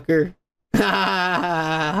 motherfucker.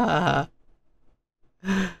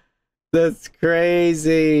 That's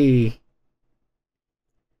crazy.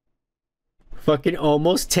 Fucking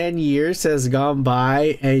almost 10 years has gone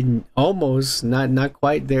by, and almost not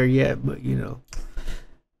quite there yet, but you know,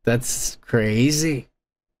 that's crazy.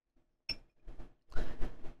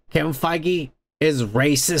 Kevin Feige is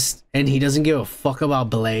racist and he doesn't give a fuck about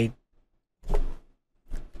Blade.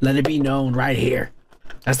 Let it be known right here.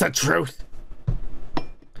 That's the truth.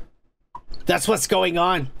 That's what's going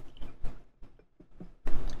on.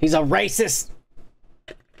 He's a racist.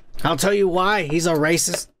 I'll tell you why he's a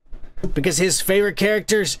racist. Because his favorite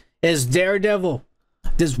characters is Daredevil.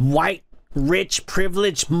 This white, rich,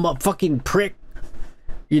 privileged fucking prick.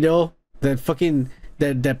 You know? That fucking...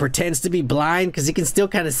 That pretends to be blind because he can still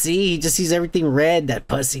kind of see. He just sees everything red, that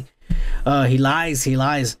pussy. He lies.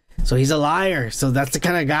 So he's a liar. So that's the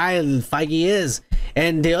kind of guy Feige is.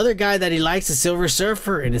 And the other guy that he likes is Silver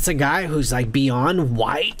Surfer. And it's a guy who's like beyond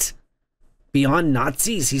white. Beyond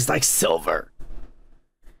Nazis. He's like silver.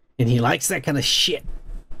 And he likes that kind of shit.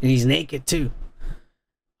 And he's naked too.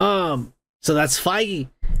 So that's Feige.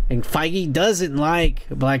 And Feige doesn't like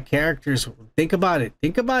black characters. Think about it.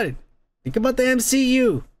 Think about the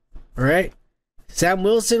MCU. Alright? Sam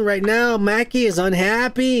Wilson right now, Mackie is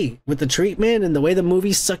unhappy with the treatment and the way the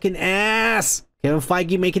movie's sucking ass. Kevin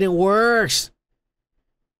Feige making it worse.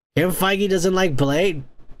 Kevin Feige doesn't like Blade.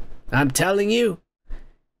 I'm telling you.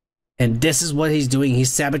 And this is what he's doing.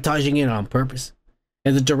 He's sabotaging it on purpose.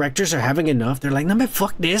 And the directors are having enough. They're like, no man,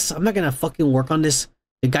 fuck this. I'm not gonna fucking work on this.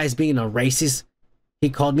 The guy's being a racist.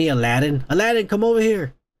 He called me Aladdin. Aladdin, come over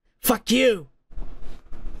here. Fuck you. I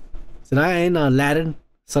said, I ain't Aladdin,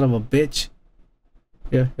 son of a bitch.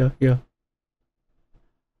 Yeah.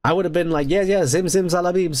 I would have been like, yeah, Zim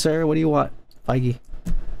Salabim, sir. What do you want? Feige.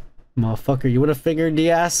 Motherfucker, you want a finger in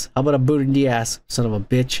the ass? How about a boot in the ass, son of a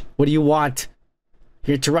bitch? What do you want?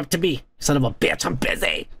 You're interrupting me, son of a bitch. I'm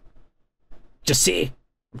busy. Just see,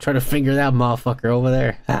 I'm trying to finger that motherfucker over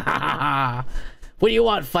there. What do you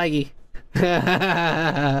want, Feige?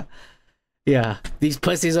 Yeah, these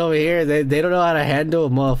pussies over here, they don't know how to handle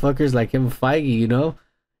motherfuckers like him, Feige, you know?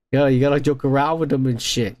 Yo, you gotta joke around with them and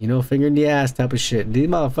shit, you know, finger in the ass type of shit. These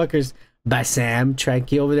motherfuckers, Bassam,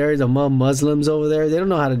 Tranky over there, the Muslims over there, they don't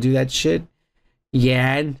know how to do that shit.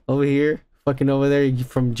 Yan over here, fucking over there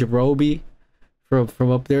from Jerobi,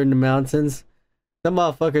 from up there in the mountains. Some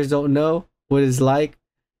motherfuckers don't know what it's like,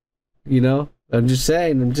 you know. I'm just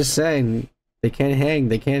saying, they can't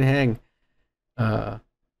hang. I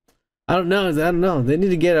don't know. They need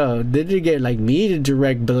to get like me to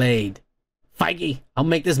direct Blade. Feige, I'll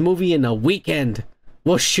make this movie in a weekend.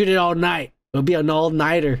 We'll shoot it all night. It'll be an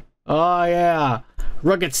all-nighter. Oh yeah,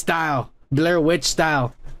 rugged style, Blair Witch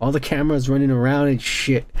style. All the cameras running around and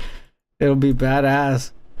shit. It'll be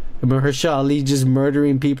badass. Mahershala Ali just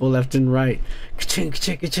murdering people left and right. Ka-ching,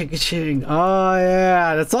 ka-ching, ka-ching, ka-ching. Oh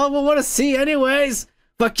yeah, that's all we want to see anyways.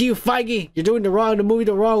 Fuck you, Feige. You're doing the movie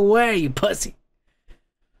the wrong way, you pussy.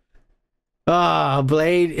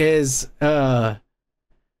 Blade is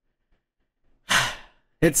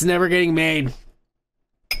it's never getting made.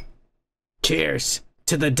 Cheers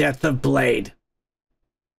to the death of Blade.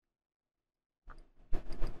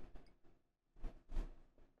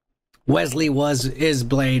 Wesley is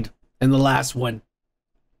Blade in the last one.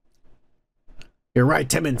 You're right,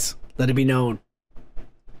 Timmons. Let it be known.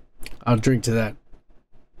 I'll drink to that.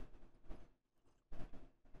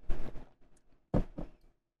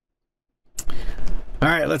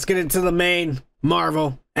 Alright, let's get into the main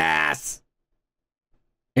Marvel ass.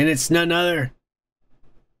 And it's none other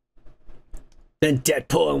than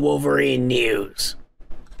Deadpool and Wolverine news.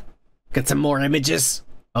 Got some more images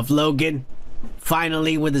of Logan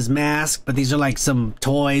finally with his mask, but these are like some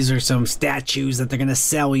toys or some statues that they're gonna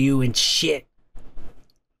sell you and shit.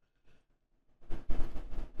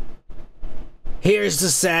 Here's the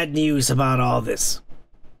sad news about all this,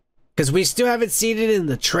 because we still haven't seen it in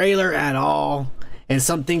the trailer at all, and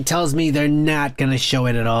something tells me they're not gonna show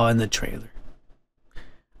it at all in the trailer.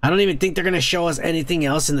 I don't even think they're gonna show us anything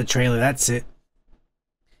else in the trailer. That's it.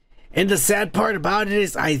 And the sad part about it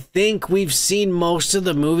is I think we've seen most of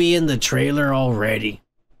the movie in the trailer already,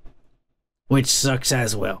 which sucks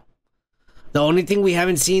as well. The only thing we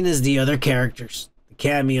haven't seen is the other characters, the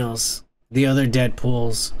cameos, the other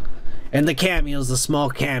Deadpools, and the cameos, the small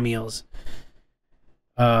cameos.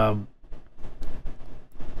 But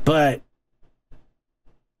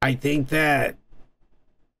I think that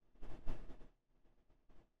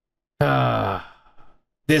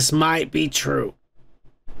this might be true.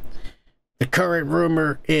 The current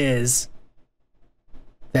rumor is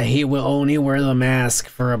that he will only wear the mask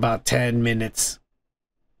for about 10 minutes.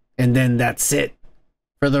 And then that's it.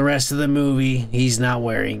 For the rest of the movie, he's not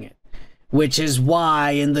wearing it. Which is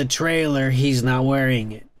why in the trailer, he's not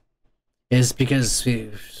wearing it. It's because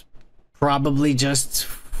he's probably just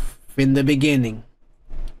in the beginning,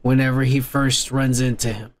 whenever he first runs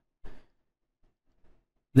into him.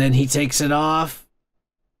 Then he takes it off,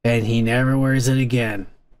 and he never wears it again.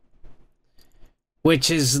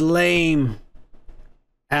 Which is lame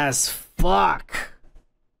as fuck.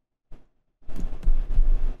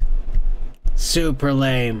 Super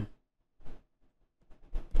lame.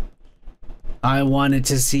 I wanted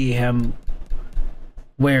to see him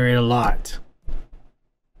wear it a lot.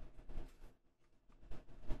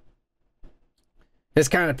 This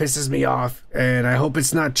kind of pisses me off, and I hope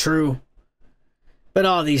it's not true. But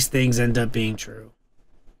all these things end up being true.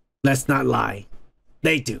 Let's not lie.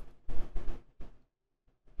 They do.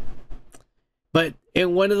 But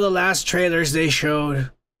in one of the last trailers they showed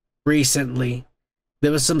recently,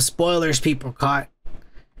 there was some spoilers people caught.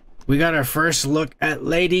 We got our first look at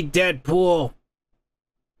Lady Deadpool,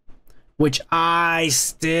 which I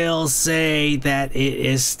still say that it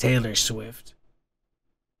is Taylor Swift.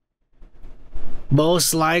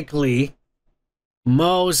 Most likely,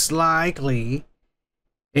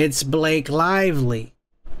 it's Blake Lively,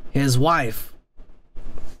 his wife.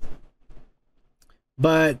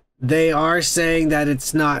 But they are saying that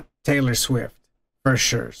it's not Taylor Swift, for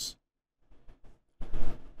sure.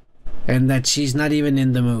 And that she's not even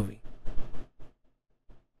in the movie.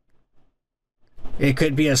 It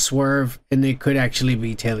could be a swerve, and it could actually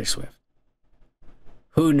be Taylor Swift.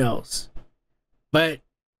 Who knows? But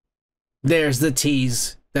there's the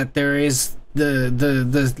tease that there is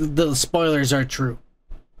the spoilers are true.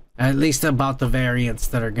 At least about the variants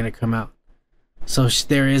that are going to come out. So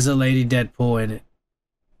there is a Lady Deadpool in it.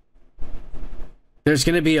 There's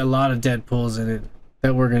going to be a lot of Deadpools in it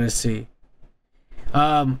that we're going to see.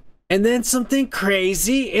 And then something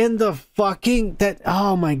crazy in the fucking...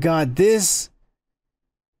 oh my god, this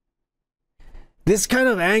kind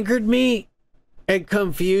of angered me and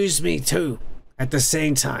confused me too at the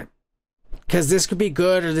same time. Because this could be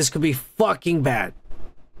good or this could be fucking bad.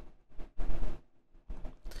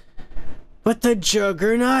 But the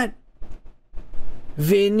Juggernaut...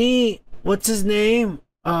 Vinny... what's his name?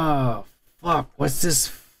 Fuck, what's this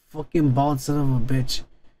fucking bald son of a bitch?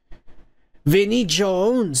 Vinny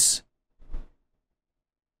Jones.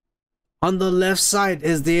 On the left side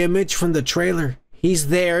is the image from the trailer. He's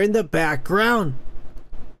there in the background.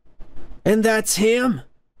 And that's him.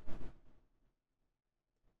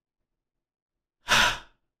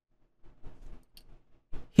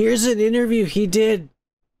 Here's an interview he did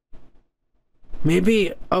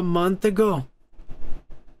maybe a month ago.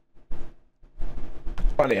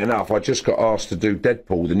 Funny enough, I just got asked to do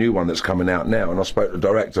Deadpool, the new one that's coming out now, and I spoke to the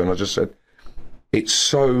director and I just said, it's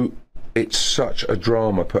such a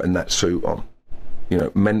drama putting that suit on, you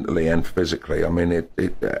know, mentally and physically. I mean, it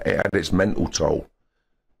had its mental toll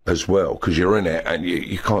as well, because you're in it and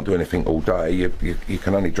you can't do anything all day. You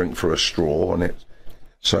can only drink through a straw, and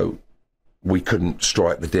so we couldn't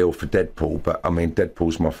strike the deal for Deadpool. But I mean,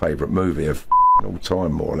 Deadpool's my favourite movie of all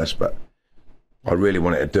time, more or less. But I really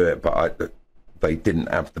wanted to do it, but they didn't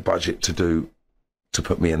have the budget to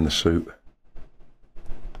put me in the suit.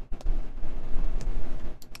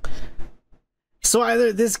 So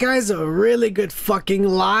either this guy's a really good fucking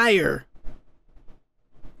liar,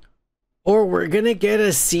 or we're gonna get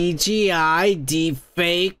a CGI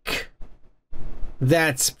deepfake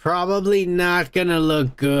that's probably not gonna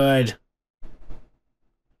look good.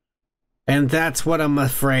 And that's what I'm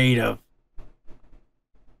afraid of.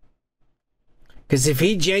 Because if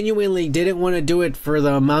he genuinely didn't want to do it for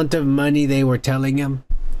the amount of money they were telling him,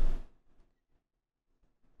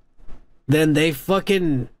 then they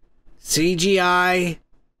fucking CGI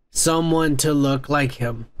someone to look like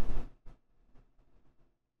him.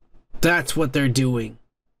 That's what they're doing.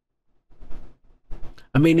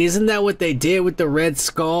 I mean, isn't that what they did with the Red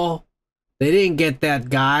Skull? They didn't get that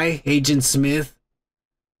guy, Agent Smith.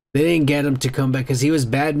 They didn't get him to come back because he was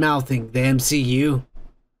bad-mouthing the MCU.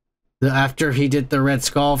 After he did the Red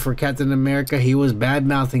Skull for Captain America, he was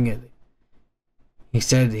bad-mouthing it. He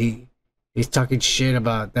said he's talking shit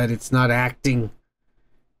about that it's not acting.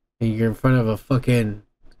 And you're in front of a fucking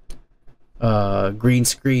green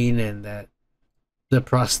screen, and that the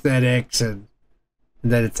prosthetics and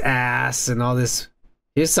that it's ass and all this.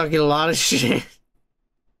 He's talking a lot of shit.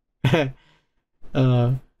 So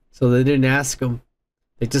they didn't ask him.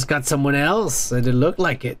 They just got someone else that didn't look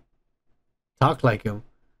like it, talk like him.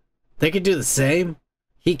 They could do the same.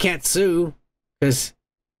 He can't sue because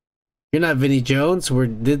you're not Vinnie Jones who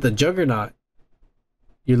did the Juggernaut.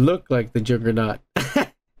 You look like the Juggernaut.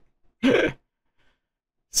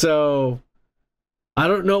 So I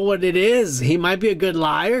don't know what it is. He might be a good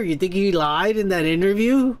liar. You think he lied in that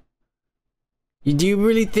interview? Do you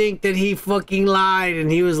really think that he fucking lied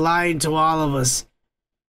and he was lying to all of us?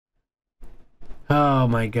 Oh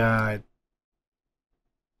my god.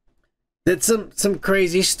 That's some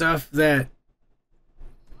crazy stuff that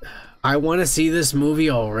I want to see this movie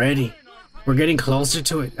already. We're getting closer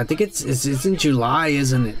to it. I think it's in July,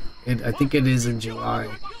 isn't it? I think it is in July.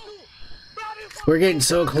 We're getting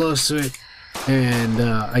so close to it, and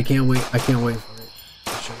I can't wait. I can't wait for it.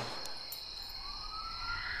 For sure.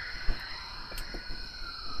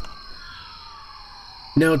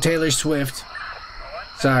 No Taylor Swift.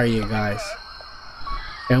 Sorry, you guys.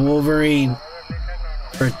 And Wolverine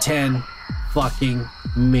for 10 fucking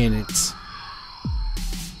minutes.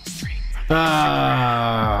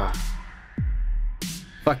 Ah.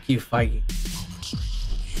 Fuck you, Feige.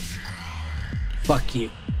 Fuck you.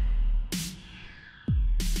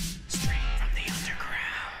 Straight from the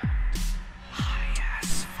underground. High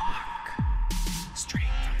as fuck. Straight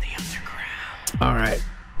from the underground. Alright.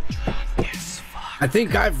 I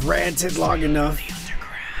think I've ranted long enough.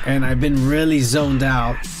 And I've been really zoned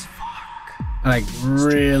out. Like,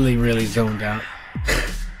 really zoned out.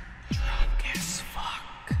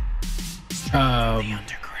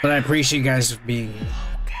 But I appreciate you guys being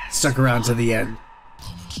stuck around to the end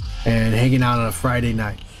and hanging out on a Friday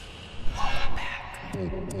night.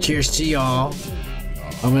 Cheers to y'all.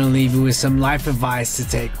 I'm gonna leave you with some life advice to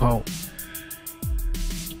take home.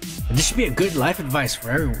 This should be a good life advice for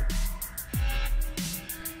everyone.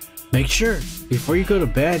 Make sure before you go to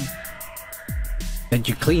bed that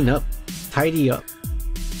you clean up, tidy up,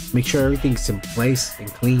 make sure everything's in place and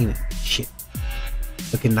clean and shit,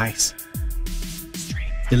 looking nice.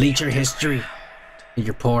 Delete your history and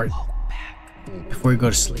your porn before you go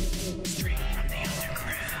to sleep.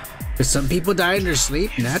 Because some people die in their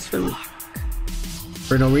sleep naturally,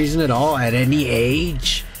 for no reason at all, at any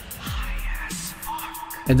age.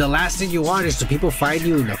 And the last thing you want is the people find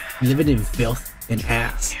you living in filth and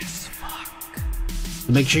ass.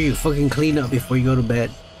 So make sure you fucking clean up before you go to bed.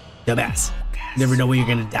 Dumbass. You never know when you're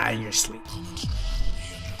gonna die in your sleep.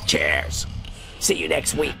 Cheers. See you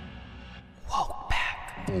next week.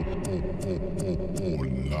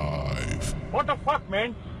 Live. What the fuck,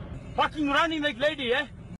 man? Fucking running like lady, eh?